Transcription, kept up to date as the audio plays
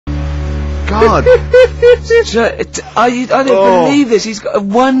God. I didn't believe this. He's got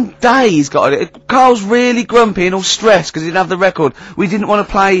one day. He's got it. Carl's really grumpy and all stressed because he didn't have the record. We didn't want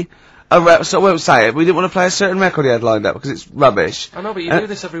to play so I won't say it. We didn't want to play a certain record he had lined up because it's rubbish. I know, but you do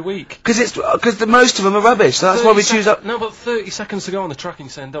this every week. Because most of them are rubbish. So that's why we choose up. No, but 30 seconds to go on the track and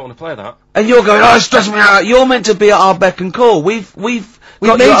you're saying don't want to play that. And you're going, oh, it's stressing me out. You're meant to be at our beck and call. We've made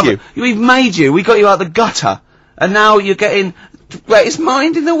you. We've made you. We got you out the gutter, and now you're getting greatest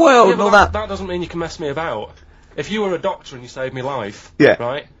mind in the world Yeah, and all that doesn't mean you can mess me about. If you were a doctor and you saved me life,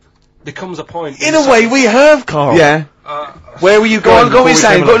 right? There comes a point. In a way, we have, Carl. Yeah. Where were you going? Go on, what were you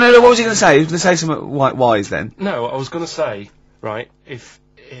saying? What was he going to say? He was going to say something wise then. No, I was going to say, right, if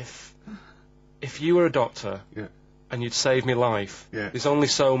you were a doctor and you'd saved me life, there's only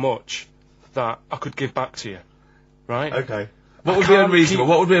so much that I could give back to you, right? Okay. What would be unreasonable?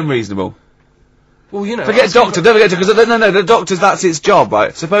 What would be unreasonable? Well, you know. Forget doctor, don't forget, because no, the doctor's, that's its job,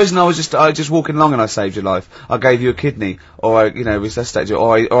 right? Supposing I was just walking along and I saved your life, I gave you a kidney, or I, resuscitated you,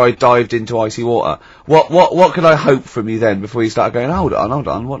 or I dived into icy water. What could I hope from you then before you started going, hold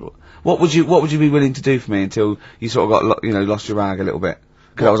on, what would you be willing to do for me until you sort of got, lost your rag a little bit?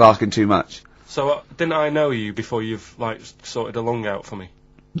 Because I was asking too much. So, didn't I know you before you've, sorted a lung out for me?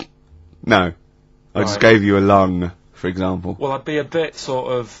 No. I just gave you a lung, for example. Well, I'd be a bit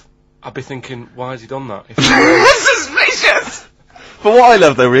I'd be thinking, why has he done that? Suspicious! But what I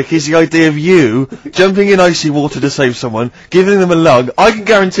love though, Rick, is the idea of you jumping in icy water to save someone, giving them a lung. I can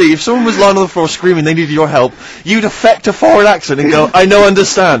guarantee if someone was lying on the floor screaming they needed your help, you'd affect a foreign accent and go, I know,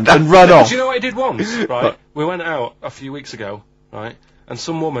 understand, and run off. Do you know what I did once, right? We went out a few weeks ago, right? And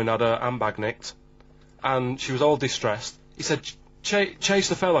some woman had her handbag nicked, and she was all distressed. He said, chase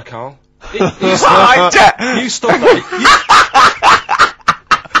the fella, Carl. You stop that.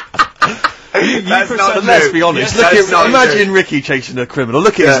 Let's be honest. Imagine Ricky chasing a criminal.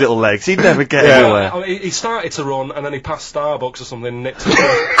 Look at his little legs. He'd never get anywhere. He started to run, and then he passed Starbucks or something and nicked him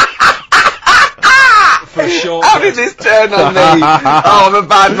for a short. How did this turn on me? Oh, I'm a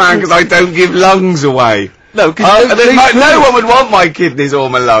bad man because I don't give lungs away. No, because no one would want my kidneys or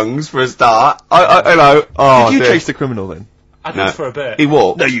my lungs for a start. Did you chase the criminal then? I did for a bit. He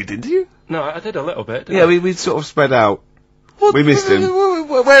walked. No, you didn't, did you? No, I did a little bit. We sort of spread out. We missed him.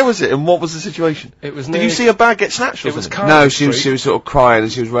 Where was it, and what was the situation? It was. Did you see a bag get snatched? It was. No, she was sort of crying,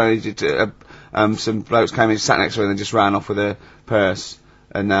 and she was running. Some blokes came in, sat next to her, and then just ran off with her purse.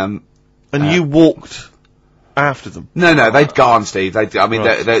 And you walked after them. No, they'd gone, Steve. They'd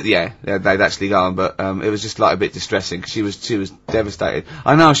actually gone, but it was just a bit distressing because she was devastated.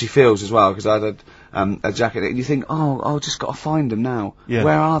 I know how she feels as well because I had a jacket, and you think, oh, just got to find them now. Yeah.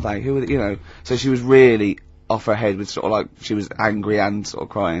 Where are they? Who are they? So she was really off her head with sort of she was angry and sort of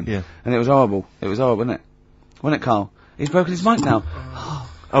crying. Yeah. And it was horrible. It was horrible, wasn't it? Wasn't it, Carl? He's broken his mic now.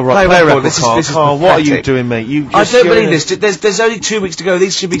 Oh, right, play a record, this is Carl, what are you doing, mate? I don't believe this. There's only 2 weeks to go.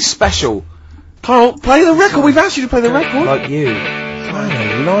 These should be special. Carl, play the record. We've asked you to play the record. Like you.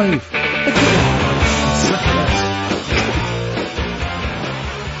 Man alive.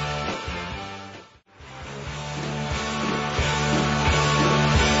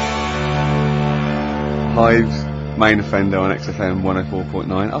 Hive's main offender on XFM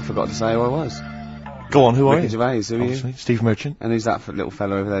 104.9. I forgot to say who I was. Go on, who are you? Gervais, who are you? Steve Merchant. And who's that little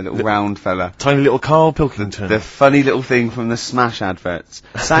fella over there, little round fella? Tiny little Karl Pilkington. The funny little thing from the Smash adverts.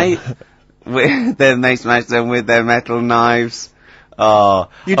 Say, they smash them with their metal knives. Oh.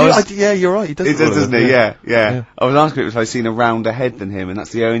 You do? Yeah, you're right. He does, doesn't he? Yeah. I was asking if I'd seen a rounder head than him, and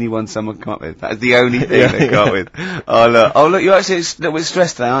that's the only one someone come up with. That's the only thing they got up with. Oh look, you're actually a little bit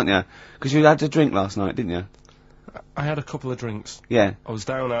stressed today, aren't you? Because you had a drink last night, didn't you? I had a couple of drinks. Yeah. I was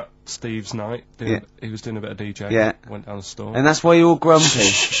down at Steve's night. He was doing a bit of DJing. Yeah. Went down the store. And that's why you're all grumpy.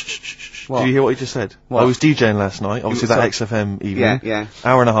 What? Did you hear what he just said? What? I was DJing last night, obviously that XFM evening. Yeah.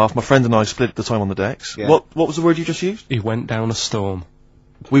 Hour and a half. My friend and I split the time on the decks. Yeah. What was the word you just used? He went down a storm.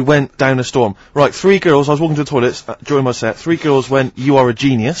 We went down a storm. Right, 3 girls, I was walking to the toilets during my set. 3 girls went, you are a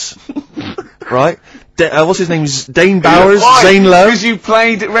genius. Right? What's his name? Dane Bowers, Zane Lowe. Because you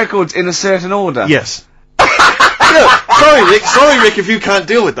played records in a certain order. Yes. Sorry, Rick, if you can't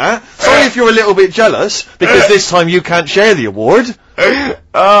deal with that. Sorry if you're a little bit jealous, because this time you can't share the award.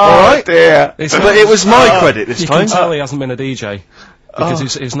 Alright, dear. But it was my credit this time. You can tell he hasn't been a DJ.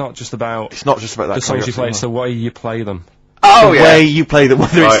 Because it's not just about... It's not just about that. The songs you play, it's the way you play them. The way you play them,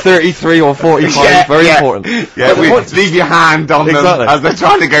 whether it's 33 or 45, very important. Yeah, leave your hand on them as they're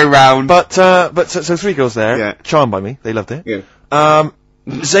trying to go round. But so 3 girls there, charmed by me, they loved it. Yeah.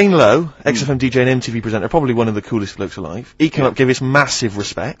 Zane Lowe, XFM DJ and MTV presenter, probably one of the coolest blokes alive. He came up, gave us massive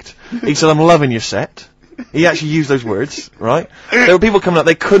respect. He said, I'm loving your set. He actually used those words, right? There were people coming up,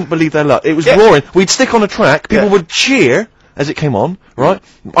 they couldn't believe their luck. It was roaring. We'd stick on a track, people would cheer as it came on, right?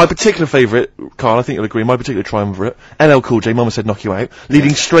 My particular favourite, Carl, I think you'll agree, my particular triumvirate, LL Cool J, Mama Said Knock You Out,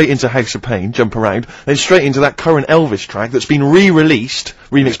 leading straight into House of Pain, Jump Around, then straight into that current Elvis track that's been re-released,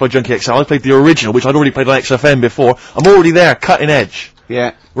 remixed by Junkie XL. I played the original, which I'd already played on XFM before. I'm already there, cutting edge.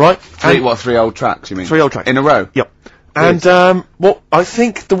 Yeah. Right? Three old tracks, you mean? 3 old tracks. In a row? Yep. And, well, I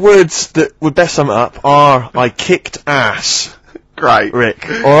think the words that would best sum it up are, I kicked ass. Great. Rick.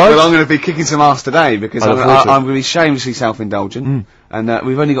 Alright? Well, I'm going to be kicking some ass today, because I'm going to be shamelessly self-indulgent. And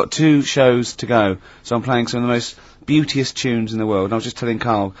we've only got 2 shows to go, so I'm playing some of the most beauteous tunes in the world. And I was just telling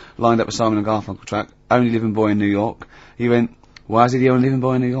Carl, lined up a Simon and Garfunkel track, Only Living Boy in New York. He went, why is he the only living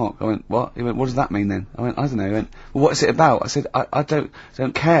boy in New York? I went, what? He went, what does that mean then? I went, I don't know. He went, well, what's it about? I said, I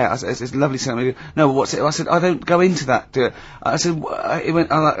don't care. I said, it's lovely something. He went, no, but what's it? I said, I don't go into that. I said, he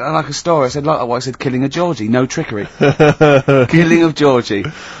went, I like a story. I said, like what? I said, killing of Georgie, no trickery. Killing of Georgie.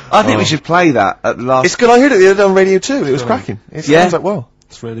 I think we should play that at the last. It's good. I heard it the other day on radio too. It was cracking. It sounds like well.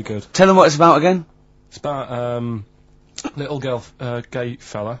 It's really good. Tell them what it's about again. It's about, little girl, gay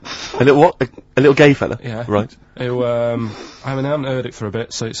fella. A little what? A little gay fella? Yeah. Right. Who, I mean, I haven't heard it for a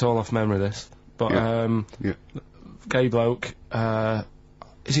bit, so it's all off memory, this. But, gay bloke,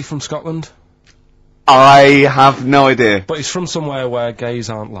 is he from Scotland? I have no idea. But he's from somewhere where gays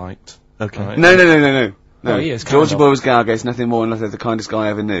aren't liked. Okay. Right? No. Well, he is, Georgie Boy was gay, I guess, nothing more than nothing, the kindest guy I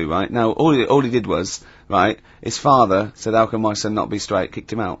ever knew, right? Now, all he did was, right, his father said, how can my son not be straight,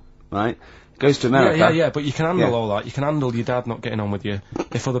 kicked him out, right? Goes to America. Yeah, but you can handle all that. You can handle your dad not getting on with you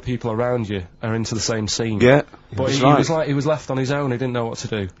if other people around you are into the same scene. Yeah. But he was left on his own, he didn't know what to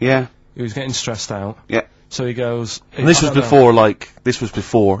do. Yeah. He was getting stressed out. Yeah. So he goes... And this was before,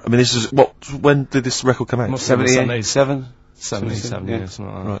 I mean, this is, when did this record come out? 77? 77 years,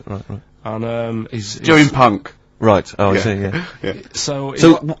 something like that. Right. And, he's... During punk. Right, I see, yeah. So,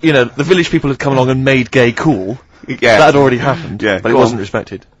 you know, the village people had come along and made gay cool. Yeah. That had already happened. Yeah. But it wasn't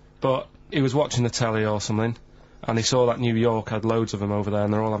respected. But he was watching the telly or something, and he saw that New York had loads of them over there,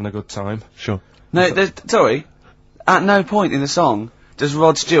 and they're all having a good time. Sure. No, sorry. At no point in the song does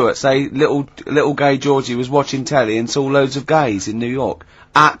Rod Stewart say little gay Georgie was watching telly and saw loads of gays in New York.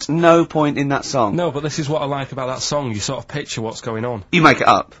 At no point in that song. No, but this is what I like about that song. You sort of picture what's going on. You make it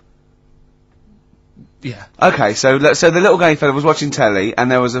up. Yeah. Okay, so the little gay fella was watching telly,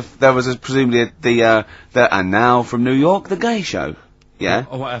 and there was presumably the and now from New York, the gay show. Yeah.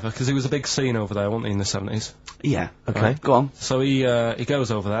 Or whatever, because it was a big scene over there, wasn't he, in the 70s? Yeah. Okay. Right. Go on. So he goes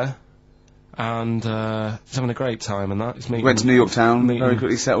over there, and he's having a great time and that. He's meeting... Went to New York Town, very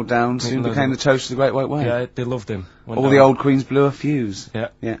quickly settled down, soon became the toast of the Great White Way. Yeah, they loved him. All the old queens blew a fuse. Yeah.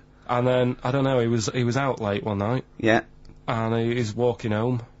 Yeah. And then, I don't know, he was out late one night. Yeah. And he's walking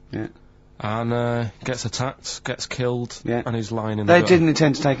home. Yeah. And gets attacked, gets killed, yeah. And he's lying in the They gutter. didn't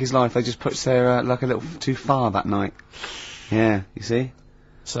intend to take his life, they just pushed their luck a little too far that night. Yeah, you see?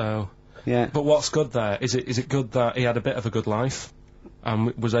 So... Yeah. But what's good there? Is it good that he had a bit of a good life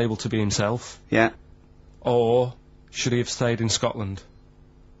and was able to be himself? Yeah. Or should he have stayed in Scotland?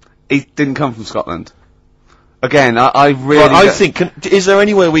 He didn't come from Scotland. Again, I really... Well, I think, is there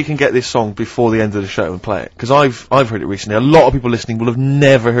any way we can get this song before the end of the show and play it? Because I've heard it recently. A lot of people listening will have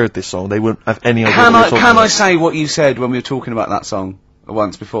never heard this song. They wouldn't have any idea what Can I say what you said when we were talking about that song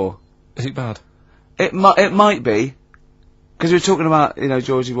once before? Is it bad? It might be. Because we were talking about, you know,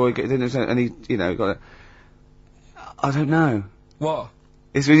 Georgie Boy, and he, you know, got it. I don't know. What?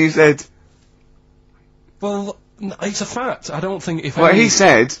 It's when you said... Well, it's a fact. I don't think if... Well, he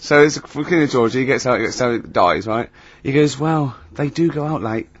said, so it's for King of Georgie, he gets out, he dies, right? He goes, well, they do go out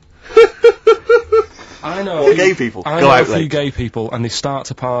late. I know. Gay people I go know out a few late. gay people, and they start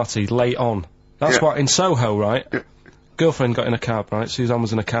to party late on. That's what, in Soho, right? Yeah. Girlfriend got in a cab, right? Suzanne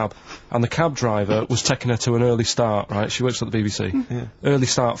was in a cab, and the cab driver was taking her to an early start, right? She works at the BBC. Yeah. Early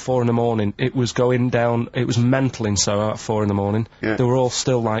start, 4 in the morning. It was going down, it was mental in Soho at 4 in the morning. Yeah. They were all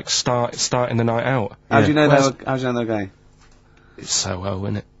still, like, starting the night out. How do you know they're gay? It's Soho,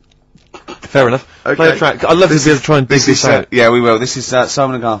 isn't it? Fair enough. Okay. Play a track. I'd love to be able to try and dig this out. Yeah, we will. This is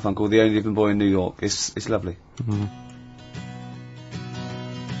Simon and Garfunkel, The Only Living Boy in New York. It's lovely. Mm-hmm.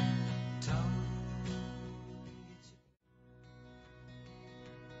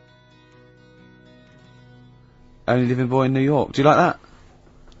 Only Living Boy in New York. Do you like that?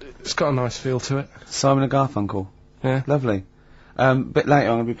 It's got a nice feel to it. Simon and Garfunkel. Yeah. Lovely. Bit later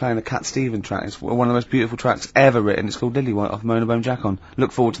I'm going to be playing a Cat Stevens track. It's one of the most beautiful tracks ever written. It's called Lily White off Mona Bone Jack On.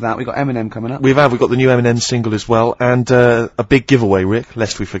 Look forward to that. We've got Eminem coming up. We've got the new Eminem single as well, and a big giveaway, Rick,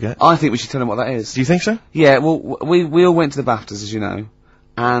 lest we forget. I think we should tell them what that is. Do you think so? Yeah, well, we all went to the BAFTAs, as you know,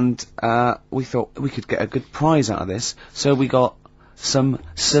 and we thought we could get a good prize out of this, so we got some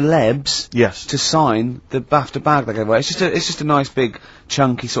celebs to sign the BAFTA bag they gave away. It's just a nice big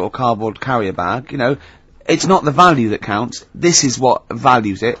chunky sort of cardboard carrier bag, you know. It's not the value that counts. This is what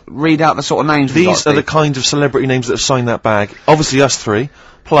values it. Read out the sort of names. These are the kinds of celebrity names that have signed that bag. Obviously us three,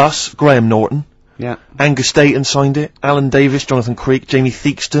 plus Graham Norton. Yeah. Angus Dayton signed it. Alan Davis, Jonathan Creek, Jamie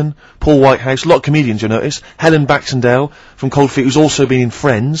Theakston, Paul Whitehouse. A lot of comedians, you'll notice. Helen Baxendale from Cold Feet, who's also been in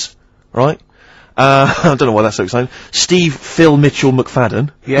Friends, right? I don't know why that's so exciting. Steve Phil Mitchell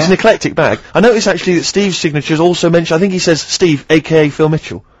McFadden. Yeah. It's an eclectic bag. I noticed actually that Steve's signature is also mentioned. I think he says Steve, aka Phil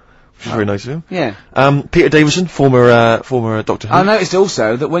Mitchell. Which is very nice of him. Yeah. Peter Davison, former Doctor Who. I noticed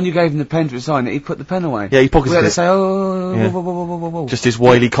also that when you gave him the pen to sign it, he put the pen away. Yeah, he pocketed it. They say, whoa. Just his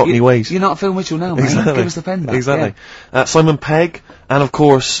wily Cockney ways. You're not Phil Mitchell now, mate. Exactly. Give us the pen back. Exactly. Yeah. Simon Pegg, and of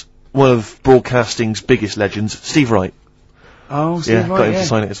course, one of broadcasting's biggest legends, Steve Wright. Oh, Steve Wright, got him to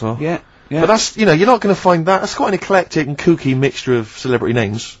sign it as well. Yeah. But that's, you know, you're not going to find that. That's quite an eclectic and kooky mixture of celebrity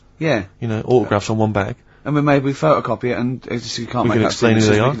names. Yeah. You know, autographs on one bag. And we maybe photocopy it, and you can't we make can that explain who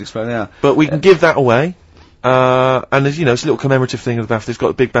they are. We can explain who they are. But we can give that away. And there's, you know, it's a little commemorative thing of the BAFTA. It's got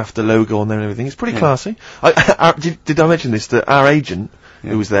a big BAFTA logo on there and everything. It's pretty classy. Did I mention this? That our agent,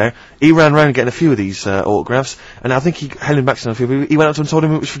 who was there, he ran around getting a few of these autographs, and I think Helen Baxter, he went up to him and told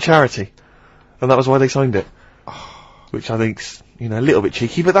him it was for charity. And that was why they signed it. Which I think's, you know, a little bit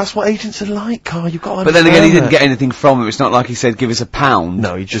cheeky, but that's what agents are like, Carl. You've got to But then again, he didn't get anything from it. It's not like he said, give us £1.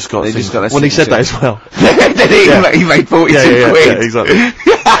 No, he just got... They just got their when he said that as well. he made 42 quid. Yeah, exactly.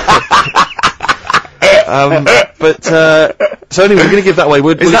 So anyway, we're going to give that away.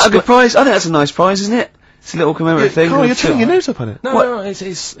 Is that a good prize? I think that's a nice prize, isn't it? It's a little commemorative thing. Carl, you're turning your nose up on it. No,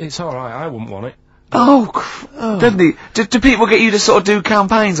 it's alright. I wouldn't want it. Doesn't he? Do people get you to sort of do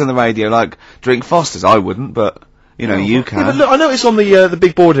campaigns on the radio, like drink Fosters? I wouldn't, but you know, you can. Yeah, but look, I noticed on the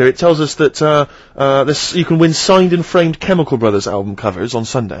big board here, it tells us that you can win signed and framed Chemical Brothers album covers on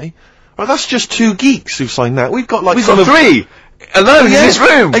Sunday. Well, that's just 2 geeks who've signed that. We've got 3 alone in this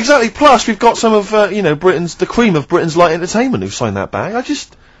room. Exactly. Plus, we've got some of you know, the cream of Britain's light entertainment who've signed that bag.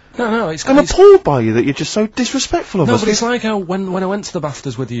 I'm appalled by you that you're just so disrespectful of us. No, but it's like how when I went to the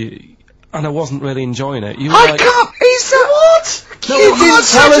BAFTAs with you, and I wasn't really enjoying it. You were what? No, you didn't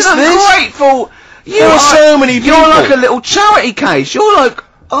tell us this. Ungrateful. There were so many people. You're like a little charity case. You're like,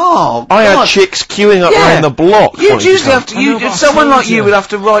 I had chicks queuing up around the block. You'd usually have to. Someone like you would have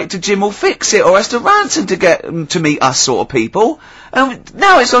to write to Jim or Fix It or Esther Ranson to get to meet us sort of people. And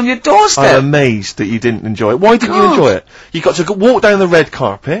now it's on your doorstep. I'm amazed that you didn't enjoy it. Why didn't you enjoy it? You got to walk down the red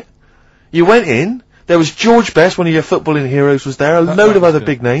carpet. You went in. There was George Best, one of your footballing heroes, was there. A load of other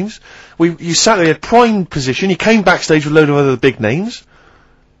big names. You sat there, you had prime position. You came backstage with a load of other big names.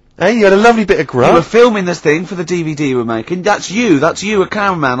 Hey, you had a lovely bit of grub. You were filming this thing for the DVD you were making. That's you, a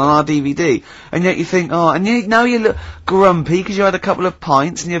cameraman on our DVD. And yet you think, now you look grumpy because you had a couple of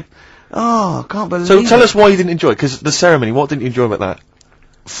pints and I can't believe it. So tell us why you didn't enjoy it, because the ceremony, what didn't you enjoy about that?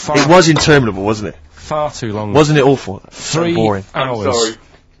 It was interminable, wasn't it? Far too long. Wasn't it awful? 3 boring. hours. I'm sorry.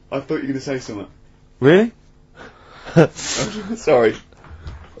 I thought you were going to say something. Really? Sorry.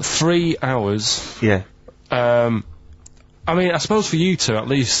 3 hours. Yeah. I mean, I suppose for you two, at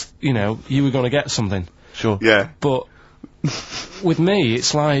least, you know, you were going to get something. Sure. Yeah. But with me,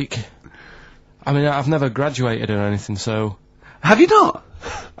 it's like, I mean, I've never graduated or anything, so... Have you not?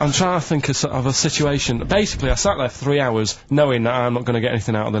 I'm trying to think of a situation. Basically, I sat there for 3 hours knowing that I'm not going to get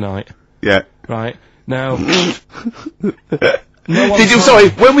anything out of the night. Yeah. Right? Now... Sorry,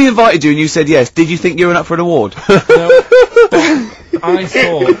 when we invited you and you said yes, did you think you were up for an award? No.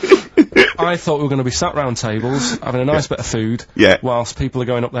 I thought we were going to be sat round tables, having a nice bit of food, whilst people are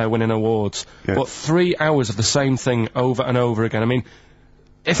going up there winning awards. Yeah. But 3 hours of the same thing over and over again. I mean,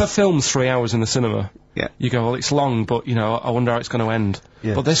 if a film's 3 hours in the cinema, you go, well, it's long, but, you know, I wonder how it's going to end.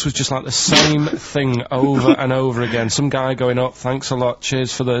 Yeah. But this was just like the same thing over and over again. Some guy going up, thanks a lot,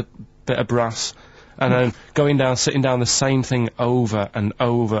 cheers for the bit of brass. And then going down, sitting down, the same thing over and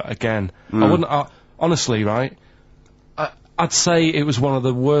over again. Honestly, right, I'd say it was one of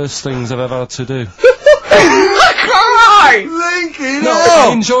the worst things I've ever had to do.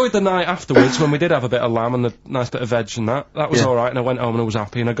 I enjoyed the night afterwards when we did have a bit of lamb and a nice bit of veg and that. That was alright, and I went home and I was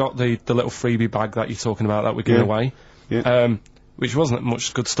happy, and I got the little freebie bag that you're talking about that we're giving away. Yeah. Which wasn't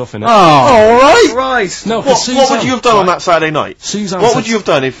much good stuff in it. Oh, right. No, what would you have done on that Saturday night? Suzanne what would you have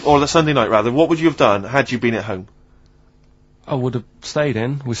done or the Sunday night rather, what would you have done had you been at home? I would have stayed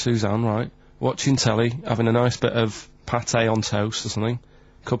in with Suzanne, right, watching telly, having a nice bit of pâté on toast or something,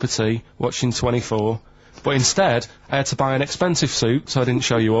 cup of tea, watching 24, but instead, I had to buy an expensive suit so I didn't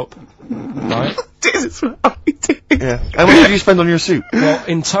show you up, right? This is right. Yeah. How much did you spend on your suit? Well,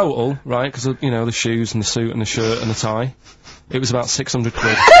 in total, right, because, you know, the shoes and the suit and the shirt and the tie, it was about 600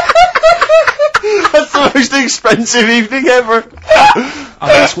 quid. That's the most expensive evening ever. And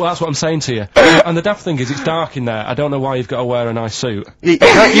that's what I'm saying to you. And the daft thing is, it's dark in there. I don't know why you've got to wear a nice suit. You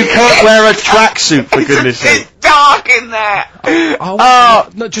can't wear a tracksuit, for goodness sake. It's dark in there!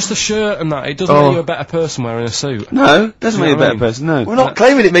 No, just the shirt and that. It doesn't make you a better person wearing a suit. No, doesn't make you a better person, no. We're not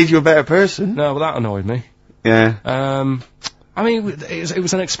claiming it made you a better person. No, but that annoyed me. Yeah. I mean, it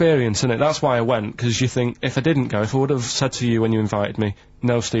was an experience, isn't it? That's why I went, because you think, if I didn't go, if I would have said to you when you invited me,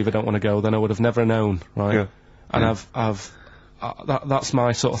 no, Steve, I don't want to go, then I would have never known, right? Yeah. And that's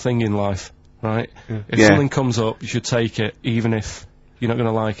my sort of thing in life, right? Yeah. If something comes up, you should take it, even if you're not going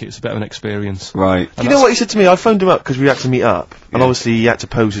to like it. It's a bit of an experience. Right. You know what he said to me? I phoned him up because we had to meet up, and obviously he had to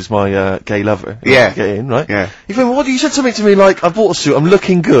pose as my gay lover. Yeah. To get in, right? Yeah. He phoned, what? He said something to me like, "I've bought a suit. I'm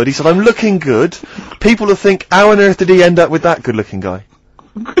looking good." He said, "I'm looking good." People will think, how on earth did he end up with that good-looking guy?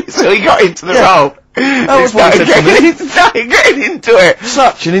 So he got into the role. That was what he said to me. Started getting into it.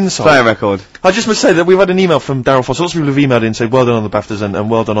 Such an insight. Play a record. I just must say that we've had an email from Daryl Foss. Lots of people have emailed in and said, well done on the BAFTAs and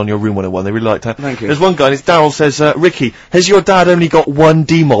well done on your Room 101. They really liked that. Thank you. There's one guy, and it's Daryl says, Ricky, has your dad only got one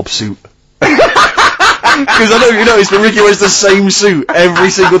D-Mob suit? Because I know you noticed that Ricky wears the same suit every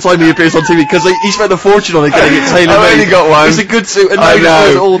single time he appears on TV, because he spent a fortune on it getting it tailor-made. I've only got one. It's a good suit, and I he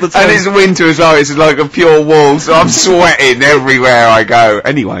wears it know. all the time. And it's winter as well, it's like a pure wall, so I'm sweating everywhere I go.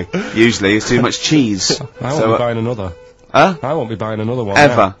 Anyway, usually it's too much cheese. I won't be buying another. Huh? I won't be buying another one.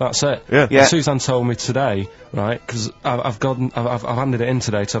 Ever. Yeah, that's it. Yeah. Yeah. Suzanne told me today, right, because I've handed it in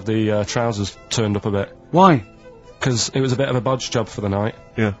today to have the trousers turned up a bit. Why? Because it was a bit of a bodge job for the night.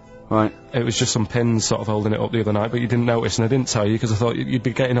 Yeah. Right. It was just some pins sort of holding it up the other night, but you didn't notice, and I didn't tell you because I thought you'd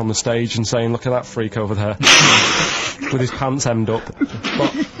be getting on the stage and saying, "Look at that freak over there with his pants hemmed up."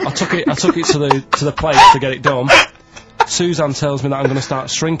 But I took it to the place to get it done. Suzanne tells me that I'm going to start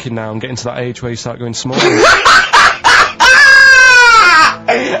shrinking now and getting to that age where you start going smaller.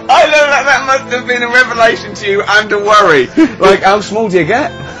 I know that must have been a revelation to you and a worry. Like, how small do you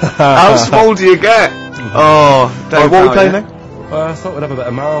get? How small do you get? Oh, Right, what are we playing now? I thought we'd have a bit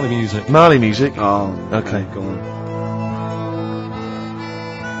of Marley music. Marley music. Oh, Okay. go on.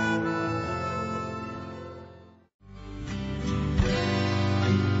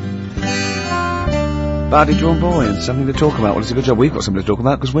 Badly Drawn Boys, something to talk about. Well, it's a good job we've got something to talk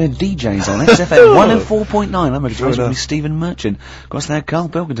about because we're DJs on XFM 104.9. I'm ready to with me, Stephen Merchant. Of course, there, Karl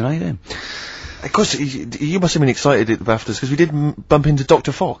Pilkington. How you doing? Of course, you must have been excited at the BAFTAs because we did bump into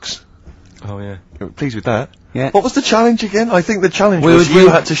Dr. Fox. Oh yeah. Pleased with that. Yeah. What was the challenge again? I think the challenge was you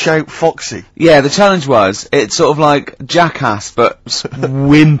had to shout Foxy. Yeah, the challenge was, it's sort of like Jackass, but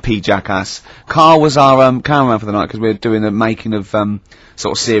wimpy Jackass. Karl was our cameraman for the night because we were doing the making of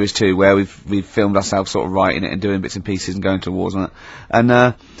sort of series 2 where we've filmed ourselves sort of writing it and doing bits and pieces and going to awards on it.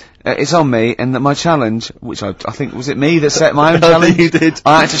 And it's on me, and my challenge, which I think, was it me that set my own challenge? You did.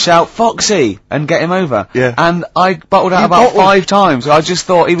 I had to shout Foxy and get him over. Yeah. And I bottled out about 5 times. I just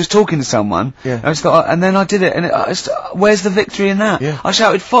thought he was talking to someone. Yeah. I just thought, and then I did it, and where's the victory in that? Yeah. I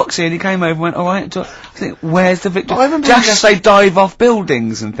shouted Foxy, and he came over and went, alright. I think, where's the victory? I remember Jackass, they dive off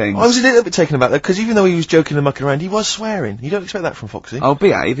buildings and things. I was a little bit taken aback though, because even though he was joking and mucking around, he was swearing. You don't expect that from Foxy. Oh,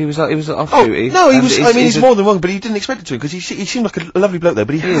 behave. He was off Oh, duty. no, he And was, he's a- more than wrong, but he didn't expect it to, because he seemed like a lovely bloke there,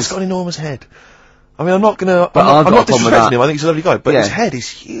 but he has got an enormous head. I mean, I'm not I've I'm got not a problem with disrespecting that. him, I think he's a lovely guy, but Yeah. his head is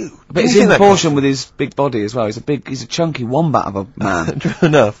huge. But it's in proportion with his big body as well. He's a chunky wombat of a man. True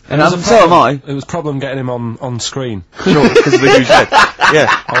enough. And so am I. It was a problem getting him on screen. Sure, because of the huge head.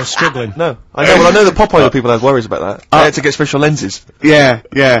 Yeah. I was struggling. No, I know. Well, I know that Popeye people have worries about that. They had to get special lenses. Yeah,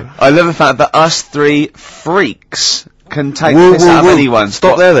 yeah. I love the fact that us 3 freaks can take the piss out of anyone.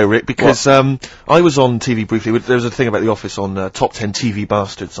 Stop there though, Rick, because I was on TV briefly. There was a thing about The Office on Top 10 TV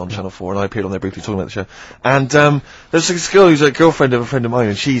Bastards on Channel 4, and I appeared on there briefly talking about the show. And there's this girl who's a girlfriend of a friend of mine,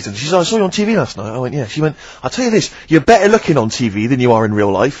 and she's I saw you on TV last night. I went, yeah. She went, I'll tell you this, you're better looking on TV than you are in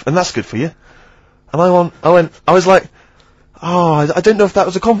real life, and that's good for you. And I was like, oh, I don't know if that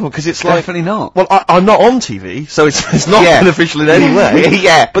was a compliment, because it's like... Definitely not. Well, I'm not on TV, so it's not Yeah. beneficial in any way.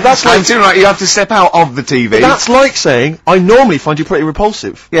 Yeah. But that's like... I'm too right, you have to step out of the TV. But that's like saying, I normally find you pretty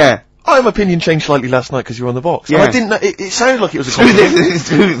repulsive. Yeah. My opinion changed slightly last night because you were on the box. Yeah. And I didn't know, it sounded like it was a Through compliment.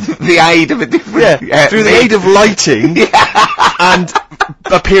 through the aid of a different... Yeah, through the aid of lighting and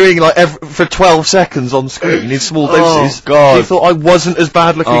appearing like for 12 seconds on screen in small doses. Oh, God. You thought I wasn't as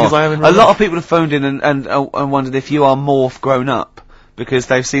bad looking as I am in real A lot life. of people have phoned in and wondered if you are Morph grown up, because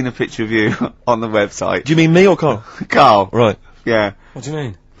they've seen a picture of you on the website. Do you mean me or Carl? Karl. Right. Yeah. What do you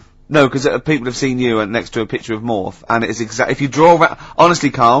mean? No, because people have seen you next to a picture of Morph, and it's if you draw honestly,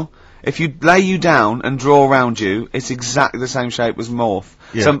 Karl, If you lay you down and draw around you, it's exactly the same shape as Morph.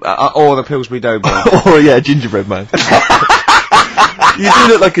 Yeah. Or the Pillsbury Doughboy. Or, yeah, a gingerbread man. You do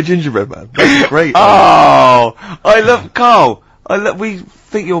look like a gingerbread man. That's great. Oh, I love Carl. We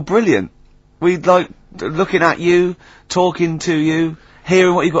think you're brilliant. We like looking at you, talking to you,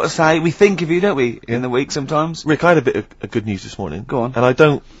 hearing what you've got to say. We think of you, don't we, in the week sometimes? Rick, I had a bit of good news this morning. Go on. And I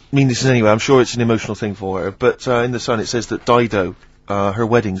don't mean this in any way. I'm sure it's an emotional thing for her. But in the Sun it says that Dido, her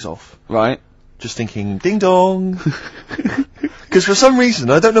wedding's off. Right. Just thinking, ding dong. Because for some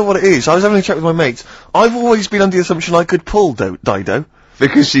reason, I don't know what it is, I was having a chat with my mates, I've always been under the assumption I could pull Dido.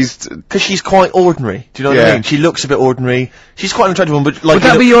 Because she's quite ordinary. Do you know what I mean? She looks a bit ordinary. She's quite an attractive one, but like... Would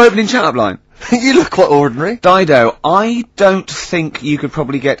that be your opening chat-up line? You look quite ordinary. Dido, I don't think you could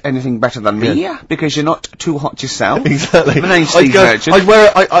probably get anything better than me, because you're not too hot yourself. Exactly. My name's Steve Merchant. I'd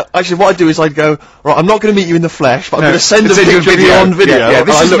wear actually what I'd do is I'd go, right, I'm not going to meet you in the flesh, but I'm going to send a picture of you on video. Yeah,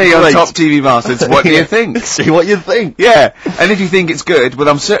 this is me on Top TV Masters. What do you think? See what you think. Yeah, and if you think it's good, well,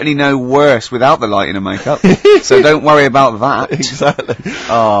 I'm certainly no worse without the lighting and makeup, so don't worry about that. Exactly.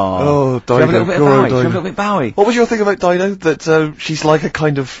 Oh, Dido. Have a little bit of Bowie. Have a little bit Bowie. What was your thing about Dido? That she's like a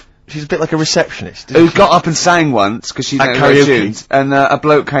kind of... She's a bit like a receptionist. Who got up and sang once, because she didn't know her karaoke. tunes, and a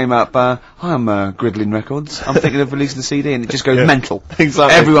bloke came up, hi, I'm Gridlin Records, I'm thinking of releasing the CD, and it just goes mental.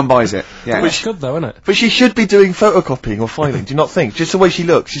 Exactly. Everyone buys it. Yeah. Which is good though, isn't it? But she should be doing photocopying or filing, do you not think? Just the way she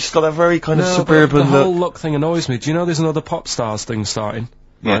looks, she's got that very kind of suburban the look. whole look thing annoys me. Do you know there's another Pop Stars thing starting?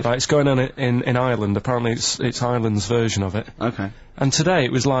 Yeah. Like, it's going on in Ireland, apparently it's Ireland's version of it. Okay. And today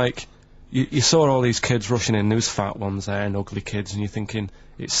it was like, you saw all these kids rushing in, there was fat ones there and ugly kids, and you're thinking,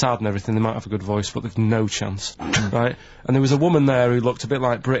 it's sad and everything, they might have a good voice, but they've no chance, right? And there was a woman there who looked a bit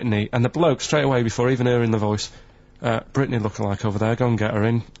like Brittany, and the bloke, straight away, before even hearing the voice, Brittany looking like over there, go and get her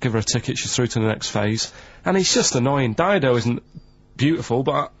in, give her a ticket, she's through to the next phase. And it's just annoying. Dido isn't beautiful,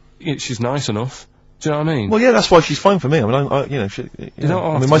 but she's nice enough. Do you know what I mean? Well, yeah, that's why she's fine for me. I mean, I I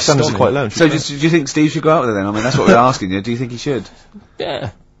mean, my standards are quite low. So do you think Steve should go out with her then? I mean, that's what we're asking you. Do you think he should?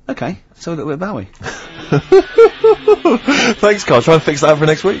 Yeah. Okay, so a little bit of Bowie. Thanks, Carl. Try and fix that for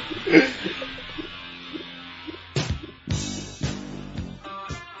next week.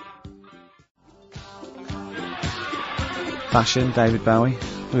 Fashion, David Bowie.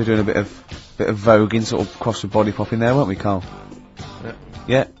 We were doing a bit of voguing, sort of cross with body popping there, weren't we, Carl?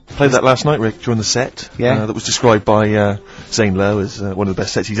 Yeah. Played that last night, Rick, during the set. Yeah. That was described by Zane Lowe as one of the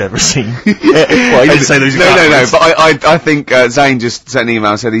best sets he's ever seen. Well, he didn't say those No, but I think Zane just sent an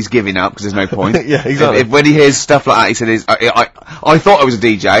email and said he's giving up because there's no point. Yeah, exactly. When he hears stuff like that, he said, I thought I was a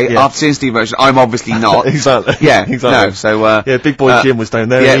DJ. After seeing Steve Merchant, I'm obviously not. Exactly. Yeah, exactly. No, so, yeah, Big Boy Jim was down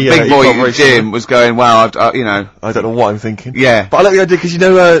there. Yeah, and Big Boy Jim was going, wow, you know. I don't know what I'm thinking. Yeah. But I like the idea, because you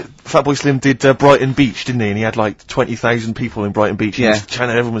know, Fatboy Slim did Brighton Beach, didn't he? And he had like 20,000 people in Brighton Beach. Yeah.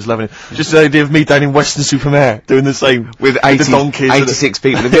 And everyone was loving it. Just the idea of me down in Weston-super-Mare doing the same. With 86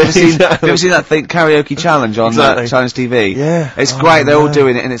 people. Have you ever seen that thing, Karaoke Challenge on Challenge TV? Yeah. It's great, they're all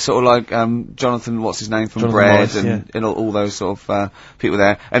doing it, and it's sort of like, Jonathan, what's his name, from Jonathan Bread, Morris, and all those sort of, people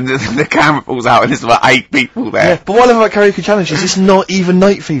there. And the camera pulls out, and there's about 8 people there. Yeah, but what I love about Karaoke Challenge is it's not even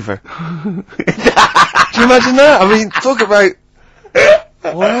night fever. Do you imagine that? I mean, talk about...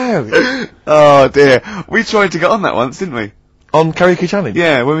 Wow. Oh dear. We tried to get on that once, didn't we? On Karaoke Challenge?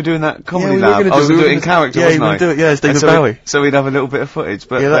 Yeah, when we were doing that comedy we lab. were I was doing it in character, yeah, wasn't I? Yeah, do it, yeah, it's David so Bowie. So we'd have a little bit of footage,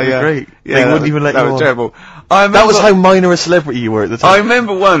 but... Yeah, that'd be great. Yeah, they wouldn't even let you on. That was terrible. That was how minor a celebrity you were at the time. I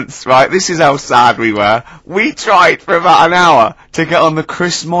remember once, right, this is how sad we were. We tried for about an hour to get on the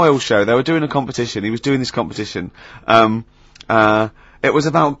Chris Moyle show. They were doing a competition. He was doing this competition. It was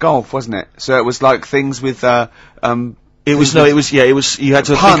about golf, wasn't it? So it was like things with, you had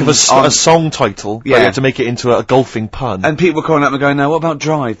to think of a song title, but you had to make it into a golfing pun. And people were calling up and going, no, what about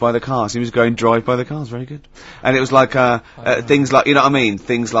Drive by the Cars? He was going, Drive by the Cars, very good. And it was like, things like, you know what I mean?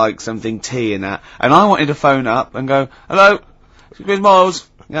 Things like something T and that. And I wanted to phone up and go, hello, Chris Miles.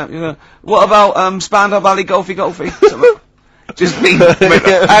 Yeah, what about, Spandau Valley Golfy? Just me. And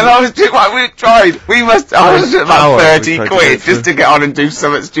I was just like, we tried. I was just about 30 quid just to get on and do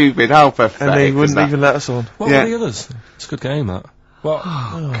something stupid. How pathetic. And they wouldn't even let us on. What were the others? It's a good game, that. What?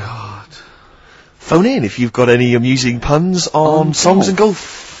 Oh, God. Phone in if you've got any amusing puns on songs and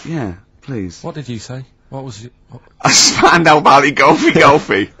golf. Yeah, please. What did you say? What was it? A Spandau Valley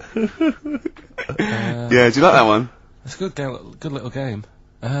Golfy. Yeah, do you like that one? It's a good little game.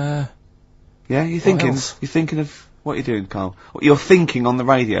 Yeah, you're thinking of what you're doing, Carl. You're thinking on the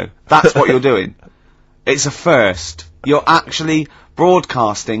radio. That's what you're doing. It's a first. You're actually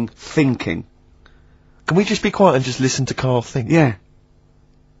broadcasting thinking. Can we just be quiet and just listen to Carl think? Yeah.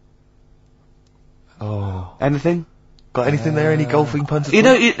 Oh. Anything? Got anything there? Any golfing puns? You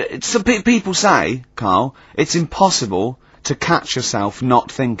know, some people say, Carl, it's impossible to catch yourself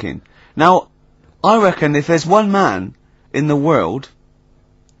not thinking. Now, I reckon if there's one man in the world...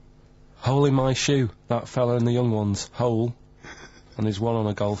 Hole in my shoe, that fella in the young ones. Hole. And there's one on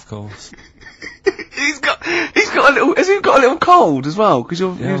a golf course. He's got a little... Has he got a little cold as well? Because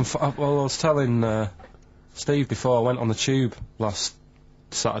you're... Yeah, well, I was telling Steve before I went on the tube last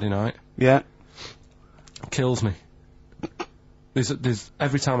Saturday night. Yeah. Kills me. There's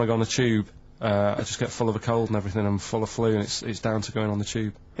every time I go on the tube, I just get full of a cold and everything. I'm full of flu, and it's down to going on the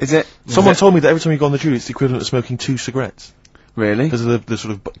tube. Is it? Someone told me that every time you go on the tube, it's the equivalent of smoking 2 cigarettes. Really? Because of the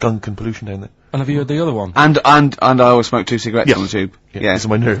sort of gunk and pollution down there. And have you heard the other one? And I always smoke 2 cigarettes on the tube. Yeah. These are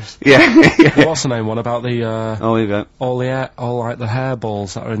my nerves. Yeah. The what's the name one about the oh, here you go. all like the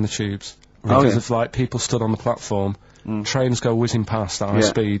hairballs that are in the tubes because of like people stood on the platform. Trains go whizzing past at high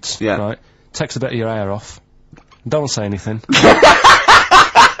speeds. Yeah. Right. Takes a bit of your hair off. Don't say anything.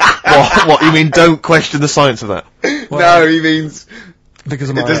 What, you mean don't question the science of that? Well, no, he means... Because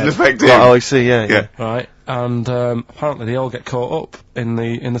of my it doesn't head. affect him. Oh, I see, yeah. Right, and apparently they all get caught up in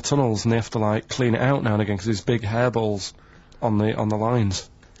the tunnels, and they have to like clean it out now and again because there's big hairballs on the lines.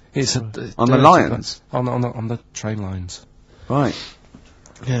 It's on the lines? On the train lines. Right.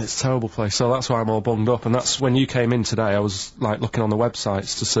 Yeah, it's a terrible place. So that's why I'm all bunged up, and that's when you came in today. I was like looking on the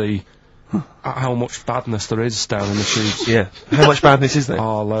websites to see how much badness there is down in the tubes. Yeah. How much badness is there?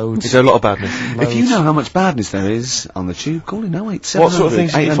 Oh, loads. Is there a lot of badness? If you know how much badness there is on the tube, call in 08700 What sort of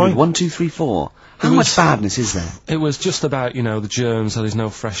things did you find? 1234. How much badness is there? It was just about, the germs, so there's no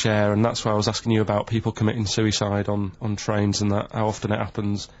fresh air, and that's why I was asking you about people committing suicide on trains and that, how often it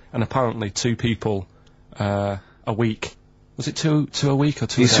happens. And apparently 2 people a week. Was it 2 a week or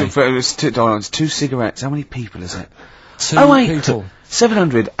 2 a day? It's 2 cigarettes. How many people is it? 2 people.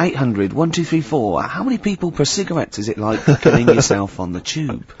 700, 800, 1234. How many people per cigarette is it like killing yourself on the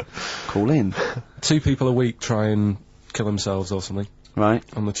tube? Call in. 2 people a week try and kill themselves or something. Right.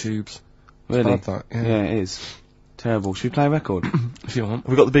 On the tubes. Really? It's bad, that, yeah, it is. Terrible. Should we play a record? If you want. Have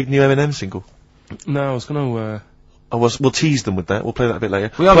we got the big new Eminem single? No, I was gonna, we'll tease them with that. We'll play that a bit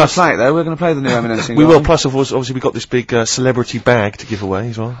later. We are going to play it though. We're going to play the new Eminem single. We will. Plus, obviously, we've got this big celebrity bag to give away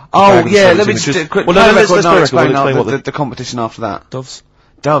as well. Oh yeah, let me just do a quick. Well, let's explain the competition after that. Doves.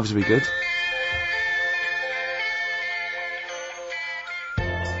 Doves would be good.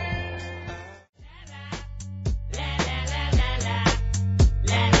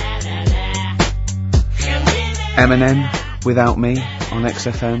 Eminem, Without Me, on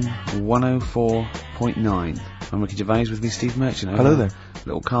XFM 104.9. I'm Ricky Gervais, with me Steve Merchant. Hello there.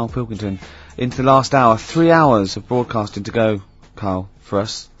 Little Karl Pilkington. Into the last hour, 3 hours of broadcasting to go, Karl, for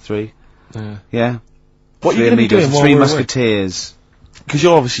us. 3. Yeah? What are you going to be doing while 3 we're Musketeers. Because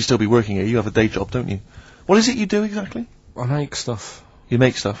you'll obviously still be working here. You have a day job, don't you? What is it you do exactly? I make stuff. You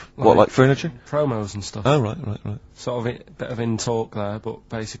make stuff? What, like furniture? Promos and stuff. Oh, right. Sort of a bit of in-talk there, but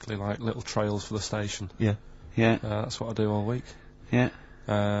basically like little trails for the station. Yeah. That's what I do all week. Yeah.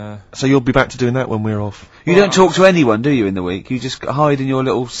 So you'll be back to doing that when we're off? You don't talk to anyone, do you, in the week? You just hide in your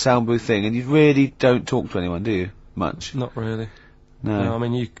little sound booth thing, and you really don't talk to anyone, do you? Much? Not really. No. I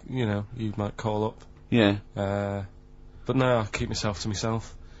mean, you might call up. Yeah. But no, I keep myself to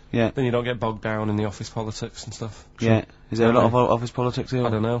myself. Yeah. Then you don't get bogged down in the office politics and stuff. Yeah. Is there a lot of office politics here? I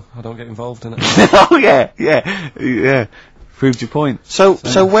don't know. I don't get involved in it. Oh yeah. Proved your point. So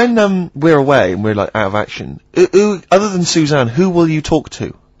when we're away and we're like out of action, who other than Suzanne, who will you talk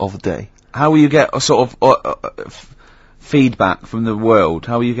to of the day? How will you get a sort of feedback from the world?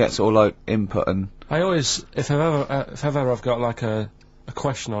 How will you get sort of like input and? I always, if ever I've got like a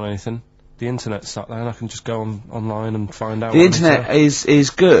question on anything, the internet's sat there and I can just go online and find out. The internet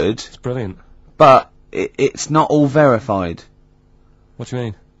is good. It's brilliant. But it's not all verified. What do you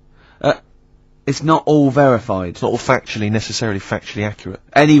mean? It's not all verified. It's not all necessarily factually accurate.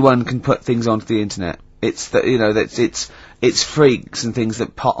 Anyone can put things onto the internet. It's that it's freaks and things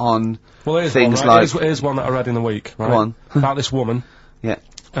that put on things like. Here's one that I read in the week. Right? One about this woman. Yeah.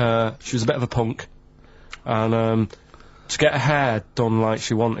 She was a bit of a punk, and to get her hair done like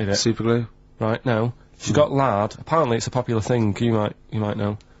she wanted it. Super glue. Right. No. She got lard. Apparently, it's a popular thing. You might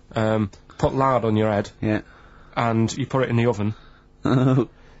know. Put lard on your head. Yeah. And you put it in the oven.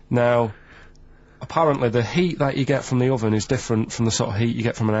 Now. Apparently, the heat that you get from the oven is different from the sort of heat you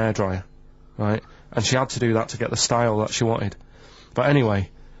get from an hairdryer, right? And she had to do that to get the style that she wanted. But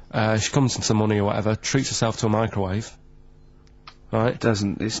anyway, she comes into money or whatever, treats herself to a microwave, right?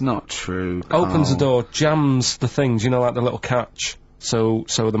 It's not true. Opens the door, jams the things, like the little catch, so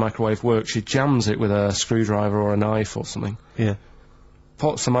the microwave works. She jams it with a screwdriver or a knife or something. Yeah.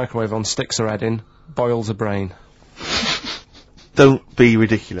 Puts the microwave on, sticks her head in, boils her brain. Don't be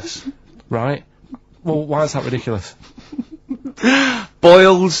ridiculous. Right? Well, why is that ridiculous?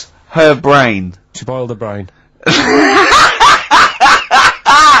 Boils her brain. She boiled her brain.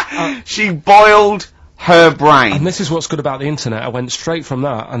 She boiled her brain. And this is what's good about the internet. I went straight from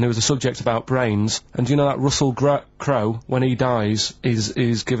that, and there was a subject about brains. And do you know that Russell Crowe, when he dies,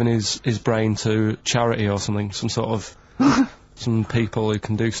 is giving his brain to charity or something? Some sort of... some people who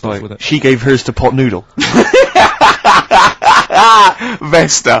can do stuff with it. She gave hers to Pot Noodle.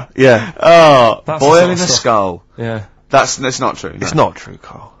 Vesta. Yeah. Oh, That's boiling the a sort of skull. Yeah. That's not true. It's not true,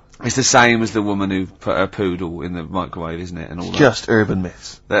 Carl. It's the same as the woman who put her poodle in the microwave, isn't it? And all that. Just urban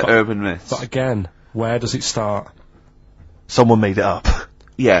myths. They're urban myths. But again, where does it start? Someone made it up.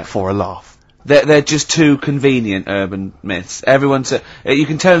 Yeah. For a laugh. They're just too convenient urban myths. Everyone you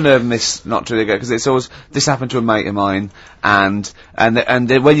can tell an urban myth's not true because it's always, this happened to a mate of mine, and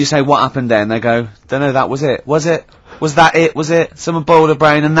when you say what happened then, they go, don't know, that was it. Was it? Was that it? Was it? Someone boiled a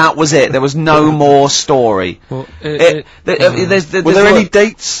brain and that was it. There was no more story. Well, were there any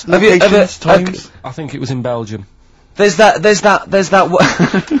dates, locations, times? I think it was in Belgium. There's that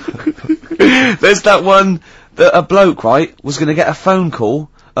one that a bloke, right, was going to get a phone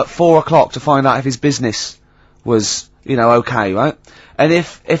call at 4 o'clock to find out if his business was, okay, right? And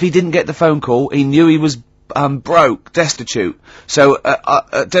if he didn't get the phone call, he knew he was broke, destitute. So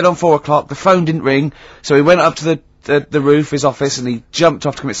dead on 4 o'clock, the phone didn't ring, so he went up to the roof of his office and he jumped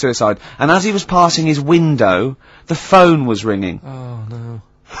off to commit suicide. And as he was passing his window, the phone was ringing. Oh no.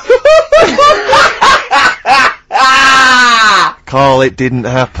 Carl, it didn't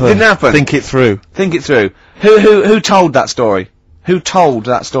happen. Didn't happen. Think it through. Think it through. Who told that story? Who told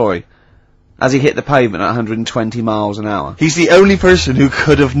that story? As he hit the pavement at 120 miles an hour. He's the only person who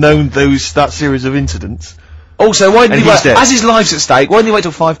could have known that series of incidents. Also, why didn't he wait? Dead. As his life's at stake, why didn't he wait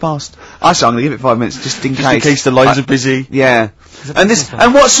till 5 past? I'm going to give it 5 minutes, just in case. Just in case the lines are busy. Yeah. And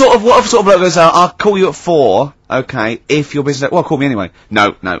what sort of bloke goes out, I'll call you at 4, okay, if your business, well, call me anyway.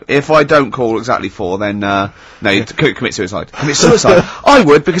 No. If I don't call exactly 4, then, you commit suicide. Commit suicide? I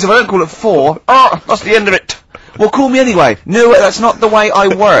would, because if I don't call at 4, that's the end of it. Well, call me anyway. No, that's not the way I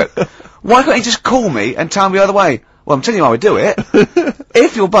work. Why can't you just call me and tell me the other way? Well, I'm telling you how I do it.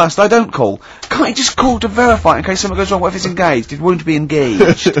 If you're bust, I don't call. Can't you just call to verify in case something goes wrong? What if it's engaged? It won't be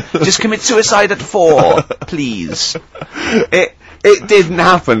engaged. Just commit suicide at 4, please. It didn't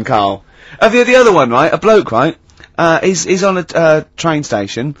happen, Carl. The other one, right? A bloke, right? He's on a train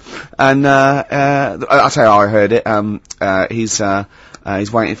station, and I'll tell you how I heard it.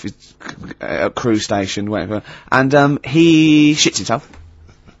 He's waiting for a cruise station, and he shits himself.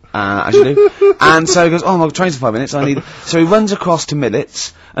 As you do. And so he goes, my train's in 5 minutes, so he runs across to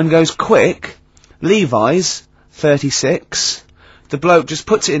Millets, and goes, quick, Levi's, 36, the bloke just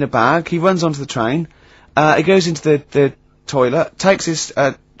puts it in a bag, he runs onto the train, he goes into the toilet, takes his,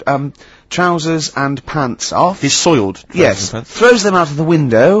 trousers and pants off. His soiled trousers yes, and pants. Throws them out of the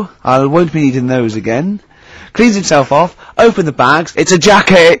window, I won't be needing those again, cleans himself off, open the bags, it's a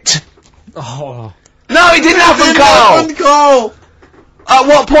jacket! Oh. No, it didn't happen, Carl! At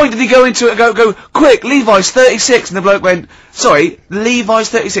what point did he go into it and go, quick, Levi's 36, and the bloke went, sorry, Levi's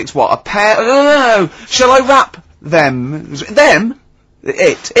 36, what, a pair? No, shall I wrap them? Them?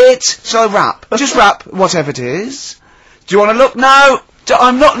 It, shall I wrap? Just wrap whatever it is. Do you want to look? No,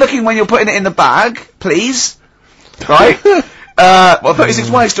 I'm not looking when you're putting it in the bag, please. Right? 36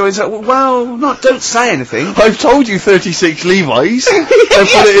 waist stories, don't say anything. I've told you 36 Levi's, and put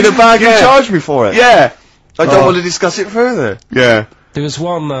it in a bag and charge me for it. Yeah. I don't want to discuss it further. Yeah. There was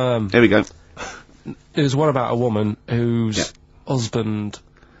one, here we go. There was one about a woman whose husband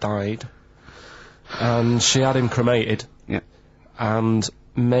died, and she had him cremated. Yeah. And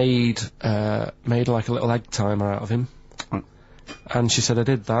made like a little egg timer out of him. Right. And she said, I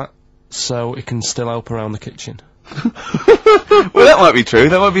did that, so it can still help around the kitchen. Well, that might be true.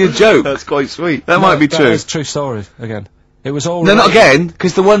 That might be a joke. That's quite sweet. That might be true. That is true story, again. It was all... No, not again,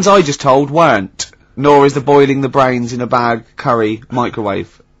 because the ones I just told weren't. Nor is the boiling the brains in a bag curry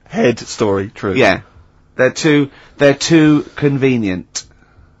microwave head story true. Yeah. They're too convenient.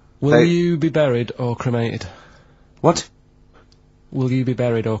 Will you be buried or cremated? What? Will you be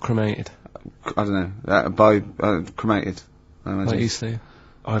buried or cremated? I don't know. Cremated. I imagine. What you see?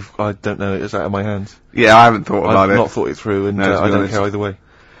 I don't know. It's out of my hands. Yeah, I haven't thought about it. I've not thought it through, and I don't care either way.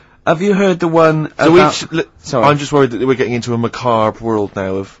 Have you heard the one so about... Sorry. I'm just worried that we're getting into a macabre world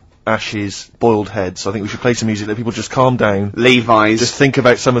now of ashes, boiled heads. I think we should play some music, let people just calm down. Levi's. Just think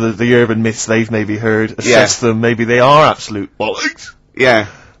about some of the urban myths they've maybe heard, assess them, maybe they are absolute bollocks. Yeah.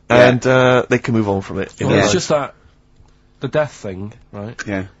 And they can move on from it. Well, it's just that, the death thing, right?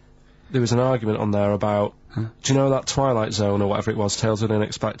 Yeah. there was an argument on there about, do you know that Twilight Zone or whatever it was, Tales of the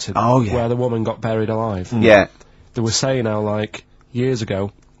Unexpected? Oh, yeah. Where the woman got buried alive. Yeah. They were saying how, like, years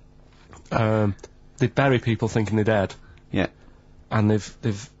ago, they bury people thinking they're dead. Yeah. And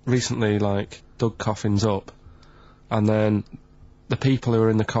they've recently, like, dug coffins up, and then the people who were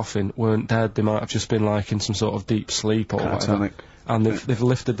in the coffin weren't dead, they might have just been, like, in some sort of deep sleep or whatever. And they've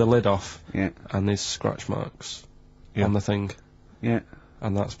lifted the lid off, and there's scratch marks on the thing. Yeah.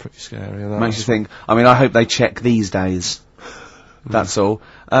 And that's pretty scary. Makes you think, I mean, I hope they check these days. That's all.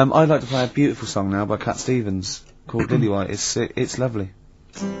 I'd like to play a beautiful song now by Cat Stevens called Lillywhite. It's lovely.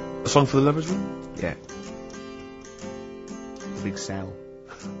 A song for the lovers room? Yeah. The big cell.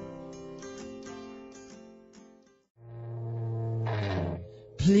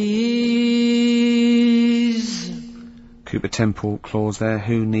 Please. Cooper Temple Clause there.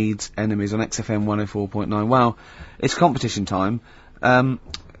 Who needs enemies on XFM 104.9? Well, it's competition time.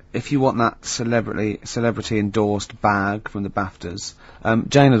 If you want that celebrity endorsed bag from the BAFTAs,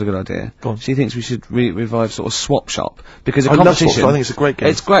 Jane had a good idea. Go on. She thinks we should revive sort of Swap Shop, because a I love competition. Swap Shop. I think it's a great game.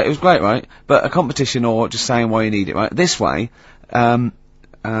 It's great. It was great, right? But a competition, or just saying why you need it, right? This way, you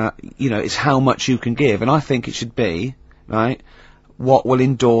know, it's how much you can give, and I think it should be right. What will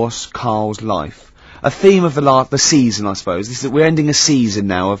endorse Karl's life? A theme of the season, I suppose. This is, we're ending a season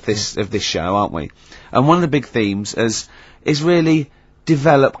now of this show, aren't we? And one of the big themes is really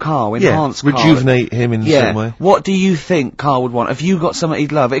develop Karl, enhance Karl. Rejuvenate him in some way. What do you think Karl would want? Have you got something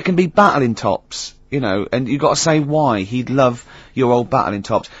he'd love? It can be battling tops, you know, and you've got to say why he'd love your old battling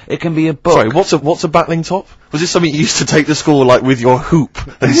tops. It can be a book. Sorry, what's a battling top? Was this something you used to take to school, like, with your hoop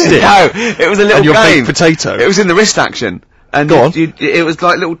and stick? No, it was a little and your game. baked potato? It was in the wrist action. And Go on. it was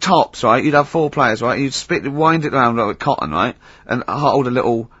like little tops, right? You'd have 4 players, right? You'd wind it around like with cotton, right? And hold a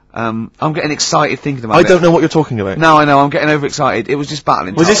little, I'm getting excited thinking about it. I don't know what you're talking about. No, I know, I'm getting overexcited. It was just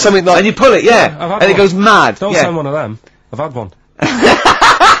battling. Was this something like... And you pull it, I've had and it one. goes mad. Don't send one of them. I've had one.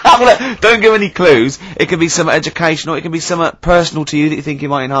 Don't give any clues. It can be some educational, it can be some personal to you that you think you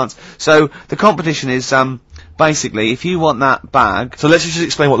might enhance. So, the competition is, basically, if you want that bag... So let's just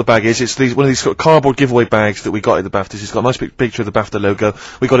explain what the bag is. It's one of these sort of cardboard giveaway bags that we got at the BAFTAs. It's got a nice big picture of the BAFTA logo.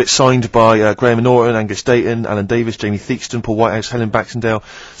 We got it signed by Graham Norton, Angus Dayton, Alan Davis, Jamie Theakston, Paul Whitehouse, Helen Baxendale,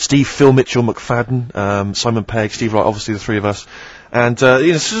 Steve, Phil Mitchell, McFadden, Simon Pegg, Steve Wright, obviously the three of us. And, you know,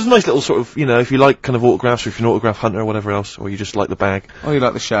 it's just a nice little sort of, you know, if you like kind of autographs, or if you're an autograph hunter or whatever else, or you just like the bag. Or you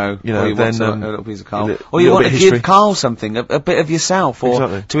like the show, you know, or you then, want a little piece of Karl. Or you want to give Karl something, a bit of yourself,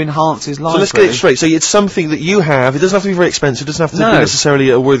 or to enhance his life. So let's get it straight. So it's something that you have, it doesn't have to be very expensive, it doesn't have to be necessarily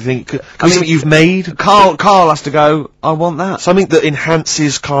a worthy thing. Could be something you've made. Karl has to go, I want that. Something that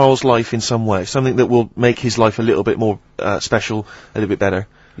enhances Karl's life in some way. Something that will make his life a little bit more, special, a little bit better.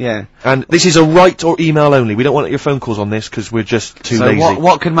 Yeah. And this is a write or email only. We don't want your phone calls on this because we're just too lazy. So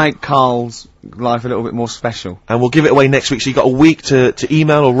what can make Karl's life a little bit more special? And we'll give it away next week. So you've got a week to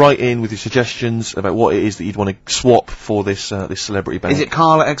email or write in with your suggestions about what it is that you'd want to swap for this this celebrity bag. Is it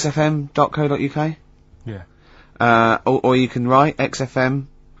karl@xfm.co.uk? Yeah. Or you can write XFM,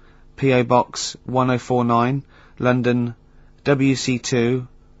 PO Box 1049, London, WC2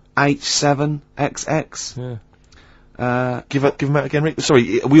 H7XX. Yeah. Give him out again, Rick. Sorry,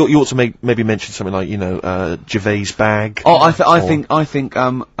 you ought to maybe mention something like, you know, Gervais bag. Oh, I think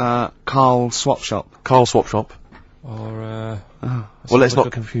Karl Swap Shop. Karl Swap Shop. Or well, let's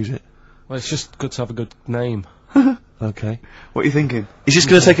not confuse it. Well, it's just good to have a good name. Okay. What are you thinking? Is this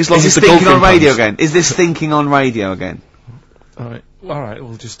going to take as long as the thinking on golfing radio puns? again? Is this thinking on radio again? Alright,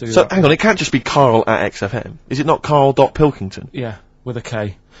 we'll just do So, that. hang on, it can't just be Karl@XFM. Is it not Karl.Pilkington? Yeah, with a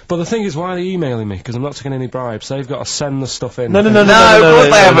K. But the thing is, why are they emailing me? Because I'm not taking any bribes. They've got to send the stuff in. No, Of course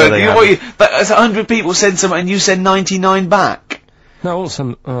they haven't. But as 100 people send something and you send 99 back. No, I won't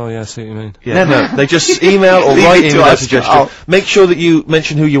send... Oh, yeah, I see what you mean. Yeah, no, they just email or Leave write it in to with a us. suggestion. Oh. Make sure that you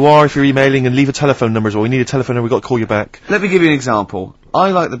mention who you are if you're emailing and leave a telephone number as well. We need a telephone number, we've got to call you back. Let me give you an example. I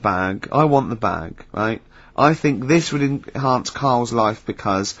like the bag. I want the bag, right? I think this would enhance Karl's life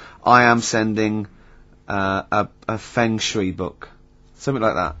because I am sending a Feng Shui book. Something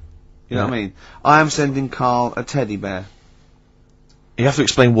like that. You know what I mean? I am sending Karl a teddy bear. You have to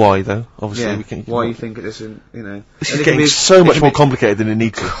explain why, though. Obviously, Yeah, why you think it isn't, you know. This is getting so much more complicated than it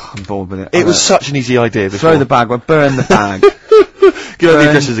needs to. I'm bored with it. It was such an easy idea before. Throw the bag, well, burn the bag. Give out the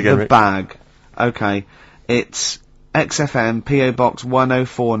addresses again, the Rick. bag. Okay. It's XFM, PO Box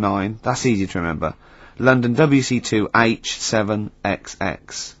 1049. That's easy to remember. London, WC2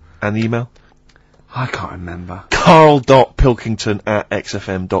 H7XX. And the email? I can't remember.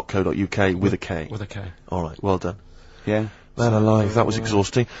 Karl.Pilkington@xfm.co.uk with a K. With a K. Alright, well done. Yeah. Man alive, that was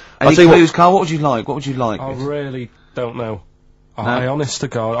exhausting. Any clues, Karl? What would you like? What would you like? I really don't know. I honest to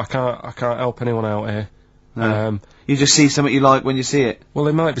God, I can't help anyone out here. No. You just see something you like when you see it. Well,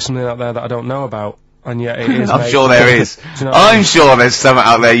 there might be something out there that I don't know about, and yet it is. I'm sure there is. Do you know I'm sure there's something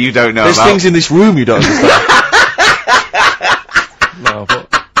out there you don't know There's about. things in this room you don't understand. No, but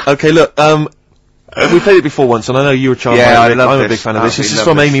Okay, look, we played it before once, and I know you were charmed Yeah, by I it. love I'm a this. big fan of this. This Absolutely is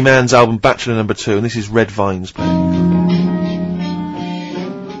love from this. Amy Mann's album Bachelor No. 2, and this is Red Vines playing.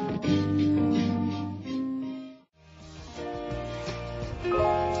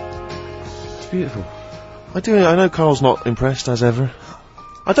 It's beautiful. I know Carl's not impressed, as ever.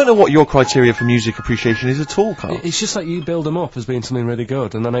 I don't know what your criteria for music appreciation is at all, Carl. it's just like you build them up as being something really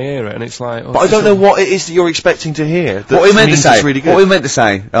good, and then I hear it, and it's like. Oh, But I don't know what it is that you're expecting to hear. What we meant to means say. it's really good. What we meant to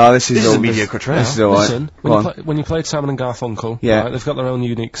say. Oh, this is a all mediocre track. This is all right. Listen, Go on. when you played Simon and Garfunkel, Yeah. right, they've got their own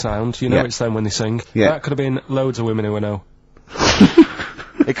unique sound. You know Yeah. it's them when they sing. Yeah. That could have been loads of women who I know.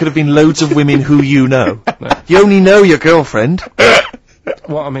 It could have been loads of women who you know. You only know your girlfriend.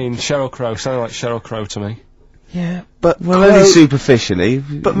 What I mean, Sheryl Crow sounded like Sheryl Crow to me. Yeah, but Well, Crow, only superficially.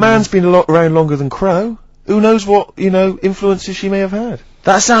 but Mann's been around longer than Crow. Who knows what, influences she may have had.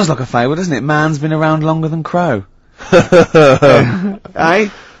 That sounds like a fable, doesn't it? Man's been around longer than Crow. Eh?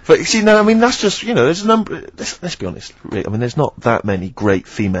 But you see, no, I mean, that's just, there's a number, let's be honest, Rick, I mean, there's not that many great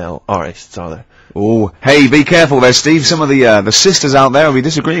female artists, are there? Oh, hey, be careful there, Steve. Some of the sisters out there will be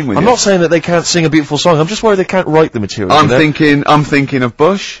disagreeing with I'm you. not saying that they can't sing a beautiful song, I'm just worried they can't write the material. I'm thinking of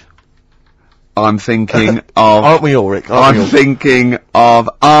Bush. I'm thinking of... Aren't we all, Rick? I'm thinking of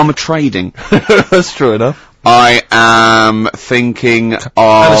arm trading. That's true enough. I am thinking of...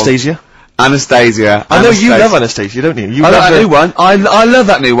 Anastasia. I know you love Anastasia, don't you? You I love like that her- new one. I love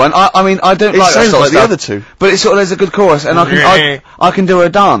that new one. I mean, I don't It like that sounds sort like of the stuff, other two. but it's sort of, there's a good chorus, and I can do her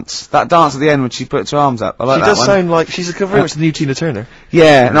dance. That dance at the end when she puts her arms up. I like She that does one. sound like she's a very much the new Tina Turner.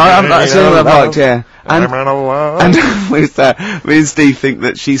 Yeah, no, that's the one I've liked, yeah. And Well, me and Steve think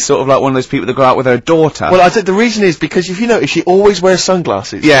that she's sort of like one of those people that go out with her daughter. I think the reason is because if you notice, she always wears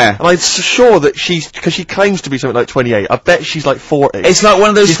sunglasses. Yeah. And I'm sure that because she claims to be something like 28, I bet she's like 40. It's like one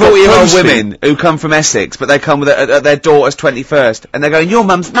of those She's got 40-year-old close women who come from Essex, but they come with their daughter's 21st, and they're going, your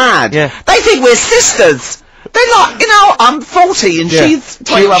mum's mad. Yeah. They think we're sisters. They're like, I'm 40 and she's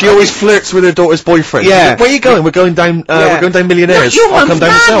 21. She always flirts with her daughter's boyfriend. Yeah. She's like, where are you going? We're going down, we're going down Millionaires. Your I'll mum's come down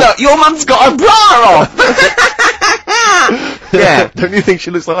mad, myself. look, your mum's got a bra on. Yeah. Don't you think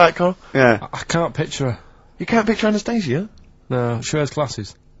she looks like that, Carl? Yeah. I can't picture her. You can't picture Anastasia? No, she wears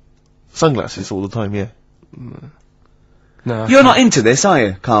glasses. Sunglasses all the time, yeah. No. You're not into this, are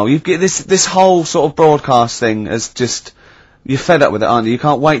you, Carl? You get this whole sort of broadcast thing as just, you're fed up with it, aren't you? You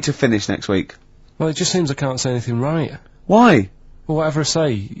can't wait to finish next week. Well, it just seems I can't say anything right. Why? Well, whatever I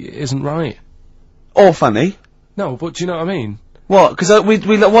say isn't right. Or funny. No, but do you know what I mean? What? Because what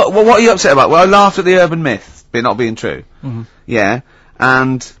are you upset about? Well, I laughed at the urban myth, but not being true. Mhm. Yeah.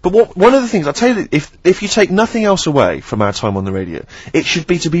 And But one of the things, I'll tell you, if you take nothing else away from our time on the radio, it should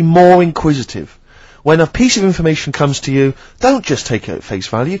be to be more inquisitive. When a piece of information comes to you, don't just take it at face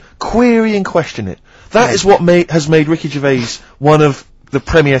value, query and question it. That is what has made Ricky Gervais one of the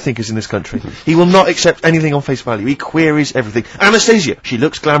premier thinkers in this country. He will not accept anything on face value. He queries everything. Anastasia, she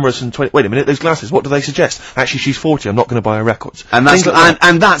looks glamorous and 20. Wait a minute, those glasses. What do they suggest? Actually, she's 40. I'm not going to buy her records. and that's Things like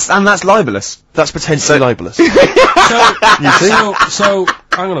that. and that's libelous. That's potentially libelous. So, You see? so,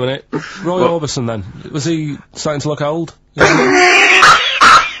 hang on a minute. Roy Orbison then, was he starting to look old?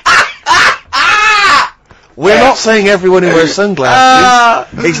 We're not saying everyone who wears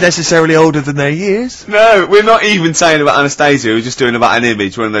sunglasses is necessarily older than their years. No, we're not even saying about Anastasia. We're just doing about an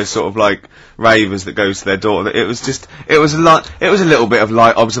image, one of those sort of like ravers that goes to their daughter. It was a little bit of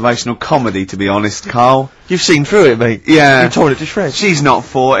light observational comedy, to be honest, Carl. You've seen through it, mate. Yeah. You've torn it to shreds. She's not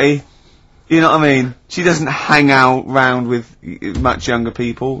 40. You know what I mean? She doesn't hang out round with much younger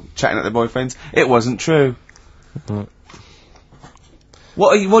people, chatting at their boyfriends. It wasn't true.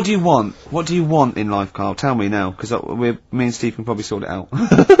 What do you want? What do you want in life, Carl? Tell me now, because me and Steve can probably sort it out.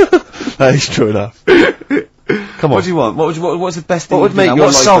 That is true enough. Come on. What do you want? What's the best thing? What would make you know? your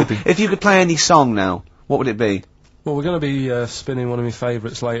What life song? happy? If you could play any song now, what would it be? Well, we're going to be spinning one of my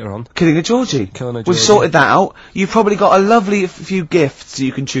favourites later on. Killing a Georgie. Killing a We've Georgie. sorted that out. You've probably got a lovely few gifts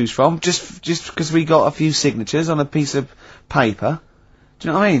you can choose from, just because we got a few signatures on a piece of paper. Do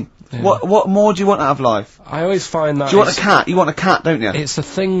you know what I mean? Yeah. What more do you want out of life? I always find that Do you want a cat? You want a cat, don't you? it's the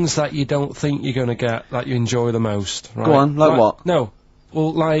things that you don't think you're going to get that you enjoy the most. Right? Go on, like what? No.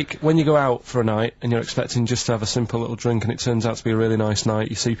 Well, like when you go out for a night and you're expecting just to have a simple little drink and it turns out to be a really nice night,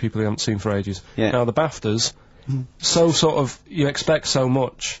 you see people you haven't seen for ages. Yeah. Now, the BAFTAs, so sort of, you expect so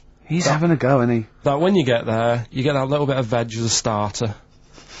much He's having a go, isn't he? that when you get there, you get that little bit of veg as a starter.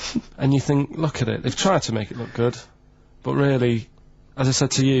 And you think, look at it, they've tried to make it look good. but really, as I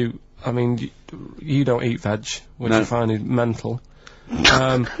said to you, I mean, you don't eat veg, which I find is mental.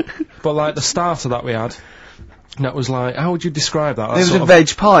 But like the starter that we had, that was like, how would you describe that? It was a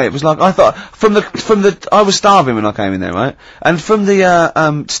veg pie. It was like, I thought, I was starving when I came in there, right? And from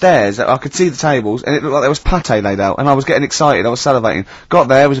the, stairs, I could see the tables, and it looked like there was pate laid out, and I was getting excited, I was salivating. Got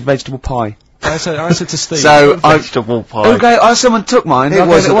there, it was a vegetable pie. I said to Steve, So, vegetable pie. Okay, someone took mine, It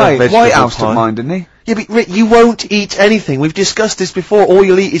wasn't away. a vegetable White House pie. took mine, didn't he? Yeah, but Rick, you won't eat anything. We've discussed this before. All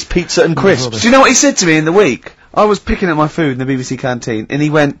you'll eat is pizza and crisps. Do you know what he said to me in the week? I was picking up my food in the BBC canteen, and he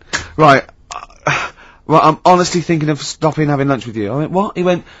went, right, I'm honestly thinking of stopping having lunch with you. I went, what? He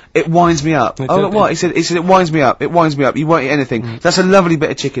went, it winds me up. I went, what? He said, it winds me up. It winds me up. You won't eat anything. That's a lovely bit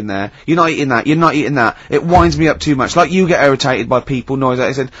of chicken there. You're not eating that. You're not eating that. It winds me up too much. Like you get irritated by people, noise.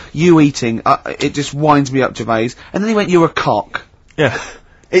 He said, you eating, it just winds me up, Gervais. And then he went, you're a cock. Yeah.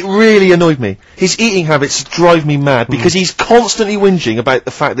 It really annoyed me. His eating habits drive me mad because he's constantly whinging about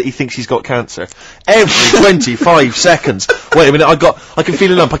the fact that he thinks he's got cancer. Every 25 seconds. Wait a minute, I can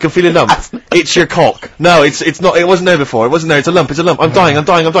feel a lump, It's your cock. No, it's not, it wasn't there before, it wasn't there, it's a lump. I'm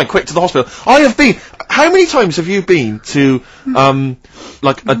dying, quick to the hospital. How many times have you been to,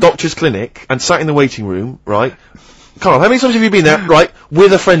 like a doctor's clinic and sat in the waiting room, right? Carl, how many times have you been there, right,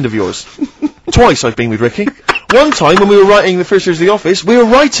 with a friend of yours? Twice I've been with Ricky. One time when we were writing the first years of the office, we were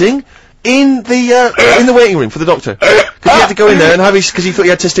writing in the waiting room for the doctor. Because he had to go in there and have because he thought he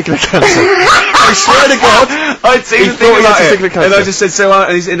had testicular cancer. I swear to God, I'd seen the thing about it, cancer. and I just said,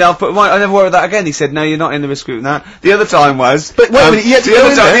 and he said, I'll put mine, I never worry about that again. He said, no, you're not in the risk group and that. The other time was, but wait a minute,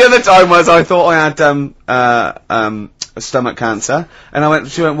 the other time was I thought I had, stomach cancer,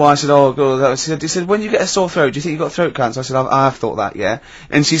 and she went, why? I said, oh God, he said, when you get a sore throat, do you think you got throat cancer? I said, I've thought that, yeah.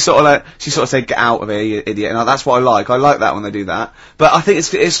 And she sort of said, get out of here, you idiot. And that's what I like that when they do that. But I think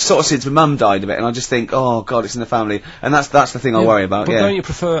it's sort of since my mum died of it, and I just think, oh God, it's in the family, and that's the thing I worry about, but don't you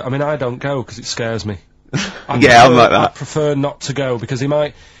prefer, I mean, I don't go because it scares me. I'm like that. I prefer not to go because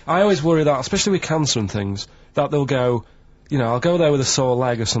I always worry that, especially with cancer and things, that they'll go, you know, I'll go there with a sore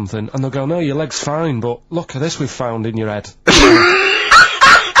leg or something, and they'll go, no, your leg's fine, but look at this we've found in your head.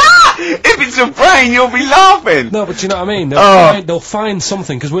 If it's a brain, you'll be laughing! No, but do you know what I mean? They'll find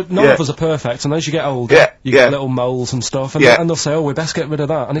something, because none of us are perfect, and as you get older, you get little moles and stuff, and they'll say, oh, we best get rid of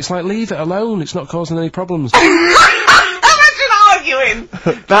that. And it's like, leave it alone, it's not causing any problems. Arguing!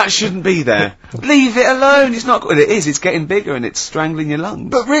 That shouldn't be there. Leave it alone, it's not good. It is, it's getting bigger and it's strangling your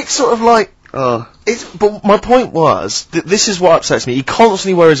lungs. But Rick's sort of like, but my point was, this is what upsets me. He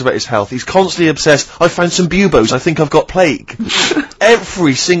constantly worries about his health. He's constantly obsessed. I found some buboes. I think I've got plague.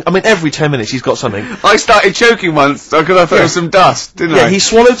 Every 10 minutes he's got something. I started choking once because I thought it was some dust, didn't I? Yeah, he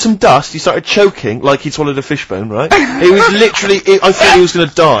swallowed some dust. He started choking like he'd swallowed a fishbone, right? It was literally, I thought he was going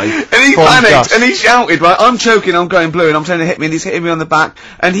to die. And he panicked and he shouted, right, I'm choking, I'm going blue, and I'm trying to hit me, and he's hitting me on the back,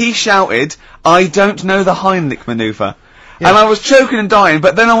 and he shouted, I don't know the Heimlich manoeuvre. Yeah. And I was choking and dying,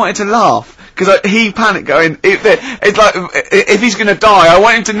 but then I wanted to laugh. Because he panicked going, it's like, if he's gonna die, I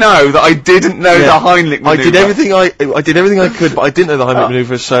want him to know that I didn't know the Heimlich manoeuvre. I did everything I could, but I didn't know the Heimlich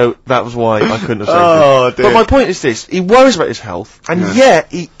manoeuvre, so that was why I couldn't have saved him. Dear. But my point is this, he worries about his health, and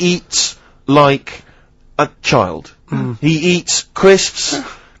yet he eats like a child. He eats crisps,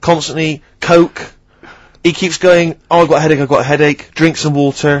 constantly, Coke. He keeps going, oh, I've got a headache, drink some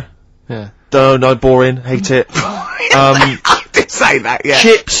water. Yeah. No, boring, hate it. I did say that, yeah.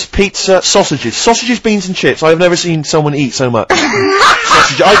 Chips, pizza, sausages, beans and chips. I've never seen someone eat so much.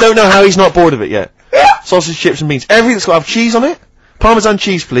 Sausage. I don't know how he's not bored of it yet. Sausage, chips and beans. Everything that's got to have cheese on it. Parmesan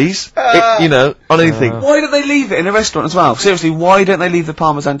cheese, please. On anything. Why don't they leave it in a restaurant as well? Seriously, why don't they leave the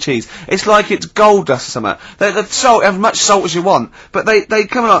Parmesan cheese? It's like it's gold dust or something. The salt, as much salt as you want, but they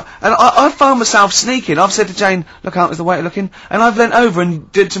come along, and I found myself sneaking. I've said to Jane, look out, is the waiter looking? And I've leant over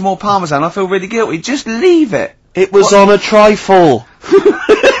and did some more Parmesan. I feel really guilty. Just leave it. It was on a trifle.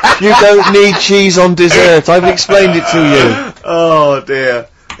 You don't need cheese on dessert. I've explained it to you. Oh dear.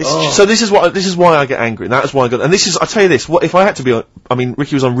 So this is why I get angry, and that is why I'll tell you this, what, if I had to be on, I mean,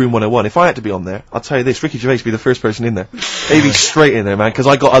 Ricky was on Room 101, if I had to be on there, I'll tell you this, Ricky Gervais would be the first person in there. He'd be straight in there, man, because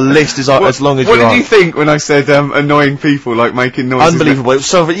I got a list as long as you are. What did you think when I said, annoying people, like making noises? Unbelievable.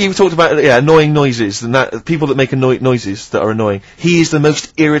 So, you talked about, annoying noises, and that, people that make noises that are annoying. He is the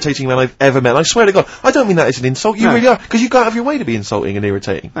most irritating man I've ever met, and I swear to God, I don't mean that as an insult, you really are, because you go out of your way to be insulting and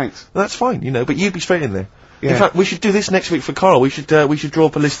irritating. Thanks. That's fine, but you'd be straight in there. Yeah. In fact, we should do this next week for Carl. We should draw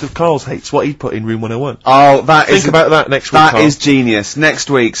up a list of Carl's hates, what he'd put in Room 101. Oh, Think about that next week, That Carl. is genius.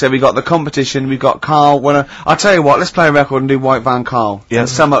 Next week, so we got the competition, we've got Carl, I'll tell you what, let's play a record and do White Van Carl. Yeah.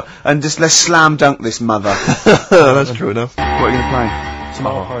 And just let's slam dunk this mother. That's true enough. What are you gonna play? Some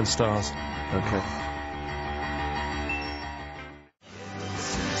Alpine Stars. Okay.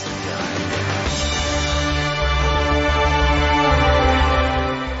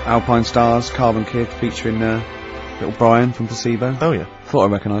 Alpine Stars, Carbon Kid, featuring little Brian from Placebo. Oh yeah. Thought I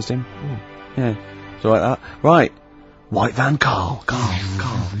recognised him. Yeah, so like that. Right. White Van Karl.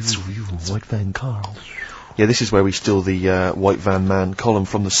 White Van Karl. Yeah, this is where we steal the White Van Man column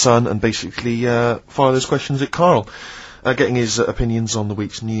from the Sun and basically fire those questions at Karl, getting his opinions on the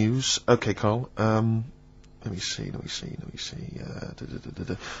week's news. Okay, Karl. Let me see.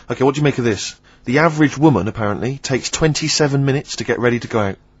 Okay, what do you make of this? The average woman, apparently, takes 27 minutes to get ready to go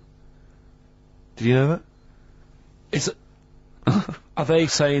out. Did you know that? Are they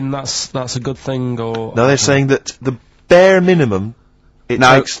saying that's a good thing, or...? No, they're saying that the bare minimum...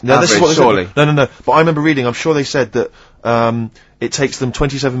 Average, this is what surely. No. But I remember reading, I'm sure they said that it takes them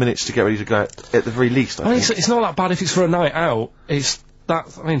 27 minutes to get ready to go out, at the very least, I think. It's not that bad if it's for a night out.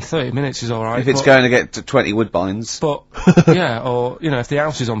 30 minutes is alright. If it's going to get to 20 woodbines. But, yeah, or, if the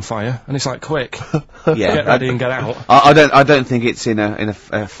house is on fire, and it's like, quick, get ready and get out. I don't think it's in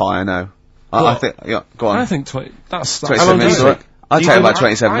a fire, no. I think, yeah, go on. I think that's 27 minutes, alright. I'd take about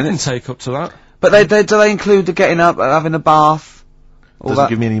 27 minutes. I can take up to that. But do they include the getting up, having a bath? Doesn't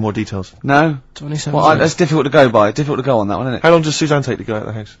give me any more details. No? 27 Well, that's difficult to go by. Difficult to go on that one, isn't it? How long does Suzanne take to go out of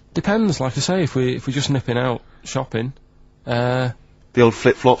the house? Depends, like I say, if we're just nipping out shopping, the old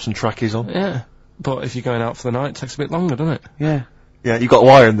flip-flops and trackies on? Yeah. But if you're going out for the night, it takes a bit longer, doesn't it? Yeah. Yeah, you've got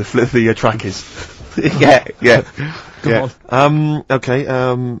wire in the trackies. yeah. Go on.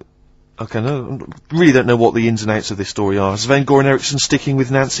 Okay, no, really don't know what the ins and outs of this story are. Is Sven-Goran Eriksson sticking with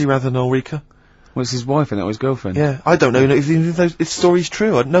Nancy rather than Ulrika? Well, it's his wife, and it, or his girlfriend? Yeah, I don't know if the story's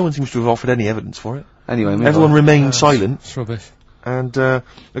true. No one seems to have offered any evidence for it. Anyway, everyone remained silent. It's rubbish. And, okay,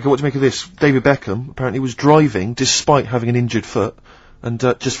 what do you make of this? David Beckham apparently was driving despite having an injured foot, and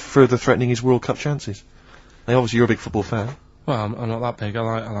just further threatening his World Cup chances. Now, obviously you're a big football fan. Well, I'm not that big. I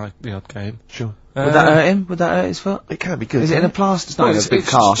like the odd game. Sure. Would that hurt him? Would that hurt his foot? It can't be good. Is it in a plaster? It's not in a big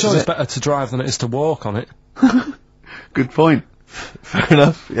cast, is it's it? better to drive than it is to walk on it. Good point. Fair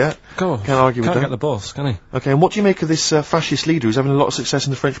enough, yeah. Go on. Can't argue with that. Can't get the bus, can he? Okay, and what do you make of this fascist leader who's having a lot of success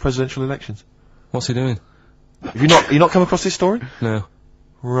in the French presidential elections? What's he doing? Have you not come across this story? No.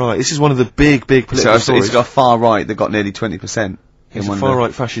 Right, this is one of the big political stories. He's got a far right that got nearly 20%. He's a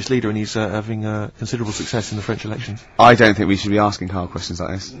far-right fascist leader, and he's having considerable success in the French elections. I don't think we should be asking Karl questions like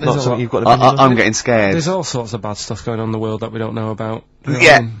this. Not something you've got an opinion on? I'm getting scared. There's all sorts of bad stuff going on in the world that we don't know about.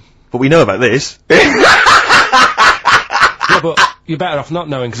 Yeah. But we know about this. Yeah, but you're better off not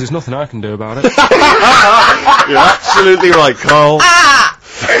knowing, because there's nothing I can do about it. You're absolutely right, Karl.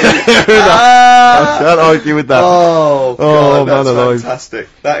 I can't argue with that. Oh, God, man alive. Fantastic.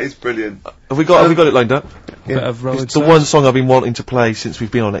 That is brilliant. Have we got it lined up? Bit of Rolling It's the one song I've been wanting to play since we've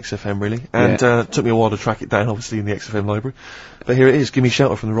been on XFM, really. And took me a while to track it down, obviously, in the XFM library. But here it is, Give Me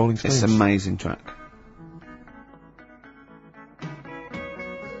Shelter from the Rolling Stones. It's an amazing track.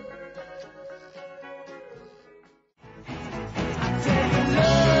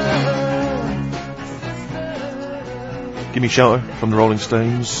 Give Me Shelter from the Rolling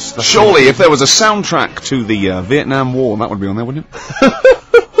Stones. That's Surely, if there was a soundtrack to the Vietnam War, that would be on there, wouldn't it?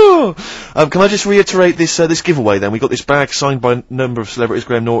 Can I just reiterate this this giveaway then? We got this bag signed by a number of celebrities,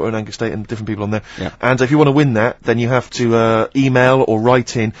 Graham Norton, Angus Tate, and different people on there. Yeah. And if you want to win that, then you have to email or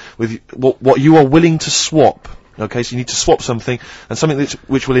write in with what you are willing to swap. Okay, so you need to swap something, and something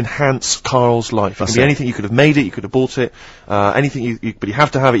which will enhance Karl's life. It can be anything. You could have made it, you could have bought it, anything. But you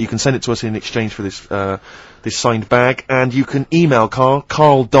have to have it. You can send it to us in exchange for this this signed bag, and you can email Karl,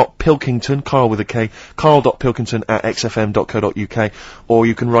 Karl.Pilkington, Karl with a K, Karl.Pilkington at xfm.co.uk, or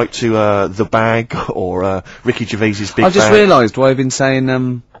you can write to the bag or Ricky Gervais's big. I just realised why I've been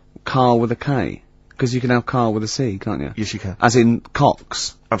saying Karl with a K, because you can have Karl with a C, can't you? Yes, you can. As in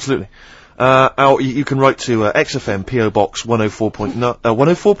Cox. Absolutely. Or you can write to XFM PO Box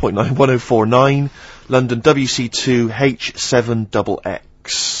 104.9, London WC2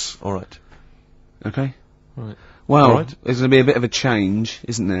 H7XX. All right. Okay. Right. Well, there's going to be a bit of a change,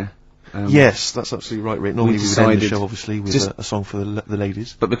 isn't there? Yes, that's absolutely right, Rick. Normally we would end the show, obviously, with a song for the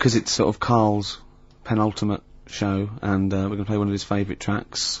ladies. But because it's sort of Karl's penultimate show, and we're going to play one of his favourite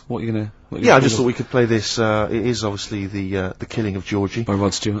tracks, what are you going to... Yeah, I just thought we could play this. It is obviously the Killing of Georgie. By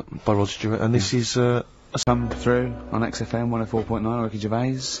Rod Stewart. And this is... Come through on XFM 104.9, Ricky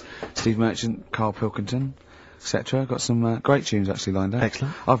Gervais, Steve Merchant, Karl Pilkington, etc. Got some great tunes actually lined up.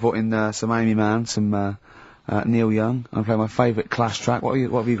 Excellent. I've brought in some Amy Mann, some Neil Young. I'm playing my favourite Clash track. What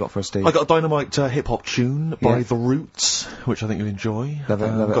have you got for us, Steve? I got a dynamite hip-hop tune by The Roots, which I think you'll enjoy. Love it.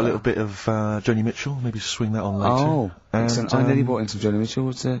 Got a little bit of Joni Mitchell, maybe swing that on later. Oh, excellent. I nearly brought in some Joni Mitchell.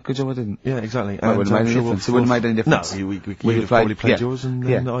 It's a good job I didn't. Yeah, exactly. Well, it wouldn't have made any difference. It wouldn't have made any difference. No, you would have probably played yours, and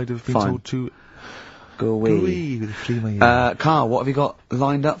then I'd have been told to Squee. With a flea in my ear. Carl, what have you got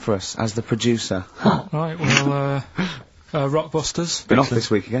lined up for us as the producer? Right, well, Rockbusters. Been off this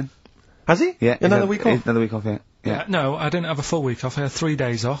week again? Has he? Yeah. Another week off? Another week off, yeah. Yeah, no, I didn't have a full week off. I had 3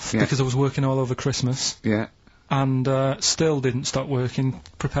 days off because I was working all over Christmas. Yeah. And still didn't stop working,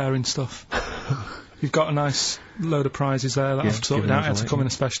 preparing stuff. You've got a nice load of prizes there that I've sorted out. I had to come in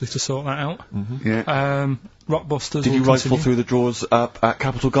especially to sort that out. Yeah. Rockbusters. Did you will rifle continue. through the drawers up at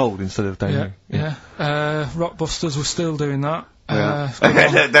Capital Gold instead of down here? Yeah. Rockbusters, we're still doing that. Yeah.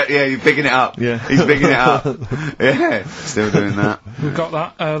 You're picking it up. Yeah. He's picking it up. Yeah. Still doing that. We've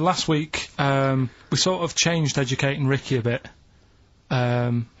got that. Last week, we sort of changed Educating Ricky a bit.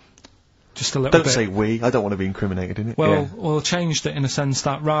 Just a little bit. Don't say we. I don't want to be incriminated in it. Well, changed it in a sense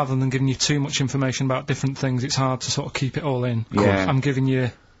that rather than giving you too much information about different things, it's hard to sort of keep it all in. Yeah. I'm giving you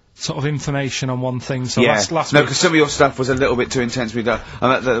sort of information on one thing. So Yeah. last No, week, because some of your stuff was a little bit too intense.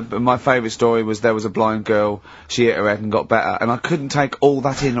 My favourite story was there was a blind girl, she hit her head and got better, and I couldn't take all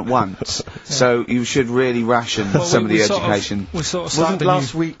that in at once. So you should really ration some of the education. We sort of Wasn't started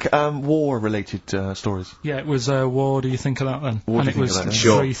last week war-related stories? Yeah, it was war. Do you think of that then? What And do it you was think of that,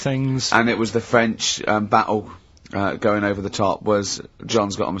 then? three things. And it was the French battle. Going over the top was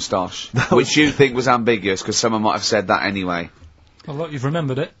John's got a moustache, which you think was ambiguous because someone might have said that anyway. Well, look, you've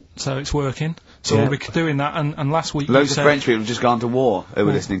remembered it, so it's working. So we'll be doing that. And last week Loads you of said French people have just gone to war who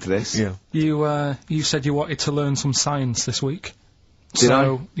were listening to this. Yeah. you said you wanted to learn some science this week. Did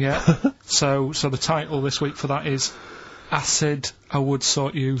I? Yeah. so the title this week for that is Acid. I would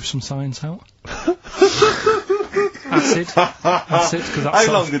sort you some science out. Acid, because that's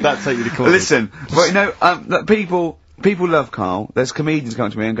How long did that take you to call? Listen, but you know, that people love Carl. There's comedians come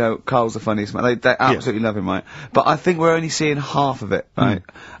to me and go, Carl's the funniest man. They absolutely love him, right? But I think we're only seeing half of it, right?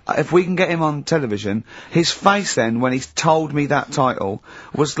 If we can get him on television, his face then, when he told me that title,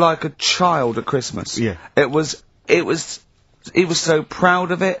 was like a child at Christmas. Yeah. He was so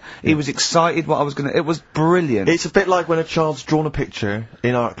proud of it. He was excited what I was it was brilliant. It's a bit like when a child's drawn a picture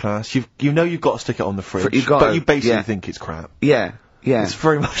in art class. You know you've got to stick it on the fridge, You've but got to, you basically yeah. think it's crap. Yeah. It's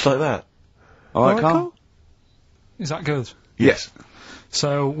very much like that. Alright, Carl? Is that good? Yes.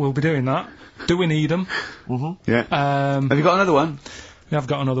 So we'll be doing that. Do we need them? Yeah. Have you got another one? We have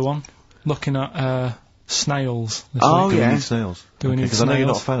got another one. Looking at snails this Oh, week. Do yeah. we need snails? Do we need Because I know you're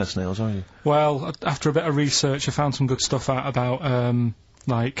not a snails? fan of snails, are you? Well, after a bit of research, I found some good stuff out about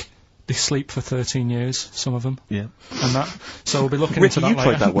like they sleep for 13 years, some of them, Yeah. and that. So we'll be looking Ricky, into you that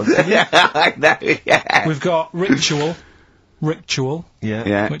tried later. that once. Yeah, I know, yeah. We've got ritual, Yeah.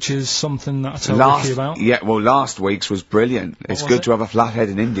 Yeah. which is something that I told Ricky about. Yeah, well, last week's was brilliant. It's was good it? to have a flat head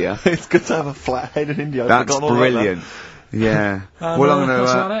in India. It's good to have a flat head in India. I've That's forgotten all about that. brilliant. Yeah. And, Well, I'm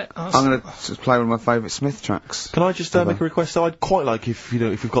that's about it. gonna just play one of my favourite Smith tracks. Can I just make a request? So I'd quite like, if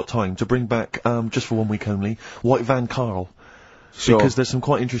you've got time, to bring back just for 1 week only, White Van Carl, Sure. because there's some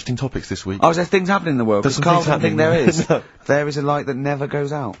quite interesting topics this week. Oh, is there things happening in the world? There's Because some Carl things doesn't think happening. there is. No. There is a light that never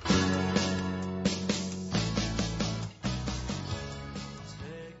goes out.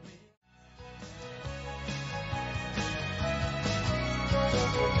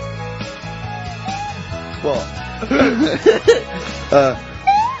 What?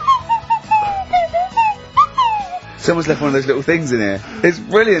 Someone's left one of those little things in here. It's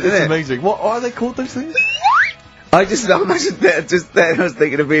brilliant, It's isn't it? amazing. What are they called, those things? I imagine that just then I was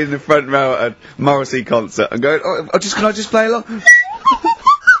thinking of being in the front row at a Morrissey concert and going, can I just play along?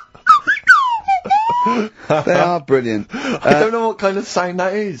 They are brilliant. I don't know what kind of sound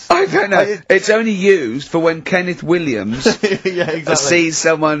that is. I don't know. It's only used for when Kenneth Williams Yeah, exactly. sees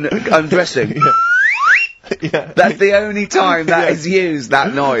someone undressing. Yeah. That's the only time that is used,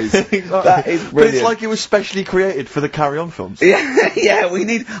 that noise. Exactly. That is But brilliant. it's like it was specially created for the Carry On films. Yeah, we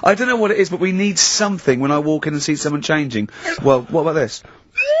need, I don't know what it is, but we need something when I walk in and see someone changing. Well, what about this?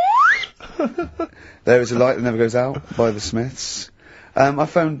 There is a light that never goes out by the Smiths. I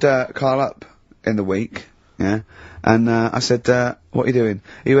phoned Carl up in the week, yeah, and I said, what are you doing?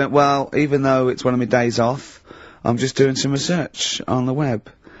 He went, well, even though it's one of my days off, I'm just doing some research on the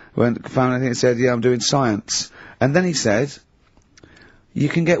web. Found anything that said, yeah, I'm doing science. And then he said, you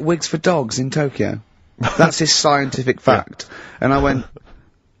can get wigs for dogs in Tokyo. That's his scientific fact. And I went,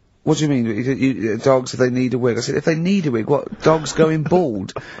 what do you mean? Dogs, if they need a wig? I said, if they need a wig, what? Dogs going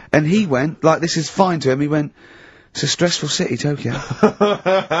bald? And he went, like, this is fine to him, he went, it's a stressful city, Tokyo.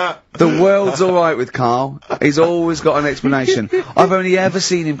 The world's alright with Carl. He's always got an explanation. I've only ever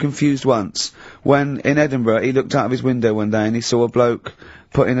seen him confused once. When, in Edinburgh, he looked out of his window one day and he saw a bloke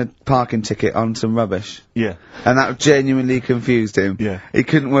putting a parking ticket on some rubbish. Yeah. And that genuinely confused him. Yeah. He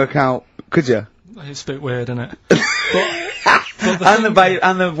couldn't work out, could you? It's a bit weird, isn't it?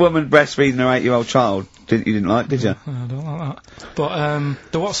 And the woman breastfeeding her 8-year-old child. You didn't like, did you? I don't like that. But,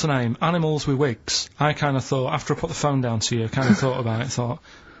 the what's the name? Animals with wigs. I kind of thought, after I put the phone down to you, kind of thought about it, thought,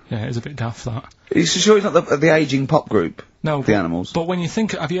 yeah, it's a bit daft, that. Are you sure it's not the ageing pop group? No. The Animals? But when you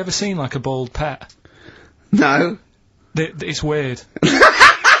think, have you ever seen, like, a bald pet? No. It's weird.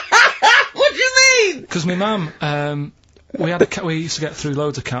 What do you mean? Because my mum, we had a cat, we used to get through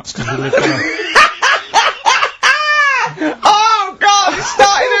loads of cats because we lived on a... Oh, God, it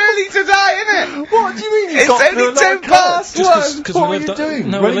started early today, innit? What do you mean? It's only 10 past 1. What are you doing?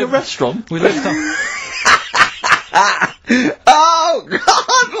 No, Running a restaurant? We lived on... Oh,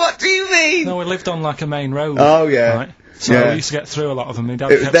 God, what do you mean? No, we lived on, like, a main road. Oh, yeah. Right? So we used to get through a lot of them. My dad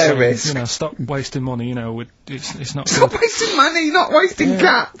kept their saying, risk. you know, stop wasting money, you know, it's not Stop good. wasting money, not wasting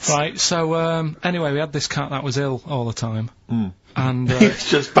cats. Right, so, anyway, we had this cat that was ill all the time. And,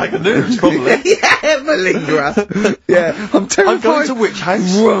 It's just bag of nerves, probably. Yeah, malingerer. Yeah, I'm terrified. I'm going to which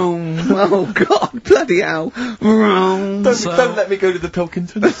house? Rome. Oh, God, bloody hell. Rome. Don't let me go to the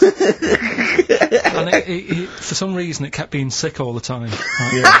Pilkingtons. and it, for some reason, it kept being sick all the time.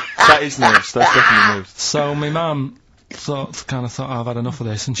 Right? Yeah, that is nerves. That's definitely nerves. So my mum kind of thought, I've had enough of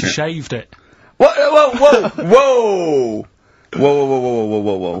this, and she shaved it. What? Whoa!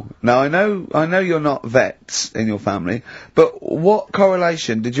 Whoa! Now I know you're not vets in your family, but what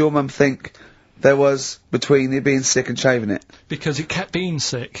correlation did your mum think there was between it being sick and shaving it? Because it kept being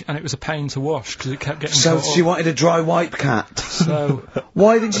sick, and it was a pain to wash because it kept getting. So caught she up. wanted a dry wipe cat. So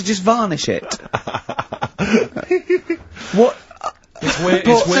why didn't you just varnish it? What? It's weird.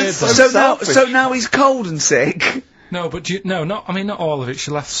 It's weird. Though. So now he's cold and sick. No, but not all of it. She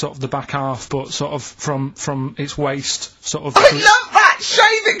left sort of the back half, but sort of from its waist, sort of. I love that!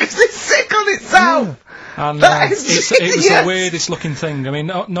 Shave it because it's sick on itself! And That is it was genius. the weirdest looking thing. I mean,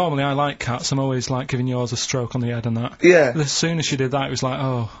 normally I like cats. I'm always like giving yours a stroke on the head and that. Yeah. As soon as she did that, it was like,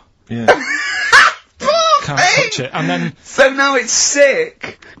 oh, Yeah. can't touch it. And then So now it's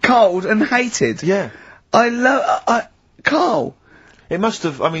sick, cold, and hated. Yeah. Carl. It must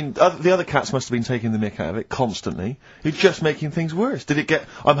have, I mean, the other cats must have been taking the mick out of it constantly. You're just making things worse. Did it get,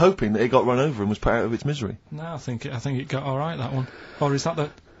 I'm hoping that it got run over and was put out of its misery. no, I think it got all right, that one. Or is that the?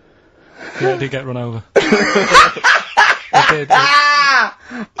 Yeah, it did get run over. It did.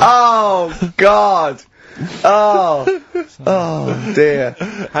 Oh, God. Oh, dear.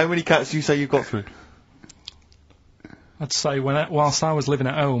 How many cats do you say you've got through? I'd say whilst I was living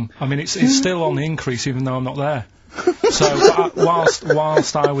at home, I mean, it's still on the increase even though I'm not there. So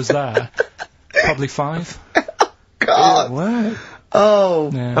whilst I was there, probably 5. God. Wow. Oh.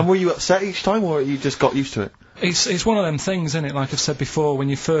 Yeah. And were you upset each time, or you just got used to it? It's one of them things, isn't it? Like I've said before, when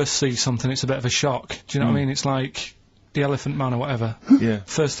you first see something, it's a bit of a shock. Do you know what I mean? It's like the Elephant Man or whatever. Yeah.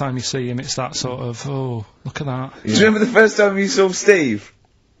 First time you see him, it's that sort of, oh, look at that. Do you remember the first time you saw Steve?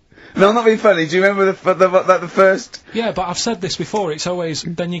 No, I'm not being funny. Do you remember the first? Yeah, but I've said this before. It's always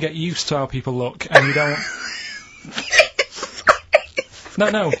then you get used to how people look, and you don't.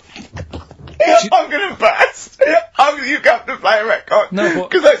 No. I'm gonna burst. You have to play a record. No, but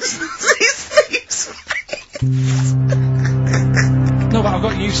because I just see Steve's face. no, but I've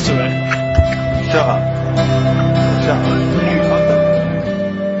got used to it. Shut up. Shut up.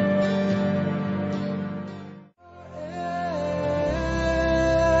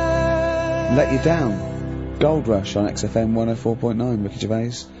 Let You Down. Gold Rush on XFM 104.9. Ricky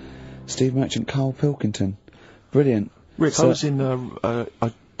Gervais, Steve Merchant, Karl Pilkington. Brilliant. Rick, So- I was in, I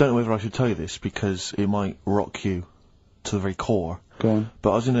don't know whether I should tell you this because it might rock you to the very core. Go on.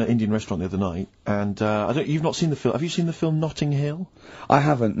 But I was in an Indian restaurant the other night, and you've not seen the film. Have you seen the film Notting Hill? I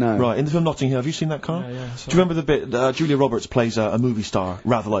haven't, no. Right, in the film Notting Hill, have you seen that, Carl? Yeah. Do you remember the bit, Julia Roberts plays a movie star,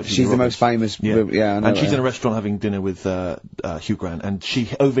 rather like Julia She's the Roberts. most famous. Yeah, I know. and she's her. in a restaurant having dinner with Hugh Grant, and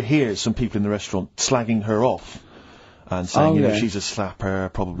she overhears some people in the restaurant slagging her off, and saying, you know, she's a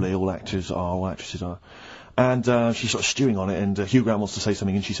slapper, probably all actresses are. And she's sort of stewing on it, and Hugh Grant wants to say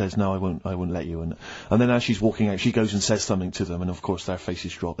something, and she says, "No, I won't let you." And then as she's walking out, she goes and says something to them, and of course their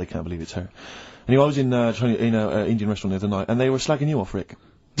faces drop. They can't believe it's her. Anyway, I was in an Indian restaurant the other night, and they were slagging you off, Rick.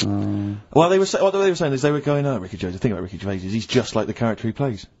 Well, what they were saying is they were going, "Oh, Ricky Gervais. The thing about Ricky Gervais is he's just like the character he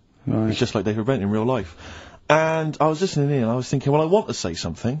plays. Right. He's just like David Brent in real life." And I was listening in, and I was thinking, well, I want to say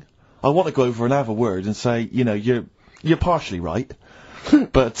something. I want to go over and have a word and say, you know, you're partially right,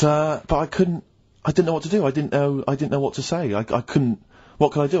 but I couldn't. I didn't know what to do. I didn't know what to say. I couldn't.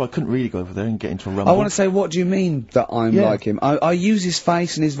 what can I do? I couldn't really go over there and get into a rumble. I want to say, what do you mean that I'm like him? I use his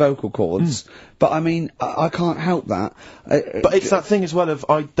face and his vocal cords, but I mean, I can't help that. But it's that thing as well of,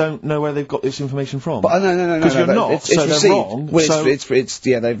 I don't know where they've got this information from. But no. Because you're not, it's so received. they're wrong. Well, so it's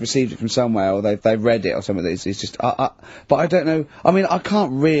they've received it from somewhere, or they've read it or something. It's just, but I don't know. I mean, I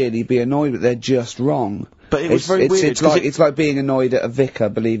can't really be annoyed that they're just wrong. But it was very weird. It's like being annoyed at a vicar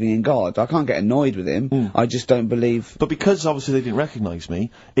believing in God. I can't get annoyed with him. I just don't believe. But because obviously they didn't recognise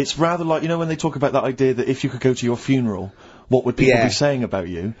me, it's rather like, you know, when they talk about that idea that if you could go to your funeral, what would people be saying about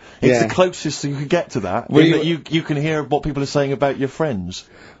you? It's the closest you could get to that. That you can hear what people are saying about your friends.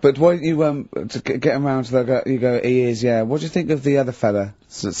 But won't you to get him round to that? You go, he is. Yeah. What do you think of the other fella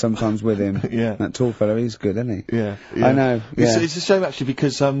that's sometimes with him? That tall fella. He's good, isn't he? Yeah. I know. Yeah. It's a shame actually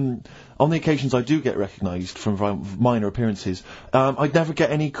because on the occasions I do get recognised from minor appearances, I never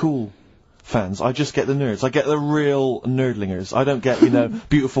get any cool fans. I just get the nerds. I get the real nerdlingers. I don't get, you know,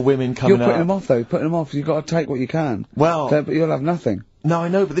 beautiful women coming out. You're putting them off though. Putting them off. You've got to take what you can. Well, but you'll have nothing. No, I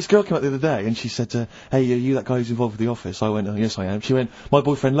know, but this girl came up the other day and she said, hey, are you that guy who's involved with The Office? I went, oh, yes, I am. She went, my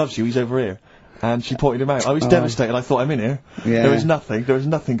boyfriend loves you, he's over here. And she pointed him out. I was devastated. I thought, I'm in here. Yeah. There was nothing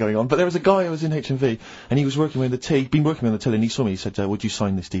going on. But there was a guy who was in HMV, and he was working with the till. He'd been working with the till, and he saw me. He said, would you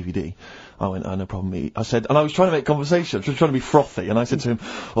sign this DVD? I went, oh, no problem. I said, and I was trying to make conversation. I was trying to be frothy, and I said to him,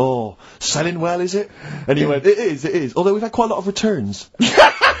 oh, selling well, is it? And he went, it is. Although we've had quite a lot of returns.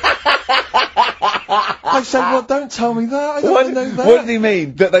 I said, well, don't tell me that. I don't want to know that. What did he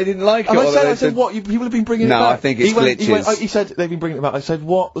mean? That they didn't like it? And I said, what? People have been bringing it back. No, I think it's glitches. He said they've been bringing it back. I said,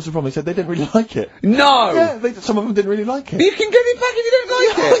 what was the problem? He said they didn't really like it. No! Yeah, some of them didn't really like it. You can get it back if you don't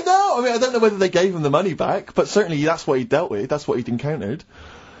like it. I know. I mean, I don't know whether they gave him the money back, but certainly that's what he dealt with. That's what he'd encountered.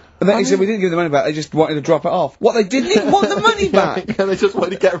 And then he said we didn't give the money back. They just wanted to drop it off. What? They didn't even want the money back. Yeah, they just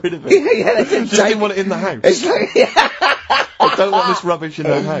wanted to get rid of it. They didn't want it in the house. It's like, I don't want this rubbish in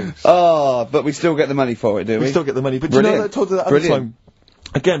the house. Oh, but we still get the money for it, do we? We still get the money. But Brilliant. you know, I told you that other time.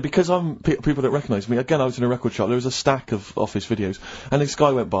 Again, because people don't recognise me, again, I was in a record shop, there was a stack of Office videos, and this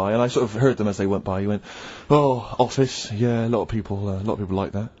guy went by, and I sort of heard them as they went by, he went, oh, Office, yeah, a lot of people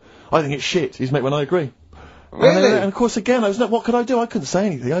like that. I think it's shit, he's mate when I agree. Really? And of course, again, what could I do? I couldn't say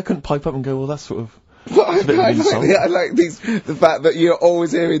anything, I couldn't pipe up and go, well, that's sort of... Well, I like the fact that you're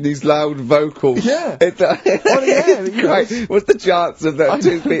always hearing these loud vocals. Yeah. It's great. What's the chance of that?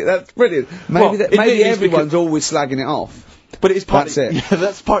 That's brilliant. Maybe everyone's always slagging it off. But it's partly, that's it. Yeah,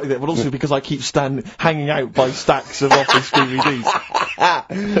 that's partly it, but also because I keep hanging out by stacks of Office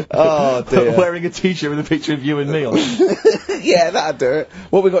DVDs. Oh dear. Wearing a t-shirt with a picture of you and me on it. Yeah, that'd do it.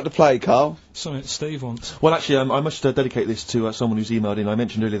 What we got to play, Carl? Something Steve wants. Well, actually, I must dedicate this to someone who's emailed in. I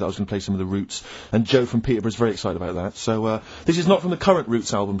mentioned earlier that I was going to play some of the Roots, and Joe from Peterborough's very excited about that. So, this is not from the current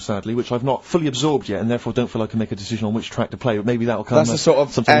Roots album, sadly, which I've not fully absorbed yet, and therefore don't feel I can make a decision on which track to play, but maybe that'll come That's the sort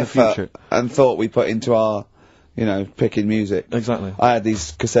of sometime in the future. And thought we put into our... You know, picking music. Exactly. I had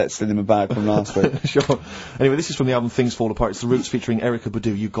these cassettes still in my bag from last week. Sure. Anyway, this is from the album Things Fall Apart. It's The Roots featuring Erykah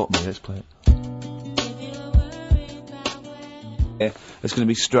Badu. You Got Me. Let's play it. Yeah, it's going to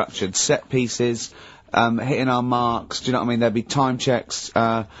be structured. Set pieces, hitting our marks. Do you know what I mean? There'll be time checks,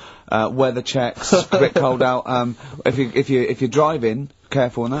 weather checks, quick hold out. If you're driving,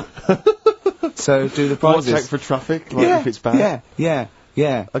 careful on that. So do the prizes. Check for traffic, like if it's bad.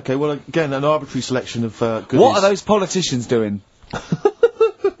 Yeah. Okay, well, again, an arbitrary selection of goodies. What are those politicians doing? Was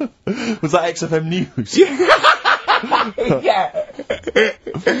that XFM News? Yeah.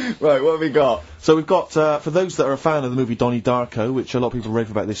 Right, what have we got? So we've got, for those that are a fan of the movie Donnie Darko, which a lot of people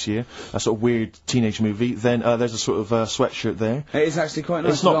rave about this year, a sort of weird teenage movie, then there's a sort of sweatshirt there. It is actually quite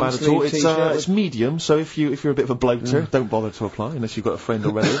nice. It's not bad at all. It's medium, so if you're a bit of a bloater, don't bother to apply unless you've got a friend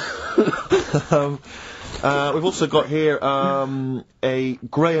already. We've also got here a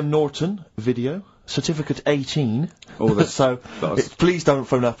Graham Norton video, Certificate 18. Oh, that's, so please don't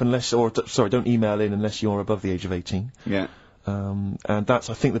phone up don't email in unless you're above the age of 18. Yeah. And that's,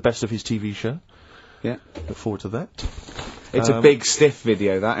 I think, the best of his TV show. Yeah. Look forward to that. It's a big stiff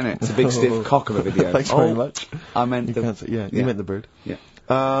video, that, isn't it? It's a big stiff cock of a video. Thanks very much. I meant you meant the bird. Yeah.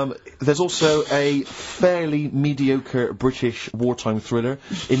 There's also a fairly mediocre British wartime thriller,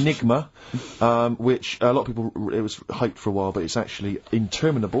 Enigma, which a lot of people, it was hyped for a while, but it's actually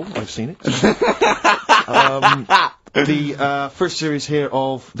interminable. I've seen it. The first series here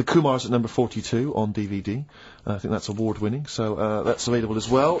of The Kumars at number 42 on DVD. I think that's award-winning, so that's available as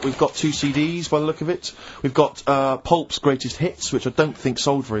well. We've got 2 CDs by the look of it. We've got Pulp's Greatest Hits, which I don't think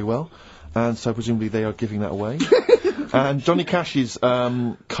sold very well. and so presumably they are giving that away. And Johnny Cash's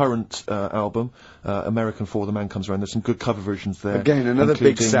current album, American For the Man Comes Around, there's some good cover versions there. Again, another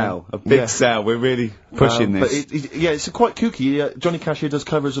big sell. A big sell. We're really pushing this. But it's quite kooky. Johnny Cash here does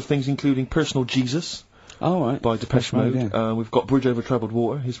covers of things including Personal Jesus. Oh, right. By Depeche Mode. We've got Bridge Over Troubled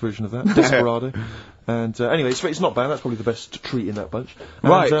Water, his version of that. Desperado. And anyway, it's not bad. That's probably the best treat in that bunch.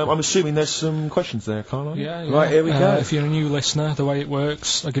 And, right. I'm assuming there's some questions there, Carl. Yeah. Right, here we go. If you're a new listener, the way it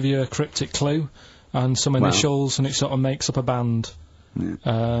works, I'll give you a cryptic clue and some initials, and it sort of makes up a band.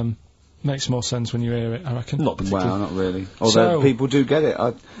 Yeah. Makes more sense when you hear it, I reckon. Not particularly. Well, not really. Although people do get it.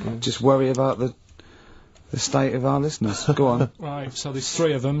 I just worry about the state of our listeners. Go on. Right, so there's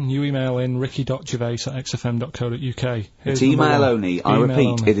 3 of them. You email in ricky.gervais@xfm.co.uk. It's email only. I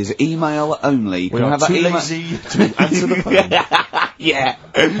repeat, it is email only. We are too lazy to answer the phone. Yeah.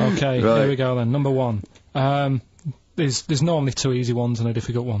 Okay, here we go then. Number 1. There's normally 2 easy ones and a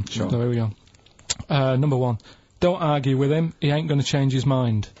difficult one. Sure. So here we go. Number 1. Don't argue with him. He ain't going to change his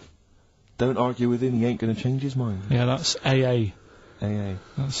mind. Don't argue with him. He ain't going to change his mind. Yeah, that's AA. AA.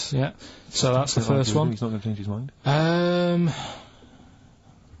 That's So that's the first one. He's not going to change his mind.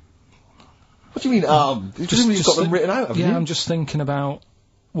 What do you mean? You've got them written out, haven't you? Yeah, I'm just thinking about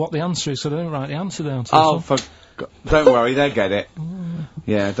what the answer is, so I don't write the answer down. Don't worry, they get it.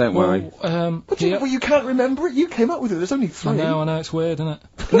 Yeah, don't worry. Well, you can't remember it. You came up with it. There's only 3. I know, it's weird, isn't it?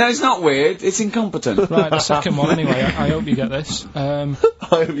 No, it's not weird. It's incompetent. Right, the second one anyway. I hope you get this. I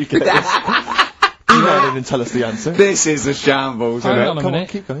hope you get this. Email in and tell us the answer. This is a shambles, isn't it? Hang on a minute. On,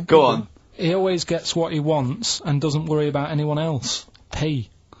 keep going. Go on. He always gets what he wants and doesn't worry about anyone else. P.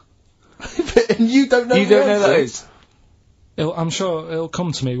 And you don't know. You don't know that is. I'm sure it'll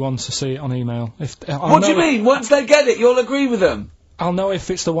come to me once I see it on email. What do you mean? Once they get it, you'll agree with them. I'll know if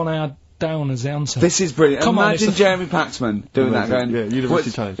it's the one I had down as the answer. This is brilliant. Imagine Jeremy Paxman doing that. Going, yeah,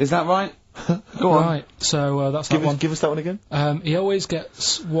 University Challenge. Is that right? Go on. Right. So that's that one. Give us that one again. He always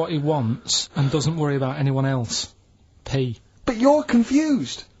gets what he wants and doesn't worry about anyone else. P. But you're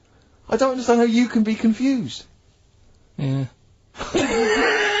confused. I don't understand how you can be confused. Yeah.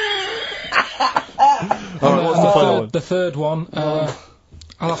 Alright, what's the final one? The third one, I'll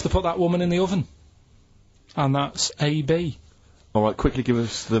have to put that woman in the oven. And that's AB. Alright, quickly give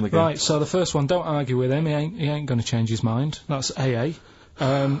us them again. Right, so the first one, don't argue with him, he ain't going to change his mind. That's AA.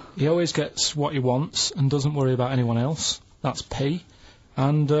 He always gets what he wants and doesn't worry about anyone else. That's P.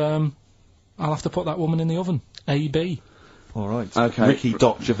 And I'll have to put that woman in the oven. AB. Alright. Okay.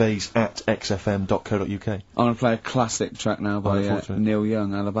 Ricky.gervais@xfm.co.uk. I'm going to play a classic track now by Neil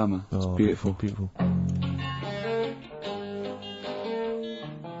Young, Alabama. It's beautiful. Beautiful.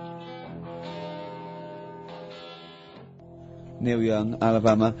 Neil Young,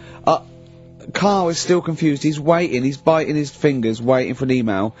 Alabama. Carl is still confused. He's waiting. He's biting his fingers, waiting for an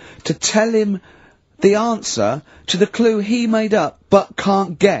email to tell him the answer to the clue he made up but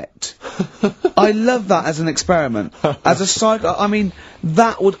can't get. I love that as an experiment. As a I mean,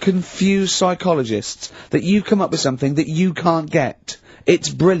 that would confuse psychologists, that you come up with something that you can't get. It's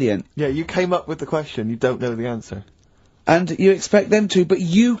brilliant. Yeah, you came up with the question, you don't know the answer. And you expect them to, but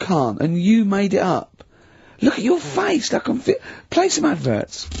you can't, and you made it up. Look at your face, like play some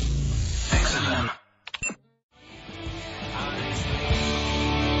adverts. XFM.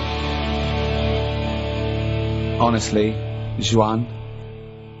 Honestly, Juan,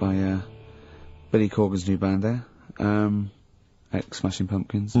 by Billy Corgan's new band there, ex-Smashing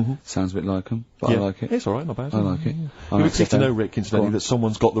Pumpkins. Sounds a bit like them, but I like it. It's alright, not bad. I like it. You would take to know, Rick, incidentally, that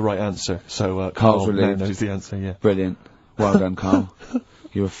someone's got the right answer, so Carl's Carl now relieved. knows the answer, yeah. Brilliant. Well done, Carl.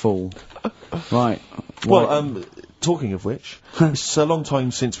 You're a fool. Right. Well, talking of which, it's a long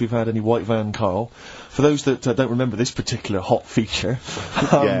time since we've had any White Van Carl. For those that don't remember this particular hot feature,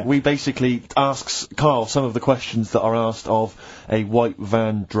 we basically ask Carl some of the questions that are asked of a white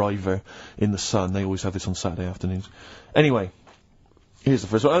van driver in the Sun. They always have this on Saturday afternoons. Anyway, here's the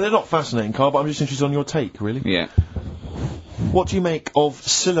first one. And they're not fascinating, Carl, but I'm just interested on your take, really. Yeah. What do you make of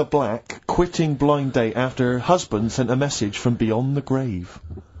Cilla Black quitting Blind Date after her husband sent a message from beyond the grave?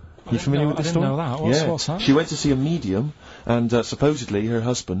 You familiar with this story? I didn't know that. What's that? She went to see a medium, and supposedly her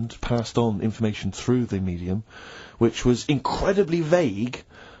husband passed on information through the medium, which was incredibly vague,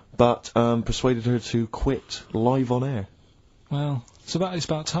 but persuaded her to quit live on air. Well, it's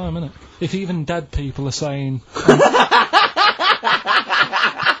about time, isn't it? If even dead people are saying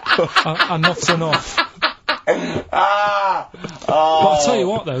enough's enough. But I'll tell you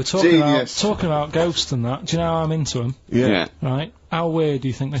what, though, talking about ghosts and that, do you know how I'm into them? Yeah. Right? How weird do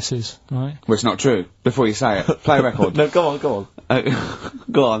you think this is, right? Well, it's not true. Before you say it, play a record. No, go on.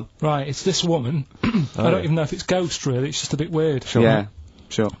 Go on. Right, it's this woman. I don't even know if it's ghost, really, it's just a bit weird. Yeah.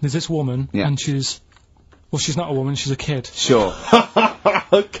 Sure. There's this woman, Yeah. and she's not a woman, she's a kid. Sure.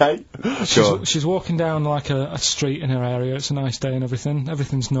 Okay. Sure. She's walking down like a street in her area. It's a nice day and everything.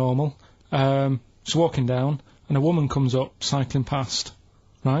 Everything's normal. She's walking down, and a woman comes up cycling past.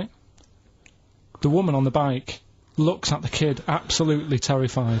 Right. The woman on the bike looks at the kid, absolutely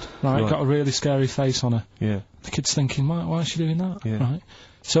terrified. Right. Got a really scary face on her. Yeah. The kid's thinking, why is she doing that? Yeah. Right.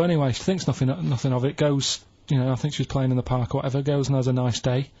 So anyway, she thinks nothing of it. Goes, I think she was playing in the park or whatever. Goes and has a nice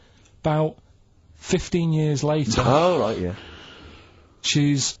day. About 15 years later. Oh, right, yeah.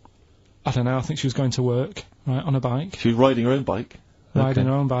 She's, I don't know, I think she was going to work, right, on a bike. She was riding her own bike. Riding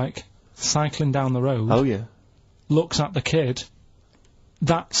her own bike, cycling down the road. Oh, yeah. Looks at the kid.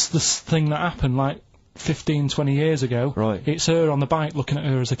 That's the thing that happened, like, 15, 20 years ago. Right. It's her on the bike looking at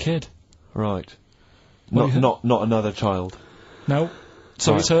her as a kid. Right. What do you Not another child. No.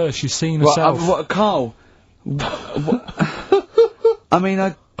 So Right. it's her, she's seen herself. Carl? I mean,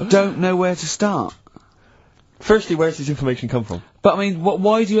 I don't know where to start. Firstly, where's this information come from? But I mean,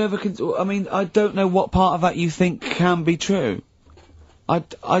 why do you ever? I mean, I don't know what part of that you think can be true. I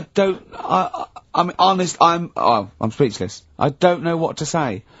mean, honest. I'm speechless. I don't know what to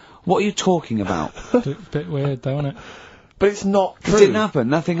say. What are you talking about? Bit weird, though, isn't it? But it's not It true. didn't happen.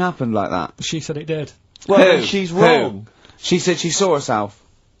 Nothing happened like that. She said it did. Well, Who? she's Who? wrong. She said she saw herself.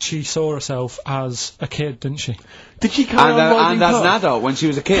 She saw herself as a kid, didn't she? Did she carry on riding And as an past? adult when she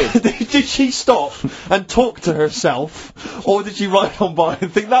was a kid. Did she stop and talk to herself, or did she ride on by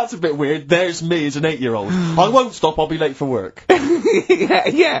and think that's a bit weird? There's me as an 8-year-old. I won't stop. I'll be late for work.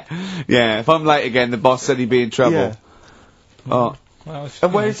 yeah. If I'm late again, the boss said he'd be in trouble. Yeah. Oh, Well,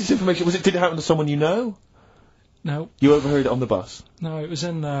 And where is this information? Did it happen to someone you know? No, You overheard it on the bus. no, it's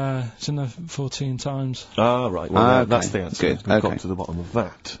in the 14 Times. Ah, right. Well, Okay. that's the answer. Good. We've Okay. got to the bottom of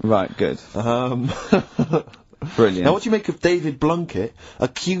that. right, good, brilliant. Now, what do you make of David Blunkett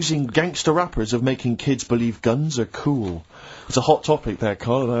accusing gangster rappers of making kids believe guns are cool? It's a hot topic there,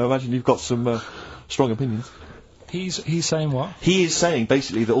 Carl, and I imagine you've got some strong opinions. He's saying what? He is saying,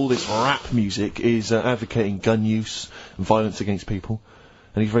 basically, that all this rap music is advocating gun use and violence against people,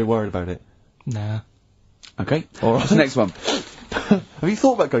 and he's very worried about it. Nah. Okay. All right. What's the next one? Have you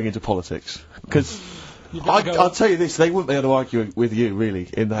thought about going into politics? Because I'll tell you this, they wouldn't be able to argue with you, really,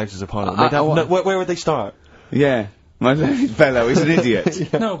 in the Houses of Parliament. They'd have where would they start? Yeah. My fellow is an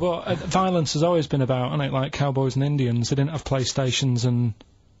idiot. No, but violence has always been about, isn't it? Like cowboys and Indians. They didn't have PlayStations and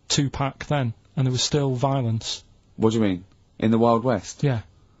Tupac then, and there was still violence. What do you mean? In the Wild West? Yeah.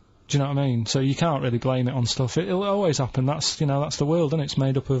 Do you know what I mean? So you can't really blame it on stuff. It'll always happen. That's the world, and it's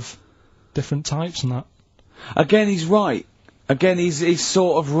made up of different types and that. Again, he's right. Again, he's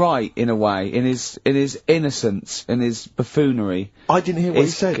sort of right in a way, in his innocence, in his buffoonery. I didn't hear what he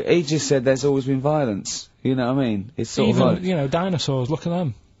said. He just said there's always been violence. You know what I mean? It's sort Even of like, dinosaurs. Look at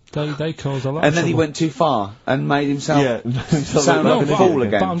them. They caused a lot. and of then he trouble. went too far and made himself sound No, like a but, fool but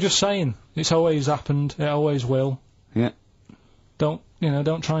again. I'm just saying, it's always happened. It always will. Yeah. Don't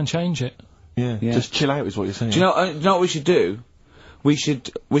try and change it. Yeah, just chill out is what you're saying. Do you know what we should do? We should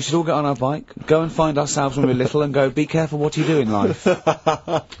all get on our bike, go and find ourselves when we're little, and go. Be careful what you do in life.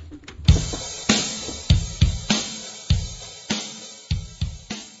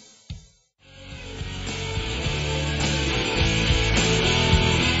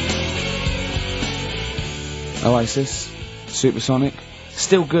 Oasis, Supersonic,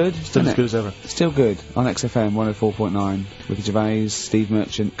 still good. Still as good as ever. Still good on XFM 104.9 with Gervais, Steve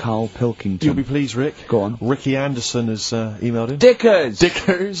Merchant, Karl Pilkington. You'll be pleased, Rick. Go on. Ricky Anderson has emailed in. Dickers!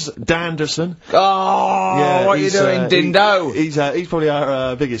 Dickers Danderson. Oh, Yeah, what are you he's, doing, Dindo? He's probably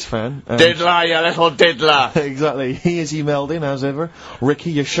our biggest fan. Diddler, you little diddler! Exactly. He has emailed in, as ever.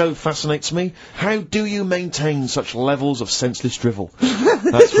 Ricky, your show fascinates me. How do you maintain such levels of senseless drivel?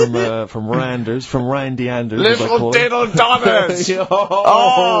 That's from Randers, from Randy Anders, as I Little call him. diddle dommers!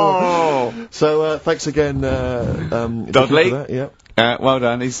 Oh! So, thanks again, Vicky, Dudley. for that, yeah. Well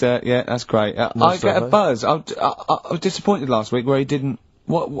done, he's, yeah, that's great. I Nice get stuff, a eh? buzz. I was disappointed last week where he didn't,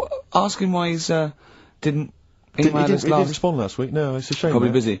 ask him why he's, didn't He email us didn't last. respond last week. No, it's a shame. Probably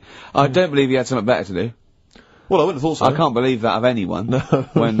mate. busy. I don't believe he had something better to do. Well, I wouldn't have thought so. I can't believe that of anyone. No,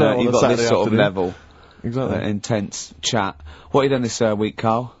 when no, on you've a got this Saturday sort of afternoon. level, Exactly. intense chat. What have you done this week,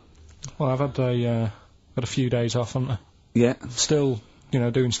 Carl? Well, I've had a few days off, haven't I? Yeah. Still,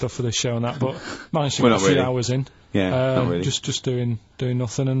 doing stuff for this show and that, but managed to Well, get a not few really. hours in. Yeah, not really. Just doing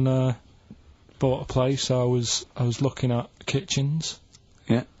nothing, and bought a place. So I was looking at kitchens.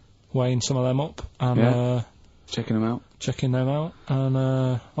 Yeah. Weighing some of them up and Yeah. Checking them out. checking them out,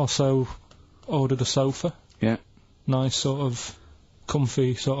 and also ordered a sofa. Yeah. Nice sort of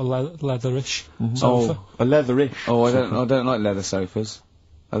comfy sort of leatherish sofa. A leatherish. Oh, I don't like leather sofas.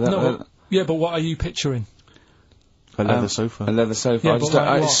 No, yeah, but what are you picturing? A leather sofa. A leather sofa. Yeah, I just but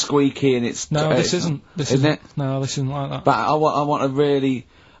like it's squeaky and it's... No, this isn't. This isn't it? No, this isn't like that. But I want a really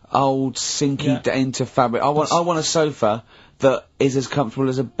old, sinky into fabric. I want a sofa that is as comfortable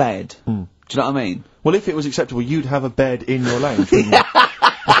as a bed. Do you know what I mean? Well, if it was acceptable, you'd have a bed in your lounge, wouldn't you?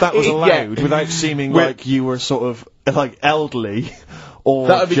 If that was allowed, without seeming like you were sort of, like, elderly, or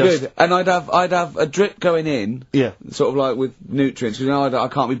that would be good. And I'd have a drip going in. Yeah. Sort of like with nutrients, because I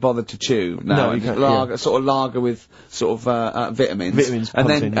can't be bothered to chew. No, you can't, lager, sort of lager with sort of, vitamins. Vitamins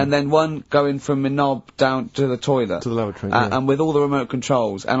and then one going from my knob down to the toilet. To the lavatory, and with all the remote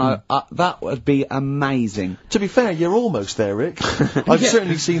controls. And that would be amazing. To be fair, you're almost there, Rick. I've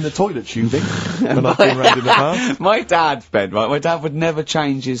certainly seen the toilet tubing when I've been round in the past. My dad's bed, right? My dad would never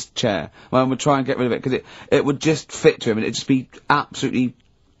change his chair. My mum would try and get rid of it, because it would just fit to him, and it'd just be absolutely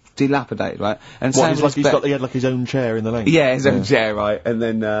dilapidated, right? And what, he had like his own chair in the lane? Yeah, his own chair, right? And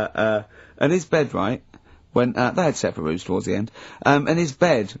then, and his bed, right? When, they had separate rooms towards the end. And his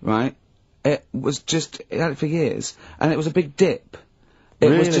bed, right? It had it for years, and it was a big dip. It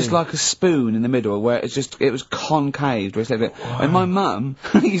was just like a spoon in the middle, where it was concaved, where it and my mum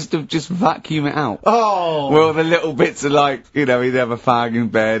used to just vacuum it out. Oh! Where all the little bits are like, he'd have a fag in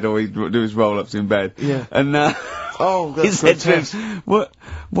bed, or he'd do his roll-ups in bed. Yeah. And, oh, that's he said to him,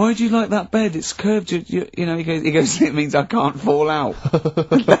 why do you like that bed? It's curved, he goes, it means I can't fall out.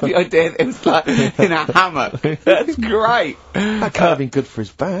 I did, it was like in a hammock. That's great. That can't have been good for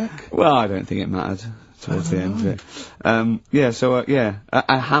his back. Well, I don't think it mattered towards the end of it.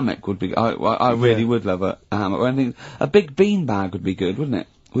 A hammock would be, I really would love a hammock. Or anything, a big beanbag would be good, wouldn't it?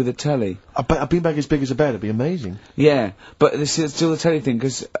 With a telly. A beanbag as big as a bed would be amazing. Yeah, but this is still the telly thing,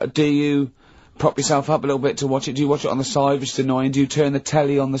 because do you prop yourself up a little bit to watch it? Do you watch it on the side, which is annoying? Do you turn the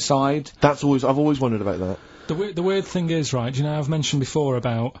telly on the side? I've always wondered about that. The weird thing is, right, you know, I've mentioned before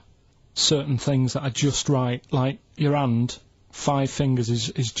about certain things that are just right, like your hand, 5 fingers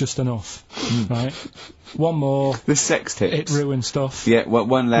is just enough, right? One more. The sex tips. It ruins stuff. Yeah,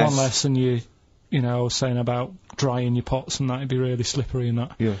 one less. One less, and you know, saying about drying your pots and that'd be really slippery and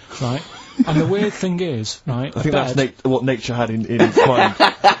that. Yeah. Right? And the weird thing is, right, I think that's what nature had in mind.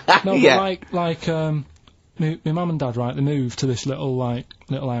 No, but like, my mum and dad, right, they moved to this little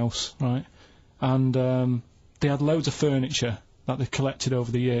house, right? And, they had loads of furniture that they've collected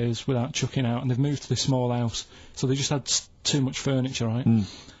over the years without chucking out, and they've moved to this small house. So they just had too much furniture, right?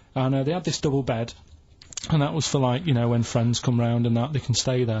 And they had this double bed, and that was for, like, you know, when friends come round and that, they can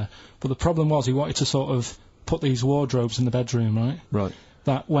stay there. But the problem was he wanted to sort of put these wardrobes in the bedroom, right? Right.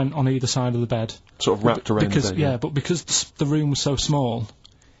 That went on either side of the bed. Sort of wrapped around the bed. Yeah, but because the room was so small,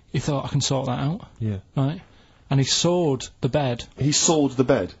 he thought, I can sort that out. Yeah. Right? And he sawed the bed. He sawed the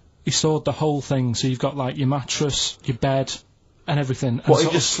bed? He sawed the whole thing, so you've got, like, your mattress, your bed, and everything. And what, he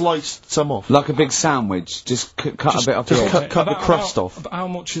just sliced some off? Like a big sandwich, just cut a bit off the edge. Cut the crust off. How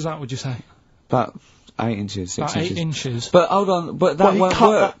much is that, would you say? About 8 inches, 6 About inches. 8 inches. But hold on, but that won't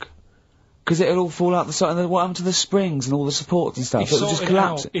work. Because it'll all fall out the side, and then what happened to the springs and all the supports and stuff? It'll just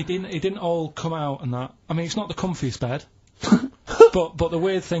collapse. It didn't all come out and that. I mean, it's not the comfiest bed. but the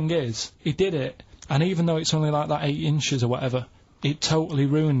weird thing is, he did it, and even though it's only like that 8 inches or whatever, it totally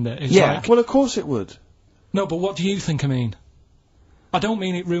ruined it. It's like, well, of course it would. No, but what do you think I mean? I don't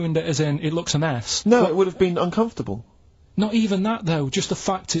mean it ruined it as in it looks a mess. No, it would have been uncomfortable. Not even that, though. Just the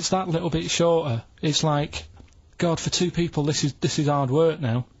fact it's that little bit shorter. It's like, God, for 2 people, this is hard work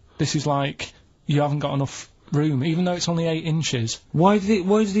now. This is like, you haven't got enough room, even though it's only 8 inches. Why did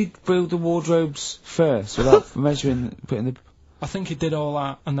he build the wardrobes first, without measuring, putting the... I think he did all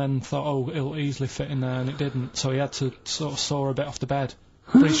that, and then thought, oh, it'll easily fit in there, and it didn't, so he had to sort of saw a bit off the bed.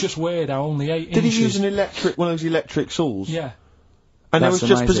 But it's just weird how only 8 inches... Did he use one of those electric saws? Yeah. And That's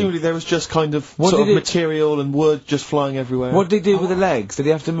presumably there was just kind of sort of material and wood just flying everywhere. What did he do with the legs? Did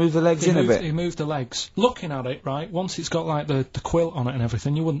he have to move the legs in a bit? He moved the legs. Looking at it, right, once it's got, like, the quilt on it and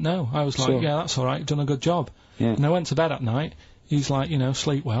everything, you wouldn't know. I was like, yeah, that's alright, you've done a good job. Yeah. And I went to bed at night, he's like, you know,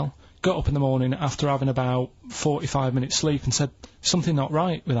 sleep well. Got up in the morning after having about 45 minutes sleep and said, something not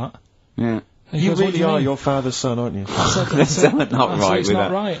right with that. Yeah. You really are your father's son, aren't you? I said, not right with it's that.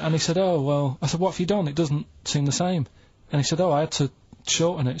 not right. And he said, oh, well, I said, what have you done? It doesn't seem the same. And he said, oh, I had to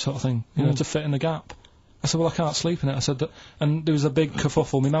shorten it, sort of thing, you know, to fit in the gap. I said, well, I can't sleep in it. I said, and there was a big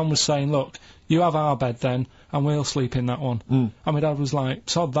kerfuffle. My mum was saying, look, you have our bed then, and we'll sleep in that one. And my dad was like,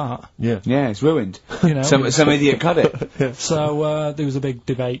 sod that. Yeah. Yeah, it's ruined. You know, some idiot cut it. So there was a big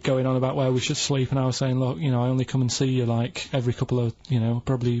debate going on about where we should sleep, and I was saying, look, you know, I only come and see you like every couple of, you know,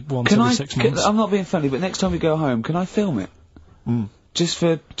 probably once every 6 months. I'm not being funny, but next time we go home, can I film it? Just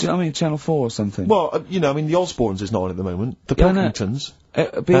for, do you know what I mean, Channel 4 or something? Well, you know, I mean, the Osbournes is not on at the moment. The Yeah, I know. Pilkingtons.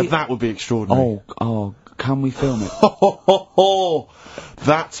 Be, that would be extraordinary. oh, can we film it?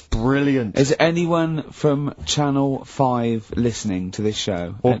 That's brilliant. Is anyone from Channel 5 listening to this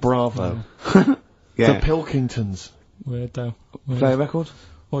show? Or Bravo. Yeah. The Pilkingtons. Weird though. Weird. Play a record?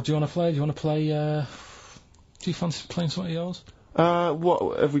 What do you want to play? Do you want to play, do you fancy playing something of yours?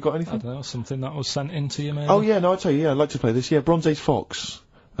 What, have we got I anything? don't know, something that was sent in to you maybe? Oh yeah, no, I'll tell you, yeah, I'd like to play this. Yeah, Bronze Age Fox.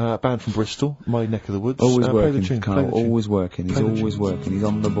 Band from Bristol, my neck of the woods. Always play the working, tune, Carl, play the tune. always working. He's Play the always tune. working. He's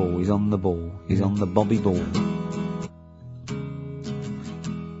on the ball, he's on the ball. He's on the Bobby ball.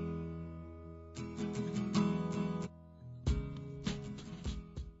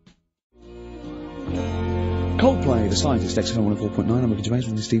 Coldplay, The Scientist, XFM 104.9. I'm Ricky Gervais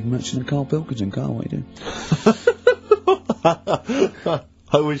with Stephen Merchant and Karl Pilkington. Carl, what are you doing?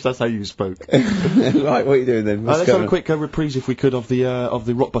 I wish that's how you spoke. Right, what are you doing then? Let's have a quick reprise, if we could, of the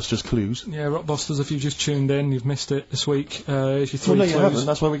Rockbusters clues. Yeah, Rockbusters, if you've just tuned in, you've missed it this week. Here's your three Well, no, you clues. haven't.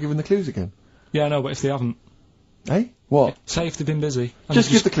 That's why we're giving the clues again. Yeah, I know, but if they haven't. Eh? What? Say if they've been busy. And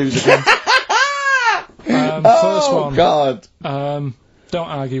Just give the clues again. first one. God. Don't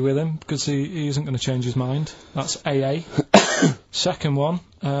argue with him, because he isn't going to change his mind. That's AA. Second one,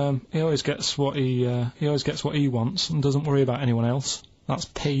 he always gets what he wants and doesn't worry about anyone else. That's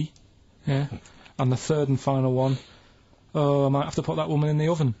P. Yeah. And the third and final one, I might have to put that woman in the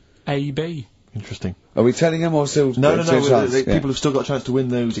oven. AB. Interesting. Are we telling him or still? No. chance? People have still got a chance to win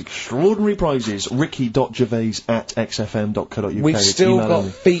those extraordinary prizes. ricky.gervais@xfm.co.uk. We've still Email got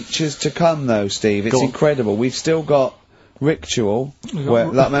only. features to come though, Steve. It's Go on. incredible. We've still got Ritual.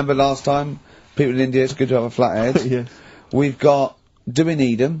 Remember last time? People in India, it's good to have a flathead. Yeah. We've got Do We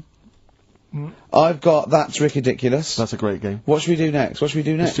Need 'Em? I've got That's Ridiculous. That's a great game. What should we do next? What should we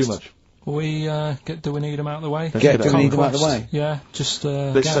do next? It's too much. We Do We Need 'Em out of the way? Let's Get it Do out. We Need 'Em out of the way? Yeah, just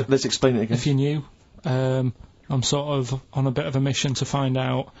Let's explain it again. if you're new, I'm sort of on a bit of a mission to find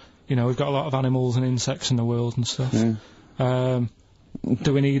out, you know, we've got a lot of animals and insects in the world and stuff. Yeah.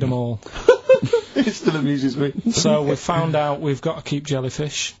 Do we need them all? It still amuses me. So we've found out we've got to keep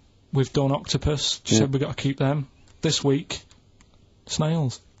jellyfish. We've done octopus. She said we've got to keep them. This week,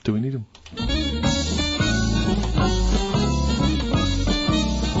 snails. Do we need them?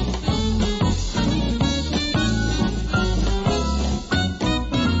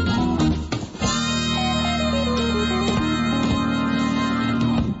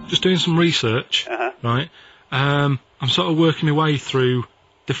 Just doing some research, right? I'm sort of working my way through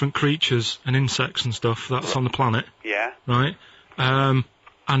different creatures and insects and stuff that's on the planet. Yeah. Right?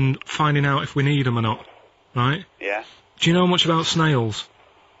 And finding out if we need them or not. Right? Yeah. Do you know much about snails?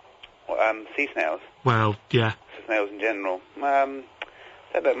 Well, sea snails. Well, yeah. Snails in general. Don't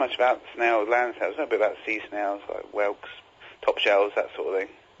know much about snails, land snails. Know a bit about sea snails, like whelks, top shells, that sort of thing.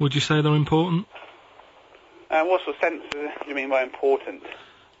 Would you say they're important? What sort of sense do you mean by important?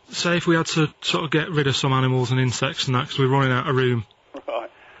 Say if we had to sort of get rid of some animals and insects and that because we're running out of room. Right.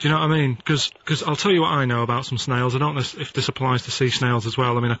 Do you know what I mean? Because I'll tell you what I know about some snails. I don't know if this applies to sea snails as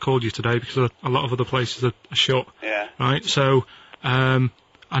well. I mean, I called you today because a lot of other places are shut. Yeah. Right? So, I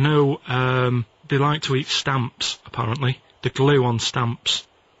know they like to eat stamps, apparently. The glue on stamps.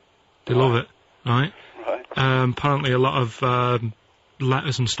 They love it. Right? Right. Apparently a lot of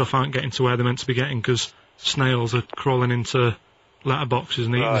letters and stuff aren't getting to where they're meant to be getting because snails are crawling into letterboxes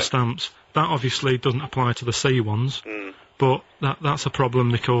and eating the stamps. That obviously doesn't apply to the sea ones, but that's a problem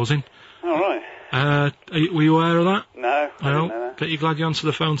they're causing. All right. Were you aware of that? No, I didn't know that. Bet you're glad you answered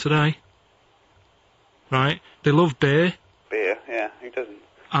the phone today. Right? They love beer, Beer, yeah, who doesn't?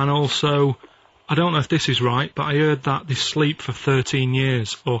 and also, I don't know if this is right, but I heard that they sleep for 13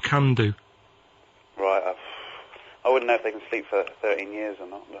 years, or can do. Right, I wouldn't know if they can sleep for 13 years or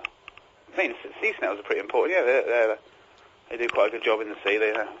not, but I mean, sea snails are pretty important. Yeah, they do quite a good job in the sea.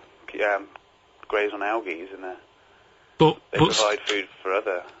 They graze on algae and they provide food for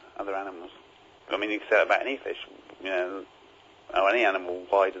other animals. I mean, you can say that about any fish, you know, or any animal.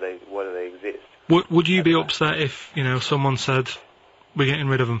 Why do they exist? Would you be upset if, you know, someone said, we're getting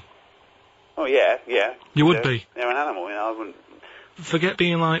rid of them? Oh yeah. You would be? They're an animal, you know, I wouldn't... Forget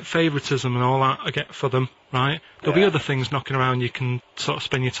being like favouritism and all that I get for them, right? There'll be other things knocking around you can sort of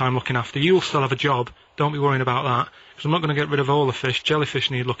spend your time looking after. You'll still have a job, don't be worrying about that, because I'm not going to get rid of all the fish. Jellyfish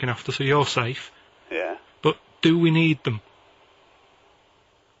need looking after, so you're safe. Yeah. But do we need them?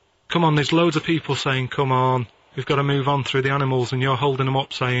 Come on, there's loads of people saying, come on, we've got to move on through the animals, and you're holding them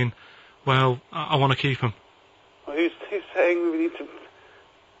up saying, well, I want to keep them. Well, who's saying we need to...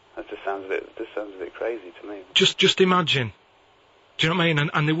 That just sounds a bit crazy to me. Just imagine. Do you know what I mean?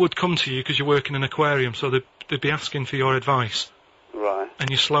 And they would come to you because you work in an aquarium, so they'd be asking for your advice. Right. And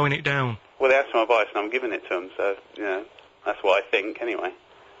you're slowing it down. Well, they asked for my advice, and I'm giving it to them. So that's what I think, anyway.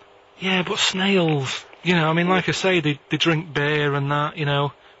 Yeah, but snails, I mean, like I say, they drink beer and that,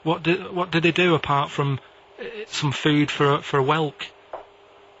 What do they do apart from some food for a whelk?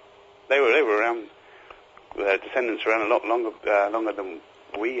 They were around. Their descendants around a lot longer than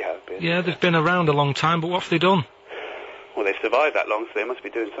we have been. Yeah, they've been around a long time, but what have they done? Well, they survived that long, so they must be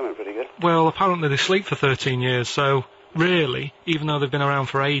doing something pretty good. Well, apparently they sleep for 13 years, so really, even though they've been around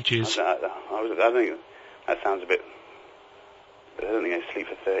for ages... I think that sounds a bit... I don't think they sleep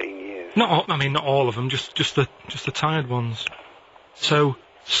for 13 years. Not all of them, just the tired ones. So,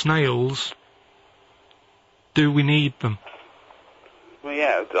 snails, do we need them? Well,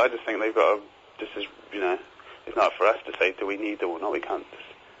 yeah, I just think they've got to, just as, it's not for us to say, do we need them or not, we can't.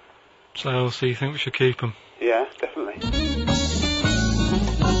 So you think we should keep them? Yeah, definitely.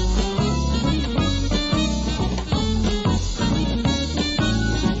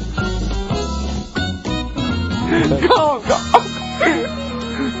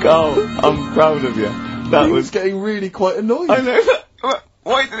 Carl, I'm proud of you. That He was was getting really quite annoyed. I know.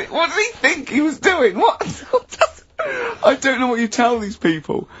 What did he think he was doing? What? I don't know what you tell these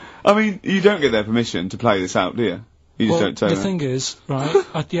people. I mean, you don't get their permission to play this out, do you? You just don't tell the them. thing is, right,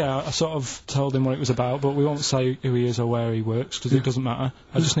 I sort of told him what it was about, but we won't say who he is or where he works, because it doesn't matter.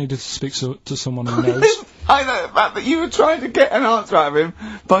 I just needed to speak to someone who knows. I know the fact that you were trying to get an answer out of him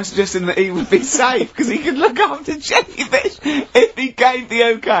by suggesting that he would be safe, because he could look after jellyfish if he gave the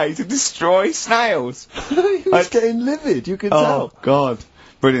okay to destroy snails. He was getting livid, you could tell. Oh, God.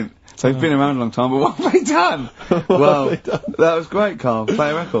 Brilliant. So he's been around a long time, but what have they done? Well, that was great, Carl.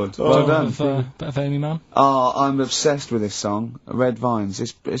 Play a record. Well done. Bit of Amy Man. Oh, I'm obsessed with this song, Red Vines.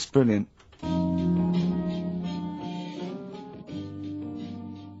 It's brilliant.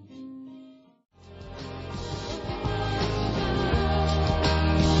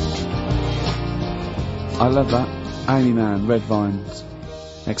 I love that. Amy Man, Red Vines.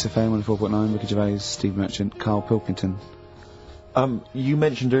 XFM 104.9, Ricky Gervais, Steve Merchant, Karl Pilkington. You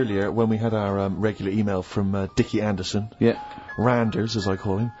mentioned earlier when we had our regular email from Dickie Anderson. Yeah. Randers, as I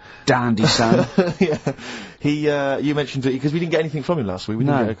call him. Dandy son. Yeah. You mentioned it because we didn't get anything from him last week. We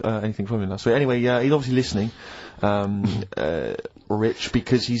didn't get anything from him last week. Anyway, he's obviously listening. Rich,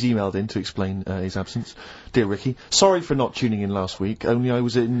 because he's emailed in to explain his absence. Dear Ricky, sorry for not tuning in last week. Only I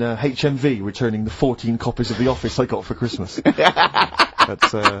was in HMV returning the 14 copies of The Office I got for Christmas.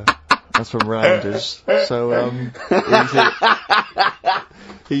 That's from Rounders. So,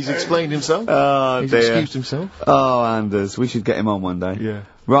 he's explained himself. Oh, he's dear. excused himself. Oh, Anders, we should get him on one day. Yeah.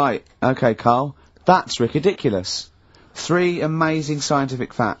 Right, okay, Carl. That's ridiculous. 3 amazing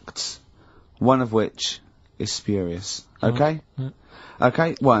scientific facts, one of which is spurious. Okay?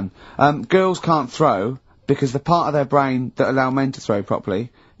 Okay, 1. Girls can't throw because the part of their brain that allow men to throw properly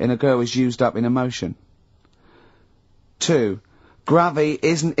in a girl is used up in emotion. 2. Gravity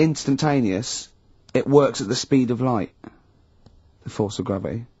isn't instantaneous, it works at the speed of light. The force of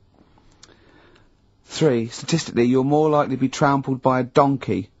gravity. 3. Statistically, you're more likely to be trampled by a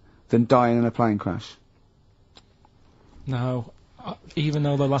donkey than dying in a plane crash. No, even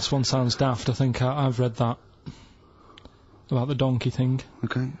though the last one sounds daft, I think I've read that. About the donkey thing.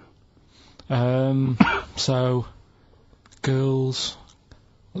 Okay. So, girls...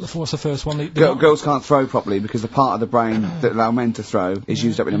 What's the first one? Girls can't throw properly because the part of the brain that allow men to throw is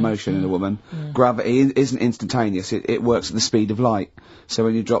used up in emotion in a woman. Yeah. Gravity isn't instantaneous, it works at the speed of light. So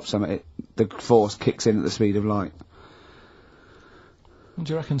when you drop something, the force kicks in at the speed of light. What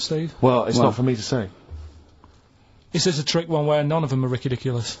do you reckon, Steve? Well, it's not for me to say. Is this a trick one where none of them are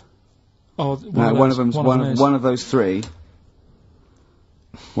ridiculous? Or One of those three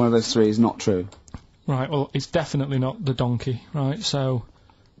is not true. Right, well, it's definitely not the donkey, right? So,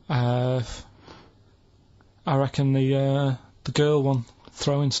 I reckon the girl one,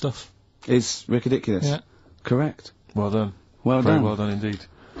 throwing stuff. Is ridiculous. Yeah. Well done. Well done. Very well done indeed.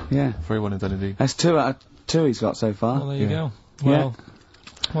 Yeah. Very well done indeed. That's 2 out of 2 he's got so far. Well, there you go. Well,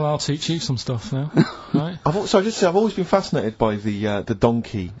 I'll teach you some stuff now, right? I've always been fascinated by the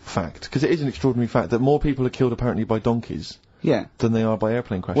donkey fact, because it is an extraordinary fact that more people are killed apparently by donkeys. Yeah. Than they are by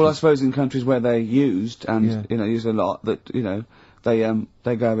airplane crashes. Well, I suppose in countries where they're used, and, used a lot, that, they,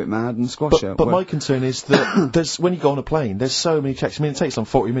 they go a bit mad and squash it. But my concern is that when you go on a plane, there's so many checks. I mean, it takes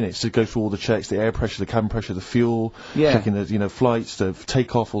 40 minutes to go through all the checks, the air pressure, the cabin pressure, the fuel, checking the flights, the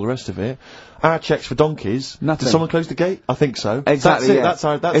takeoff, all the rest of it. Our checks for donkeys. Nothing. Did someone close the gate? I think so. Exactly. That's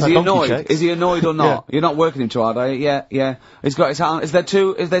our Is he donkey annoyed? checks. Is he annoyed or not? You're not working him too hard, are you? Yeah. He's got his hand. Is there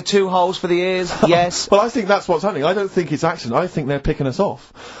two holes for the ears? Yes. Well, I think that's what's happening. I don't think it's accident. I think they're picking us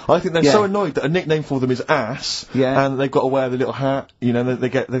off. I think they're so annoyed that a nickname for them is ass. Yeah. And they've got to wear the little hat. You know,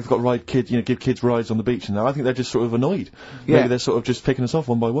 they've got to ride kids. Give kids rides on the beach. And I think they're just sort of annoyed. Yeah. Maybe they're sort of just picking us off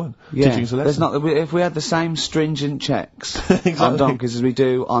one by one. Yeah. Teaching us a lesson. If we had the same stringent checks Exactly. on donkeys as we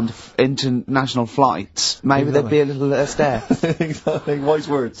do on international flights, maybe there'd be a little less there. Exactly. Wise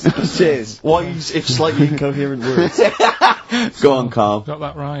words. Cheers. Wise, if slightly incoherent words. Go on, Carl. Got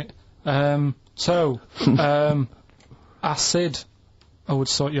that right. Acid. I would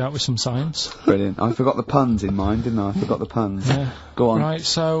sort you out with some science. Brilliant. I forgot the puns in mine, didn't I? I forgot the puns. Yeah. Go on. Right,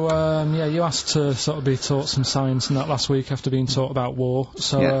 so, you asked to sort of be taught some science and that last week after being taught about war,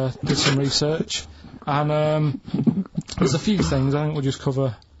 so, did some research. And, there's a few things, I think we'll just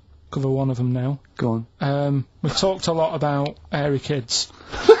cover one of them now. Go on. We've talked a lot about hairy kids.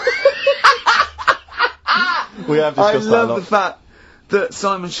 We have I discussed that a love lot. the fact that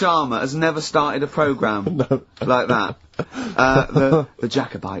Simon Sharma has never started a programme like that. The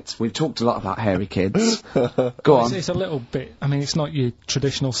Jacobites. We've talked a lot about hairy kids. Go on. It's a little bit, I mean, it's not your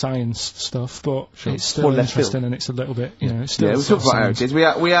traditional science stuff, but it's still interesting and it's a little bit, it's still... Yeah, we talk about hairy kids.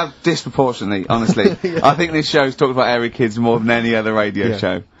 We have disproportionately, honestly. I think this show's talked about hairy kids more than any other radio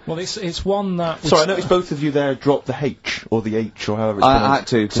show. Well, it's one that... Sorry, I noticed both of you there dropped the H, or the H, or however it's I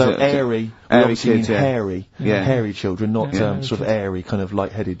pronounced. had to, 'cause So it- airy, airy kids, kids, yeah. hairy. Yeah. Hairy children, not Yeah. sort of airy, kind of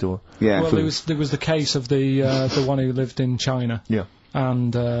light-headed or... Yeah. Well, there was the case of the one who lived in China. Yeah.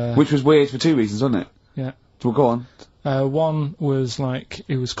 And, Which was weird for two reasons, wasn't it? Yeah. Well, go on. One was, like,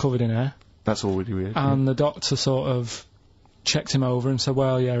 he was covered in hair. That's all really weird. And the doctor sort of checked him over and said,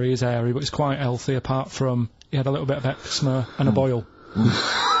 well, yeah, he is hairy, but he's quite healthy apart from he had a little bit of eczema and a boil.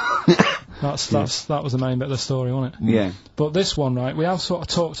 That was the main bit of the story, wasn't it? Yeah. But this one, right, we have sort of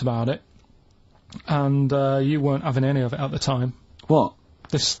talked about it, and you weren't having any of it at the time. What?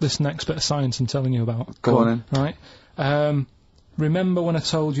 This next bit of science I'm telling you about. Go on then. Right? Remember when I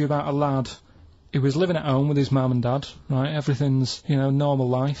told you about a lad who was living at home with his mum and dad, right? Everything's, normal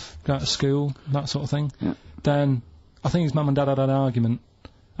life, go to school, that sort of thing. Yeah. Then, I think his mum and dad had an argument,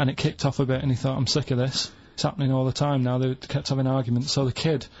 and it kicked off a bit, and he thought, I'm sick of this. It's happening all the time now. They kept having arguments, so the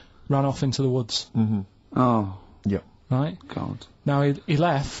kid ran off into the woods. Mm-hmm. Oh. Yep. Right? God. Now, he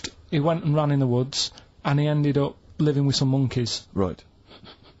left, he went and ran in the woods, and he ended up living with some monkeys. Right.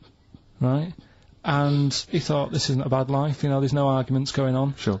 Right? And he thought, this isn't a bad life, there's no arguments going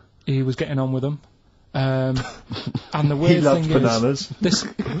on. Sure. He was getting on with them. And the weird He loved thing bananas. is,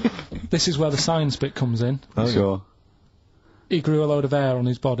 this is where the science bit comes in. Oh, Sure. He grew a load of hair on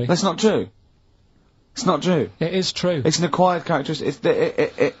his body. That's not true. It's not true. It is true. It's an acquired characteristic.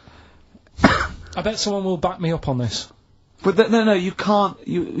 I bet someone will back me up on this. But no, you can't.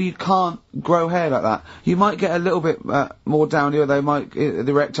 You can't grow hair like that. You might get a little bit more down here. They might the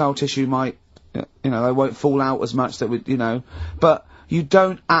erectile tissue might, they won't fall out as much. That would, but you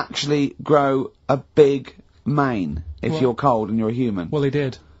don't actually grow a big mane if you're cold and you're a human. Well, he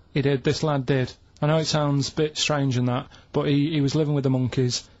did. This lad did. I know it sounds a bit strange and that, but he was living with the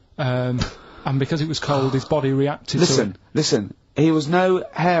monkeys, and because it was cold, his body reacted to it. Listen. He was no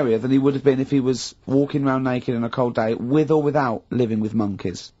hairier than he would have been if he was walking around naked on a cold day, with or without living with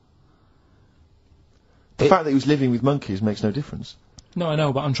monkeys. The fact that he was living with monkeys makes no difference. No, I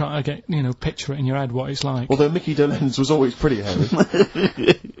know, but I'm trying to get, picture it in your head what it's like. Although Mickey Dolenz was always pretty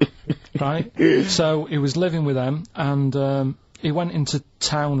hairy. Right? So, he was living with them, and he went into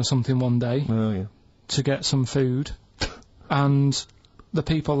town or something one day Oh, yeah. to get some food, and the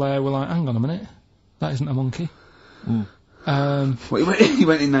people there were like, hang on a minute, that isn't a monkey. Mm. He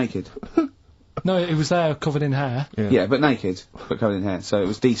went in naked. No, he was there covered in hair. Yeah, but naked, but covered in hair. So it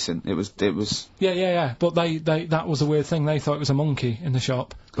was decent. It was. Yeah. But they that was the weird thing. They thought it was a monkey in the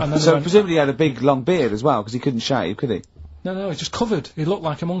shop. And then So presumably he had a big long beard as well, because he couldn't shave, could he? No, he just covered. He looked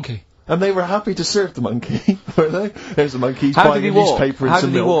like a monkey. And they were happy to serve the monkey, were they? There's the monkey, he's How buying did he a walk? newspaper and How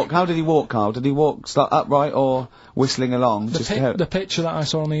some did he milk. walk? How did he walk, Carl? Did he walk upright or whistling along? The picture that I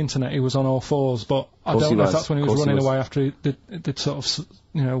saw on the internet, he was on all fours, but I Course don't he know if was. that's when he was Course he running was. away after they'd sort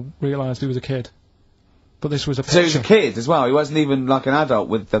of, realised he was a kid. But this was a picture. So he was a kid as well. He wasn't even like an adult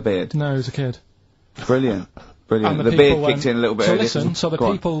with the beard. No, he was a kid. Brilliant. And The beard kicked in a little bit So earlier. listen, so the Go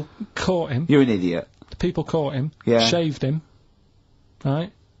on. people caught him. You're an idiot. The people caught him. Yeah. Shaved him.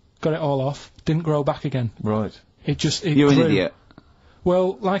 Right? Got it all off. Didn't grow back again. Right. It You're grew. an idiot.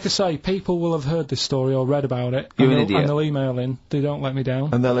 Well, like I say, people will have heard this story or read about it. You're an idiot. And they'll email in. They don't let me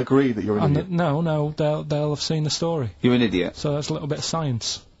down. And they'll agree that you're an idiot. No, they'll have seen the story. You're an idiot. So that's a little bit of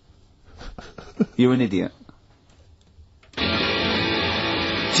science. You're an idiot.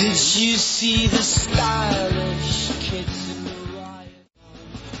 Did you see the stylish kids in the riot?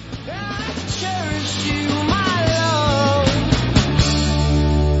 I cherish you, my love.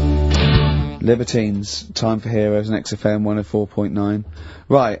 Libertines, Time for Heroes and XFM 104.9.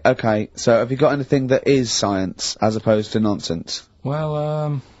 Right, okay, so have you got anything that is science as opposed to nonsense?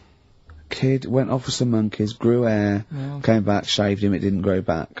 Well, Kid went off with some monkeys, grew hair, came back, shaved him, it didn't grow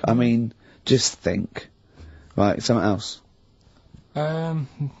back. I mean, just think. Right, something else.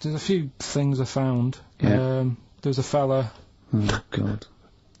 there's a few things I found. Yeah. There's a fella Oh, God.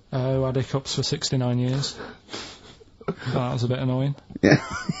 who had hiccups for 69 years. That was a bit annoying. Yeah.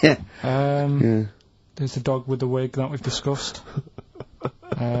 Yeah. Yeah. There's the dog with the wig that we've discussed.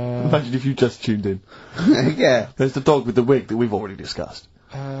 Imagine if you just tuned in. Yeah. There's the dog with the wig that we've already discussed.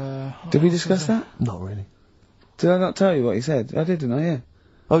 Did we discuss that? Not really. Did I not tell you what he said? I did, didn't I? Yeah.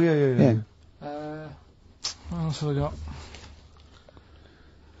 Oh, yeah. What else have I got?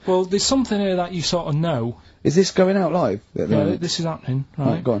 Well, there's something here that you sort of know. Is this going out live? Yeah, this is happening,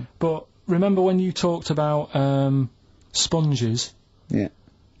 right? Oh, go on. But remember when you talked about sponges? Yeah.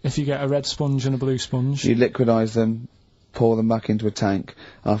 If you get a red sponge and a blue sponge. You liquidise them, pour them back into a tank.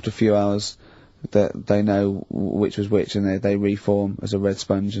 After a few hours, they know which was which, and they reform as a red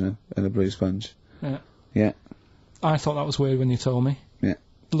sponge and a blue sponge. Yeah. Yeah. I thought that was weird when you told me. Yeah.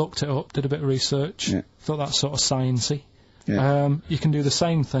 Looked it up, did a bit of research. Yeah. Thought that's sort of sciencey. Yeah. You can do the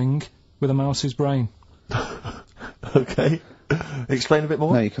same thing with a mouse's brain. Okay. Explain a bit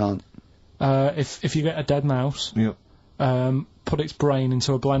more? No, you can't. If you get a dead mouse, put its brain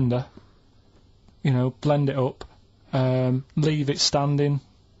into a blender, blend it up, leave it standing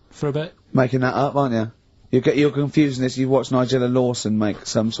for a bit. Making that up, aren't you? You're confusing this. You've watched Nigella Lawson make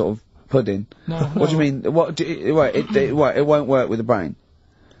some sort of pudding. No. What do you mean? It won't work with the brain.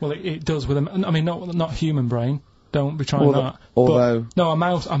 Well, it does with a. I mean, not human brain. Don't be trying that. Although. But, no, a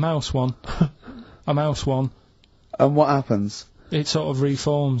mouse one. A mouse one. And what happens? It sort of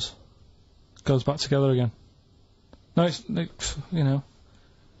reforms. Goes back together again. No, it's because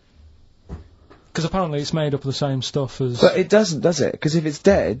apparently it's made up of the same stuff as. But it doesn't, does it? Because if it's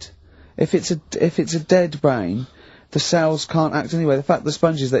dead, if it's a dead brain, the cells can't act anyway. The fact the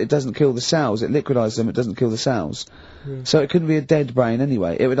sponge is that it doesn't kill the cells, it liquidises them, it doesn't kill the cells. Yeah. So it couldn't be a dead brain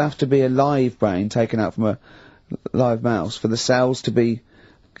anyway. It would have to be a live brain taken out from a live mouse for the cells to be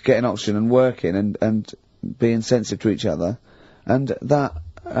getting oxygen and working and being sensitive to each other. And that,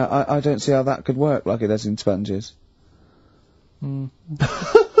 I don't see how that could work like it does in sponges. I mean,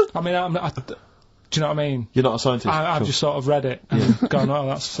 do you know what I mean? You're not a scientist. I've just sort of read it and gone, oh,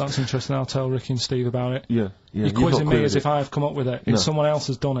 that's interesting, I'll tell Ricky and Steve about it. Yeah. You're quizzing me as if I've come up with it. It's someone else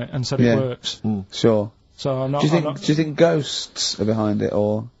has done it and said it works. Sure. So I'm not... Do you think ghosts are behind it,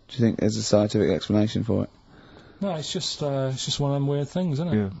 or do you think there's a scientific explanation for it? No, it's just one of them weird things, isn't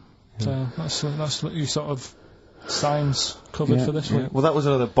it? Yeah. So that's what you sort of science covered for this week. Well, that was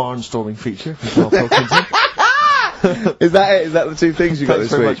another barnstorming feature from Karl Pilkington. Is that it? Is that the two things you got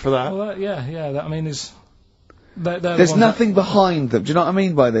this week? Thanks very much for that. Well, I mean, there's nothing behind them. Do you know what I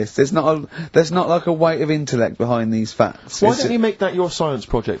mean by this? There's not like a weight of intellect behind these facts. Why don't you make that your science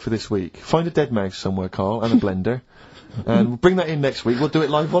project for this week? Find a dead mouse somewhere, Carl, and a blender, and we'll bring that in next week. We'll do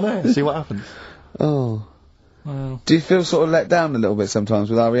it live on air. See what happens. Oh. Do you feel sort of let down a little bit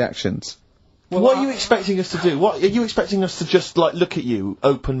sometimes with our reactions? Well, what are you expecting us to do? What are you expecting us to just look at you,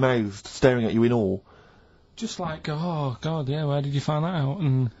 open-mouthed, staring at you in awe? Just oh God, yeah. Where did you find that out?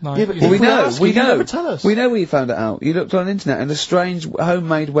 And like, yeah, but we know. You never tell us. We know where you found it out. You looked on the internet and a strange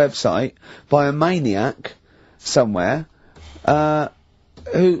homemade website by a maniac somewhere,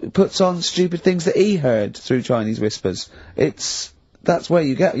 who puts on stupid things that he heard through Chinese whispers. That's where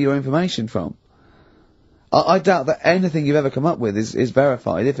you get your information from. I doubt that anything you've ever come up with is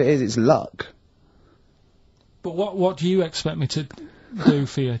verified. If it is, it's luck. But what do you expect me to do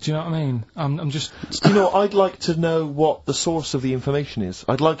for you? Do you know what I mean? I'm just... I'd like to know what the source of the information is.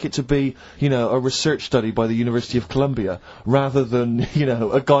 I'd like it to be, a research study by the University of Columbia, rather than,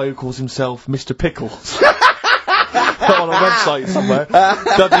 a guy who calls himself Mr. Pickles. On a website somewhere.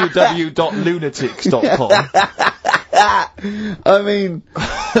 www.lunatics.com. I mean,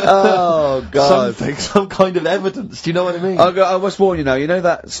 oh God. Some kind of evidence, do you know what I mean? I must warn you now, you know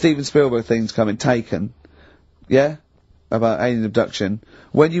that Steven Spielberg thing's coming, Taken? Yeah? About alien abduction.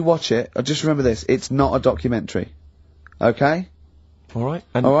 When you watch it, just remember this, it's not a documentary. Okay? Alright?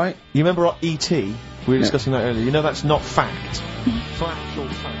 And Alright? you remember E.T.? We were discussing that earlier. You know that's not fact. It's actual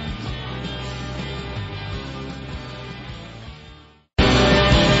fact.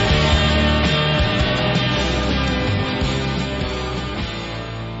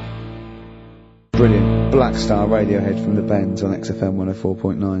 Brilliant. Black Star Radiohead from the Bends on XFM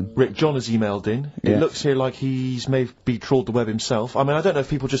 104.9. Rick John has emailed in. Yeah. It looks here like he's maybe trawled the web himself. I mean, I don't know if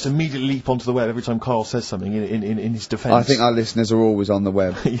people just immediately leap onto the web every time Carl says something in his defence. I think our listeners are always on the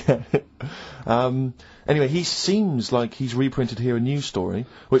web. Yeah. Anyway, he seems like he's reprinted here a news story,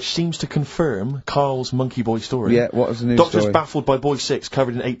 which seems to confirm Carl's Monkey Boy story. Yeah, what was the news Doctors story? baffled by boy 6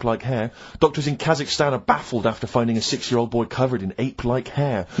 covered in ape-like hair. Doctors in Kazakhstan are baffled after finding a 6-year-old boy covered in ape-like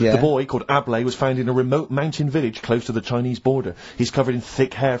hair. Yeah. The boy, called Ablay, was found in a remote mountain village close to the Chinese border. He's covered in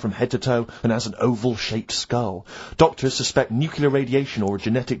thick hair from head to toe and has an oval-shaped skull. Doctors suspect nuclear radiation or a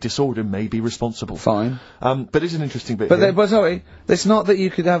genetic disorder may be responsible. Fine. But it's an interesting bit But, here. but sorry, it's not that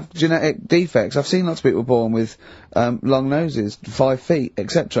you could have genetic defects. I've seen lots of people born with long noses, 5 feet,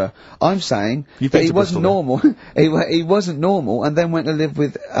 etc. I'm saying You've that been he to wasn't Bristol, normal. he wasn't normal, and then went to live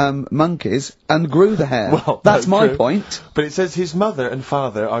with monkeys and grew the hair. Well, that's my true. point. But it says his mother and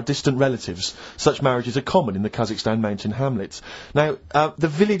father are distant relatives. Such marriages are common in the Kazakhstan mountain hamlets. Now, the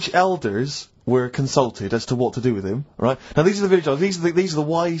village elders were consulted as to what to do with him, right? Now, these are the village elders. These are the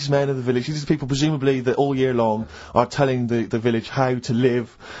wise men of the village. These are the people, presumably, that all year long are telling the village how to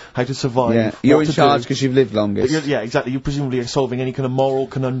live, how to survive. Yeah, what you're in to charge do. because you've lived longest. Yeah, exactly. You presumably are solving any kind of moral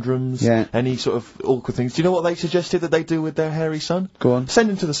conundrums, Yeah. any sort of awkward things. Do you know what they suggested that they do with their hairy son? Go on.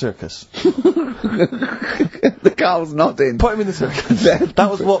 Send him to the circus. The Carl's nodding. Put him in the circus. That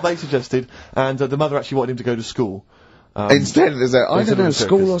was what they suggested, and the mother actually wanted him to go to school. Instead, there's a, I instead don't know, of a circus.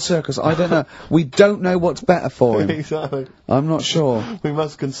 school or circus, I don't know. We don't know what's better for him. Exactly. I'm not sure. We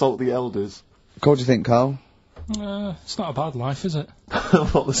must consult the elders. What do you think, Carl? It's not a bad life, is it?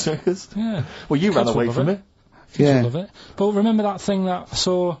 What, the circus? Yeah. Well, you ran Kids will away love from it. it. Kids Yeah. will love it. But remember that thing that I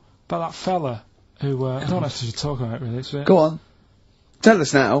saw about that fella who, I don't know if I should talk about it really, it's a bit... Go on. Tell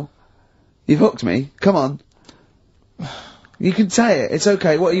us now. You've hooked me. Come on. You can say it. It's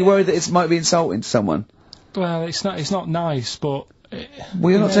okay. What, are you worried that it might be insulting to someone? Well, it's not nice, but...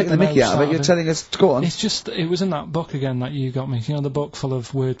 Well, you're not taking the mickey out of it. You're telling us to go on. It's just, it was in that book again that you got me. You know, the book full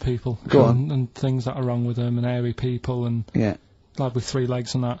of weird people. Go on. And things that are wrong with them, and hairy people, and Yeah. lad with 3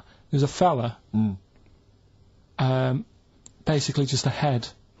 legs and that. There's a fella, basically just a head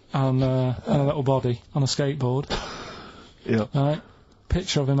and a little body on a skateboard. Yeah. Right?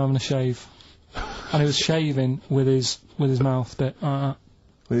 Picture of him having a shave. And he was shaving with his mouth bit like that.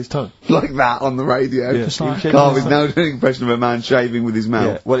 With his tongue. Like that on the radio. Yeah. Just like- Carl is now doing an impression of a man shaving with his Yeah.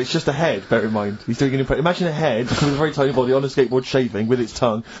 mouth. Well, it's just a head, bear in mind. He's doing an impression. Imagine a head with a very tiny body on a skateboard shaving with its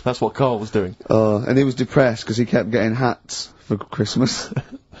tongue. That's what Carl was doing. And he was depressed because he kept getting hats for Christmas.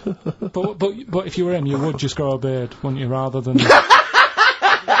 But if you were him, you would just grow a beard, wouldn't you, rather than...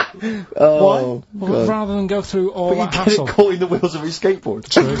 Oh, God. rather than go through all But you that get hassle. it caught in the wheels of his skateboard.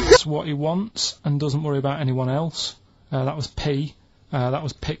 It's what he wants and doesn't worry about anyone else. That was P. That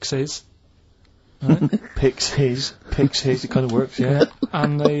was Pixies. Picks his, it kind of works, yeah.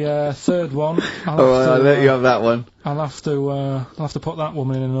 And the third one, I'll let you have that one. I'll have to put that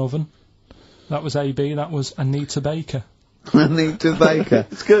woman in an oven. That was AB. That was Anita Baker. Anita Baker.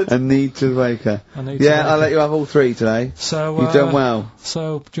 It's good. Anita Baker. Anita Yeah, Baker. I'll let you have all 3 today. So You've done well.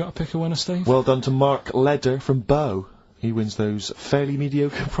 So do you want to pick a winner, Steve? Well done to Mark Leder from Bow. He wins those fairly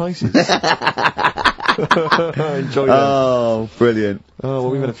mediocre prizes. Enjoy them. Oh, brilliant. Oh,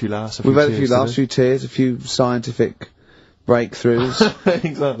 well, we've had a few laughs. We've had a few laughs, a few tears, a few scientific breakthroughs.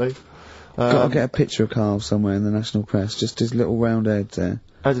 Exactly. Gotta get a picture of Carl somewhere in the national press, just his little round head there.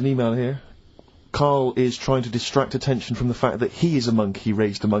 I had an email here. Carl is trying to distract attention from the fact that he is a monkey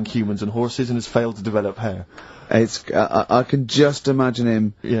raised among humans and horses and has failed to develop hair. It's, I can just imagine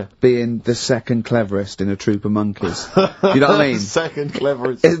him Yeah. being the second cleverest in a troop of monkeys. You know what I mean? Second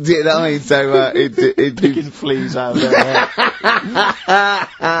cleverest. Do you know what I mean? So, Picking fleas out of their hair.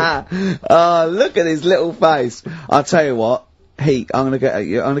 Oh, look at his little face. I'll tell you what. Heat, I'm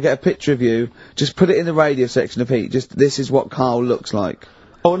gonna get a picture of you. Just put it in the radio section of Heat. Just, this is what Carl looks like.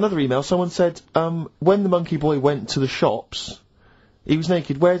 Oh, another email. Someone said, when the monkey boy went to the shops, he was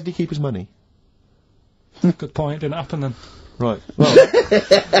naked. Where did he keep his money? Good point. Didn't happen then. Right. Well,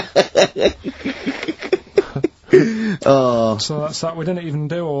 Oh. So that's that. We didn't even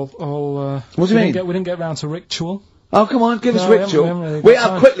do all. What do you mean? We didn't get round to ritual. Oh, come on, give us No, we haven't- ritual. we haven't really We got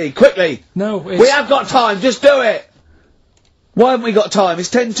have, time. quickly. No, We have got time, just do it! Why haven't we got time? It's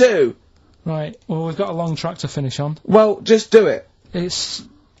 10-2. Right. Well, we've got a long track to finish on. Well, just do it. It's.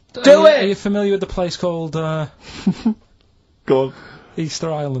 Do it! Are you familiar with the place called? go on.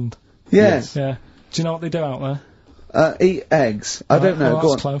 Easter Island. Yeah. Yeah. Do you know what they do out there? Eat eggs. I don't know. Well, Go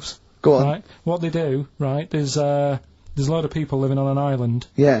that's on. close. Go on. Right. What they do, right? There's a load of people living on an island,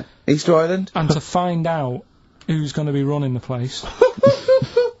 Yeah. Easter Island. and to find out who's going to be running the place,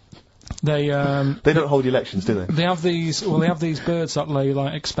 they They don't hold elections, do they? they have these birds that lay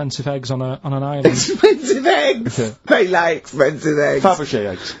like expensive eggs on an island. Expensive eggs. They like expensive eggs. Fabergé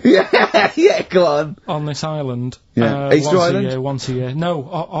eggs. Yeah. Yeah. Go on. On this island, Yeah. Easter Island? once a year. No,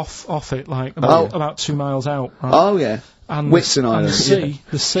 off it, like Oh. about 2 miles out. Right? Oh yeah. And Whitsun and Island.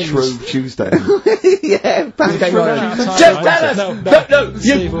 the sea. Shrove Tuesday. Yeah. Pancake run out Island. of time, Just right? tell us. No, No.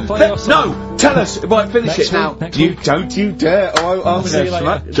 Steve, we'll play your song. No. Tell us. Right. Finish Next it now. week, next You week. don't you dare. Oh, I'll See you later.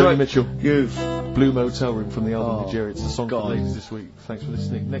 right. Joni Right. Mitchell. You. Blue Motel Room from the album Oh, Nigeria. It's the song for God. ladies this week. Thanks for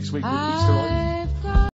listening. Next week with Easter Island.